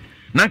stranded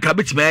na nka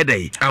betima ya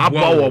dai abo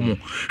wo mo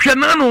hwe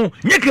na no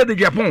nyeka de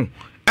Japan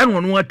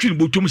eno no atwi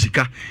botom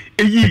sika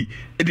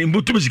de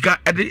botom sika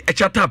de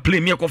echata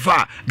plane me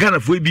kofa Ghana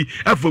fo bi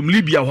afom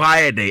Libya ho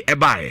aye dai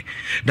ebae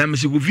na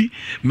mesegofi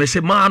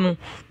mese ma no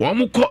wo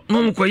mo ko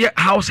no mo ko ye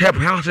house help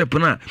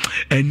na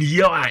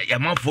eniye ya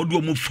manfo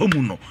do mo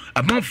famu no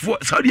amanfo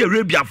Saudi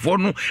Arabia fo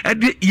no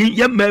de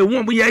ye ma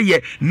wo mo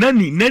ye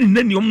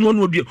nani omno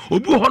no obi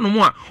ho no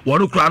mo a wo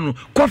no kra no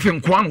kofi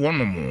nko an wo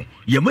no mo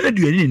ye ma na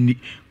duani ni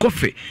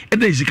kofi e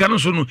da sika no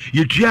so no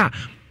ye tua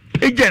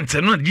agent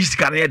no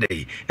gisika na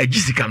yede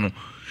gisika no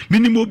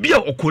minimo bia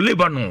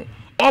okoleba no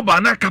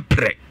oba na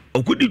kapre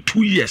okudi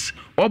 2 years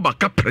oba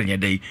kapre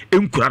nyedai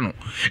enkura no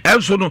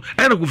enso no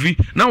ena kofi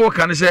na wo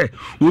kan se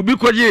obi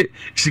koje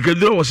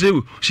sikaduro wo se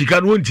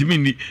sika no ntimi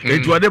ni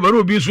etu ade ba no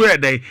obi so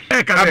yedai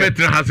ka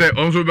abetre ha se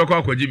onso be kwa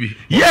akwaji bi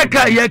ye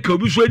ka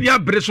obi so ani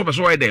abre so be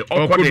so yedai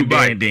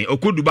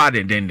okọ Dubai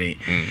den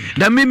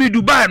na mimi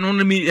Dubai no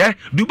mi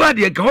Dubai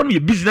de ka hono ye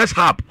business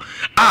hub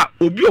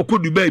obi okọ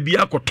Dubai bi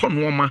akoto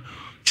no ma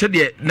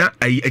chede na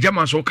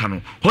ejama so ka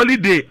no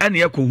holiday ene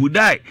yako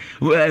hudai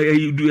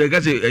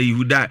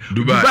hudai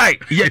Dubai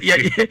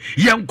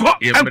yanko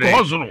enko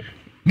hozoro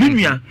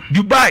minua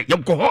Dubai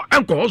yanko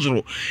enko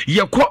hozoro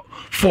yako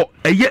for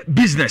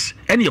business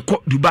ene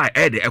yako Dubai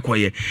ede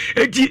ekoye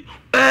eti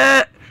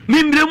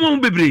mimbre mu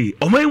bebre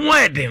o mai mu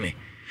edene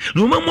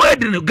no mu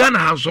edene Ghana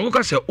ha so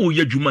ka se o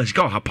ye djuma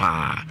sika ha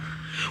pa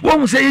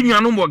wo say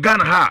nyanom wo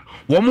Ghana ha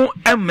wo mo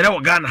emre wo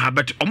Ghana ha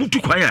bet o mo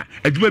tukwan a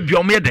adwuma bi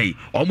o mo yedai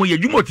o mo ye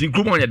dwuma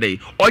tinkrum o yedai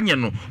onye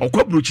no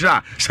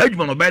okobruchira sa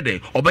adwuma no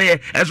bedai obeye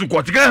ezo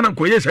ko tika na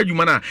ko ye sa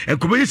adwuma na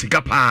enkobe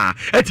sika pa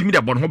atimi de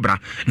bon ho bra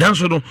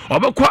nanso no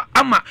obekọ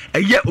ama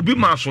eye obi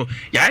ma so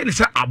ya ile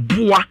se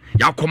aboa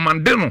ya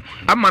komande no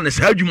ama ne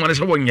sa adwuma ne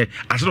se wonye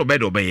asere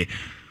obede obeye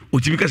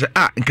otimi ka se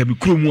nka bi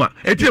kromu a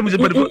etire mu se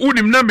bede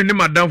unim na me ne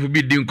madam fo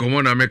bi din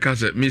komo na me ka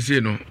se me se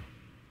no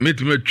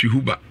metuma twi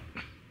huba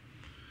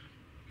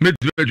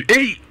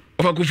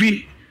of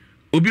Kofi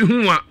obi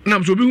hu a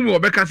na so obi hu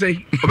obeka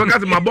say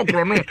ma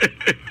bokro no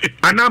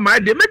ana ma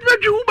de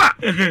metmetwi huba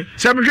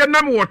se me hwe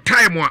na me wo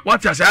time a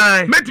what I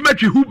say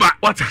metmetwi huba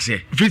what I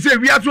say fi se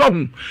wi aso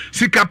hu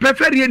sika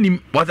prefere anim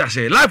what I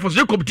say life was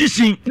a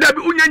competition da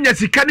bi unyanya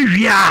sika ne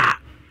hwe a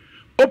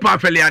opa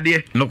afele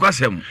ade no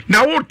kwasem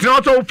na wo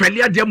tena so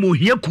fele ade mo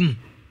hia kum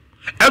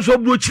eso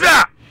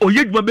brochira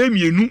oye djuma be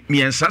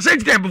miensa say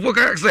time before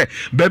ka say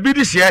baby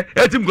this year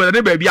etim go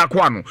na baby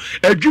akwa no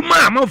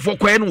adwuma amafo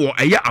kwa no wo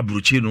eye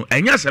abrochi no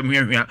enya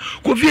samhwehwea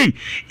Kofi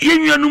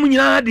yenwanum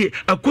nyina de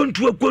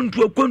akontu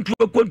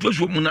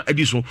so mu na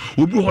adi so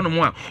obi ho no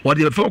mo a wo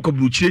de befa ko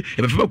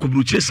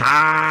brochi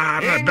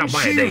saa na da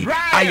ba ede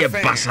aye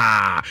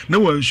basa na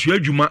wansu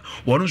adwuma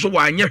wo so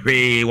wa anye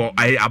hwe wo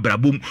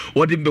abrabom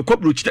wo de be ko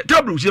brochi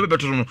be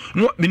beto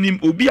no minim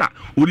obi a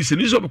ori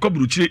seni so be ko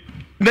brochi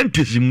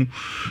nantesimu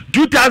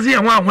 2000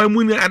 ahwa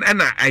mu ni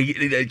ana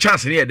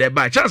chance ne de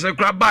ba chance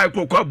kra ba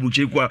ko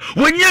abuche kwa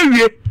wonye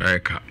wie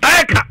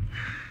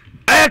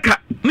eka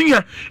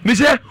niya mi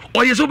se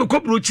oye so be ko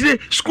brochire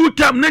school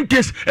time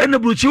nantes ena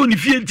brochi oni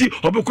fienti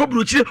obekọ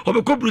brochire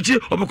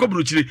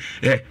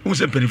un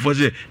se penifo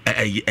se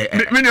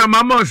me ni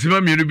mama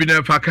osima mienu bi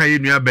na fa kan ye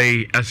nua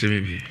bai asemi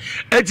bi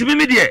etimi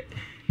mi de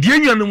die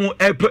nyanom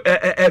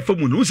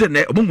famu no se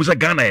ne omo musa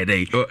Ghana ye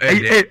dey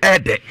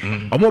ede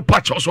omo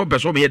patch so be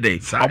so me ye dey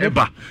omo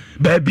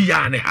ba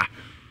bia ne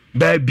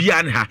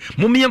ha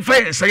mo me yem fa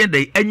ye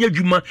dey anya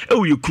dwuma e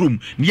wo ye krom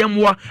ne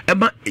yemwa e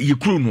ma ye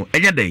krom no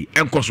enya dey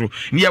enkoso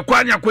ne ye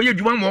kwa nya kwa ye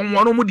dwuma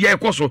mo no mo de ye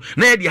koso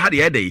na ye de ha de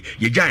ye dey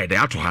ye gya ye dey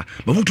ato ha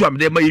ba futu am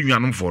de ma ye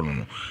nyanom fo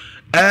no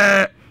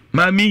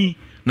mami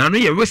na no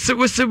ye wese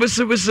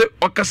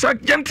okasa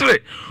gentle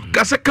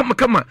kasa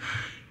kama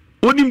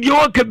onim die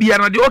oka bia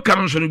na de oka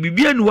no so no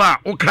bibia nu a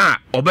oka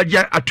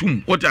obaja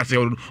atum what I say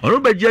ono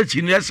baja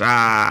chine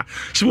sa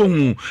so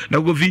hu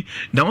na Kofi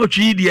na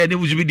otwi die ne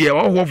wuzu die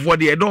ohofo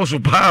de do so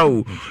pa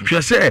o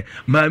hwe se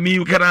mami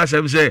kana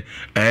asem se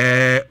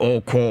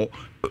oko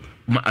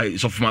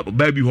sɔfo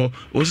baabi hɔ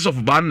wɔsi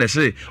sɔfo baa no na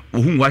ɛsɛ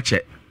ohun wakyɛ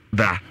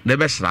bra na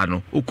ɛbɛsra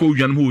no wokɔ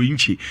odwa no mu wɔ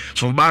nkyi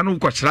sɔfo baa no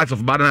wokɔkyerɛ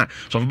sɔfo baa no a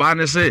sɔfo baa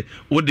no sɛ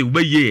wode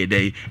wobɛyie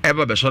dɛ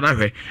ɛba bɛsɔ no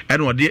ahwɛ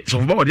ɛna ɔde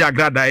sɔfo baa wɔde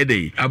agrada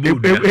ɛdɛ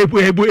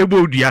ɛbɔ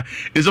odua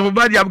sɔfo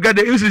baa de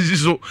agrada ɛsisi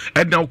so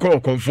ɛna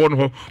wokɔ kɔmfoɔ no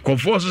hɔ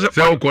kɔmfoɔ so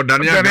sɛ wokɔ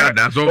dane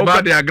agrada sɔfo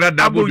baa de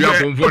agrada bɔ odua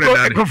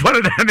kɔmfoɔ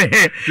no dane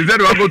te sɛ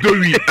de wakɔtɔ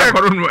wi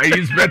akɔro no ɛyi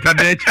inspector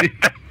da akyi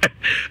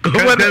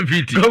kɔmfoɔ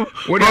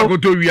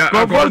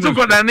nso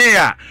kɔdane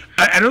a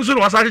ɛno nso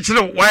na wasa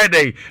kyekyere wɔyɛ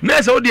dɛ na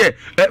ɛsɛ wodeɛ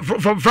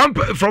from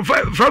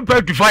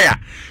pipe to fire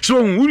so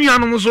wo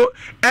nuanom nso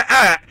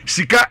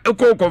sika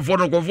kɔ kɔmfoɔ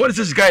no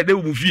sɛ sika yɛ dɛ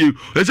wɔ mu fie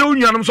ɛsɛ wo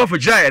nuanom nso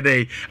afakyerɛ yɛ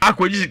dɛ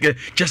akɔgye sika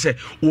kyɛ sɛ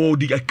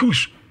wɔde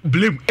accuse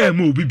blame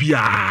ɛma obi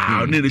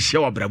biaa ne ne hyia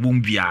wɔ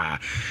abrabom biaa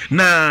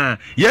na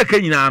yɛka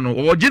nyinaa no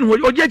ɔgye no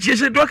ɔgye akyie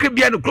sɛ dɔka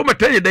bia no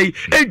kuromata yɛ dɛ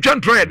ɛntwa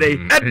ntorɔ yɛ dɛ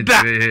ɛda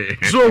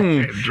so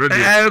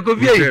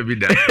kɔfie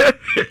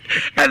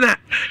ɛna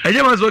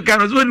ɛnyɛ ma so ka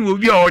no so wone wɔ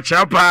bi a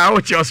ɔkyea paa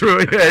ɔkyea so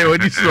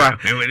ɔdi so a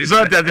so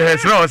ɔte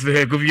ase srɛ wɔ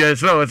sere kɔfie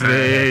srɛ wɔ sere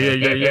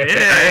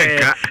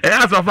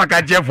ɛyɛ so ɔfa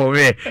ka kyɛ fɔ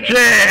me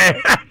hwɛ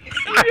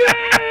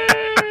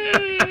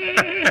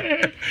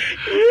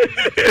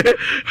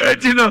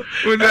Chino,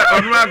 with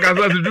America,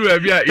 to do a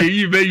bit,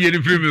 you may hear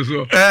the film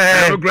so.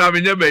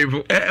 Grabbing your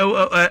baby.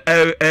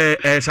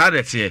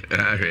 Saturday,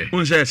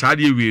 who says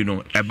Sadi, we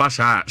know a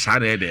bassa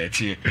Saturday.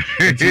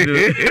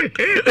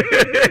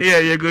 Yeah,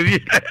 you go.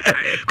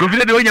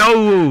 Confident when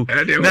you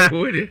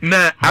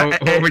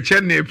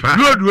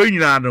good when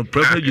you are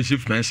Prophet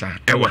Joseph Mensa,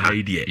 our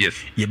idea. Yes,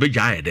 you be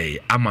giant day,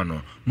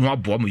 Amano, no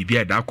bomb, we be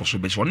a dark or so,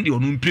 but one day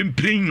on prim.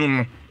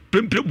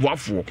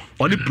 Wafo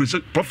on the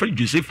Prophet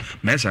Joseph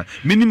Mensa.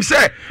 Minim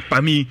say,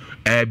 Pami,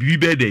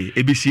 BB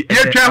ABC.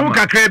 Ye twa ho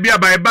kakra bia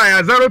bye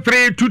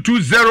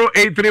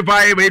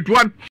 0322083581.